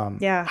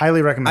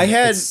 Highly recommend.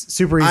 It's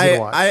super easy to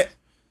watch.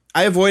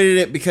 I avoided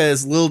it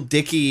because Lil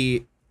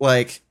Dicky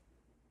like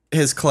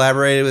has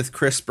collaborated with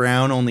Chris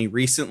Brown only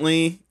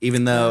recently,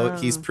 even though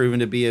he's proven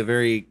to be a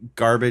very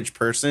garbage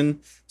person.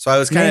 So I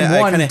was I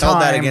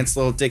held that against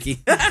Lil Dicky.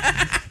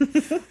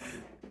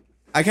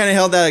 I kind of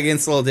held that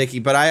against Little Dicky,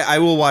 but I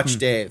will watch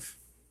Dave.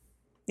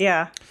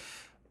 Yeah.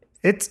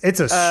 It's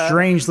a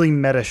strangely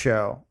meta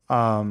show.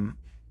 I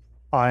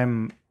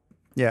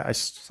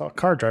saw a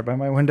car drive by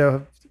my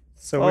window.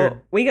 So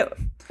weird. We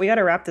got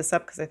to wrap this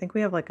up because I think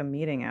we have like a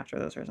meeting after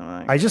this or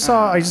something. I just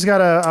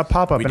got a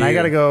pop up, and I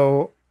gotta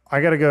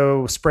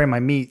go spray my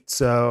meat.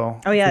 So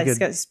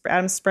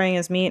Adam's spraying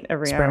his meat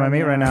every hour. Spray my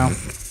meat right now.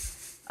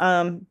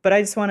 But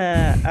I just want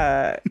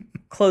to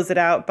close it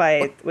out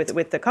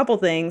with a couple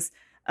things.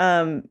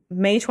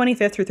 May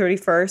 25th through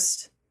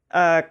 31st.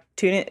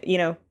 Tune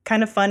in,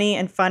 Kind of Funny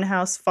and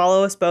Funhouse.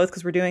 Follow us both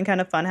because we're doing Kind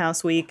of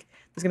Funhouse week.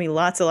 There's gonna be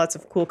lots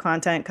of cool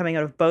content coming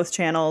out of both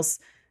channels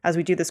as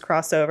we do this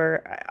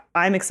crossover.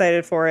 I'm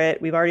excited for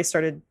it. We've already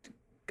started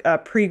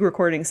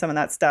pre-recording some of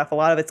that stuff. A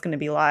lot of it's going to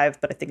be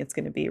live, but I think it's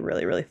going to be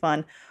really, really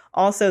fun.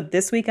 Also,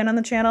 this weekend on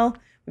the channel,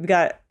 we've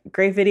got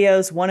great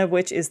videos, one of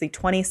which is the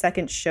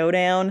 20-second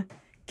showdown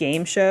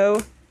game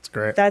show. It's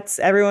great. That's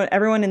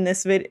everyone in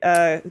this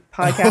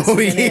podcast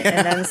is in it,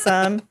 and then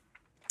some.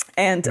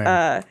 And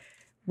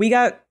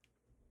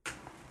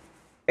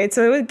it's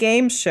a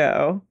game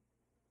show.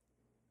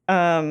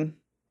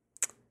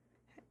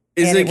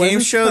 Is it a game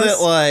show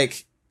that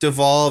like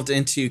devolved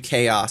into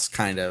chaos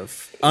kind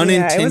of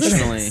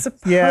unintentionally?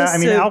 Yeah, I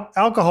mean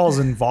alcohol's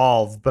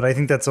involved, but I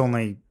think that's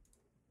only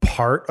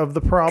part of the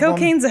problem.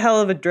 Cocaine's a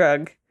hell of a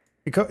drug.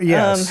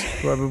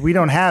 Yes, we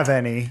don't have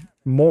any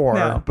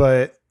more,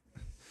 but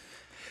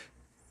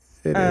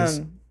it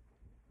is.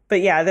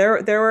 But yeah,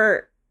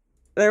 there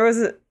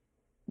was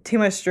too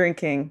much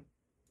drinking.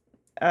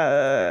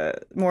 I've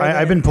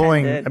been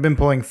pulling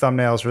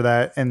thumbnails for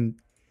that and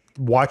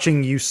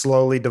watching you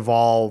slowly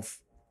devolve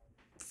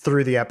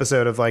through the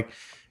episode of like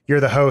you're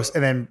the host,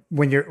 and then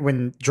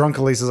when drunk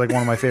Elise is like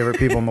one of my favorite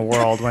people in the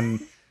world, when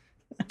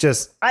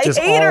just all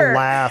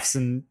laughs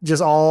and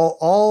just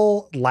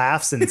all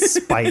laughs and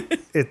spite.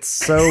 It's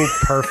so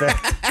perfect.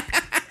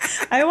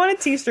 I want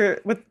a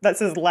t-shirt that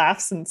says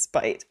laughs and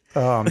spite.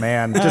 Oh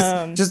man,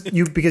 just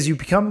you, because you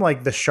become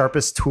like the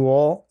sharpest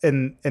tool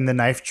in the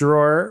knife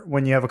drawer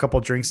when you have a couple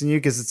drinks in you,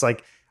 because it's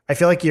like I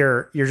feel like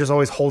you're just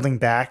always holding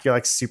back. You're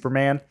like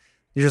Superman.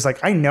 You're just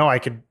like, I know I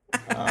could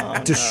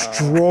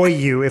destroy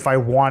you if I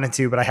wanted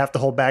to, but I have to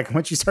hold back. And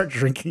once you start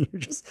drinking,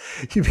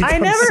 you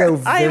become so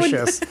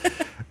vicious.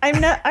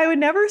 I would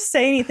never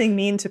say anything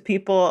mean to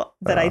people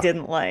that I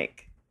didn't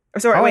like.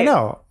 I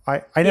know.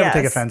 I never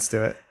take offense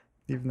to it,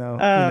 even though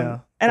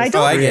And I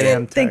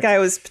didn't think I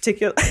was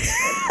particular.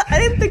 I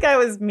didn't think I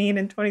was mean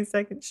in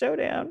 20-second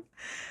showdown.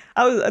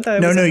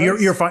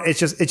 You're fine. It's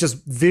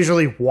just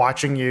visually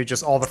watching you,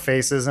 just all the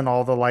faces and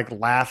all the like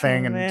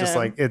laughing and just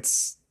like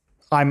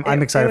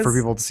I'm excited for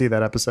people to see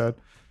that episode.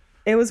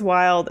 It was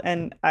wild,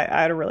 and I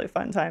had a really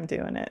fun time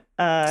doing it.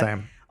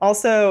 Same.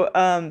 Also,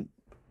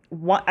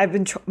 I've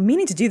been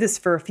meaning to do this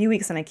for a few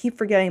weeks, and I keep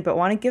forgetting, but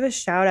want to give a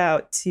shout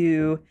out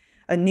to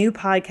a new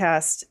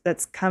podcast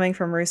that's coming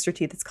from Rooster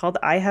Teeth. It's called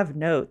I Have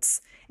Notes,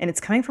 and it's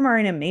coming from our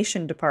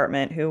animation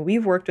department, who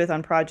we've worked with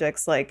on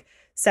projects like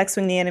Sex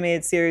Wing the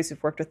Animated Series.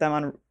 We've worked with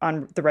them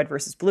on the Red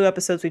versus Blue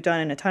episodes we've done,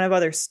 and a ton of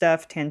other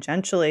stuff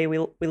tangentially.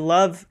 We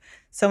love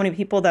so many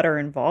people that are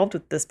involved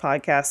with this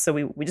podcast, so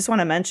we just want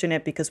to mention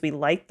it because we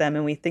like them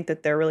and we think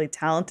that they're really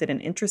talented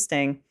and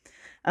interesting.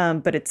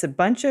 But it's a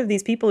bunch of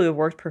these people who have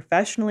worked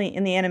professionally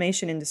in the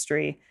animation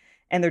industry,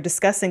 and they're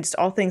discussing just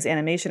all things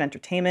animation,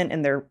 entertainment,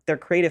 and their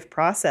creative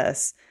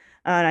process.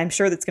 And I'm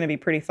sure that's going to be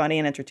pretty funny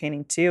and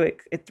entertaining too.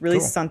 It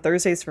releases on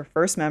Thursdays for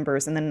first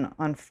members, and then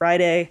on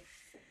Friday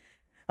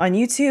on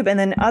YouTube, and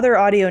then other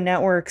audio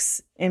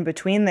networks in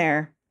between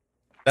there.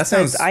 That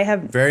sounds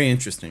very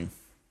interesting.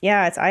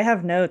 Yeah, it's I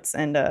Have Notes,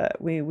 and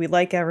we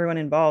like everyone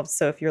involved.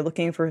 So if you're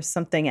looking for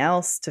something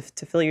else to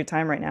fill your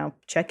time right now,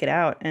 check it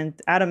out. And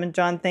Adam and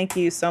John, thank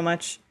you so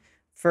much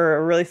for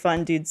a really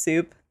fun dude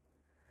soup.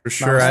 For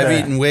sure. I've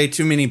eaten way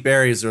too many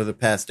berries over the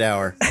past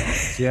hour.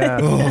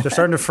 Yeah, they're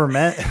starting to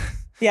ferment.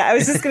 Yeah, I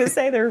was just gonna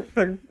say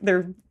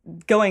they're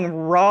going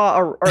raw,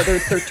 or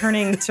they're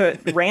turning to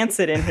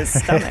rancid in his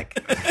stomach.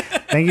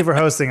 Thank you for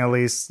hosting,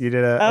 Elise. You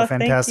did a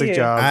fantastic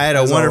job. I had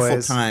a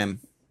wonderful time.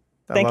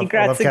 Thank you.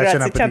 I love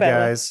catching up with you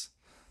guys.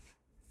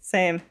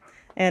 Same.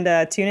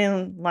 And tune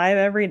in live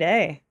every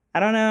day.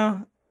 I don't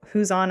know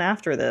who's on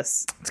after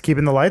this. It's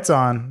Keeping the Lights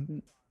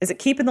On. Is it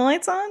Keeping the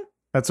Lights On?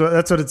 That's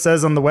what it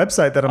says on the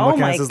website that I'm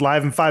looking at. It says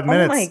live in 5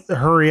 minutes.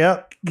 Hurry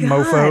up,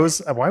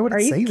 mofos. Why would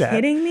it say that? Are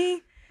you kidding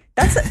me?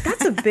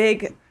 That's a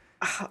big,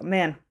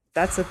 man,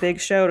 that's a big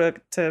show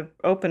to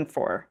open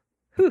for.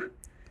 Whew.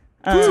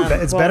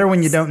 It's better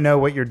when you don't know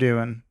what you're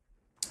doing.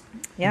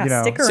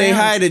 Yeah, stick around. Say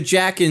hi to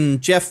Jack and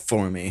Jeff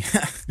for me.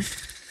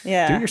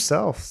 Yeah. Do it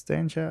yourself. Stay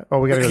in chat. Oh,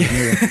 we got to go to the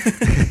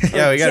meeting.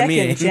 Yeah, we got a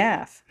meeting. Jack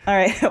and Jeff. All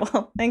right.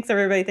 Well, thanks,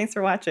 everybody. Thanks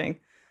for watching.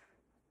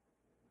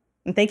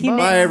 And thank you, Nick.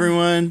 Bye,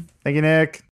 everyone. Thank you, Nick.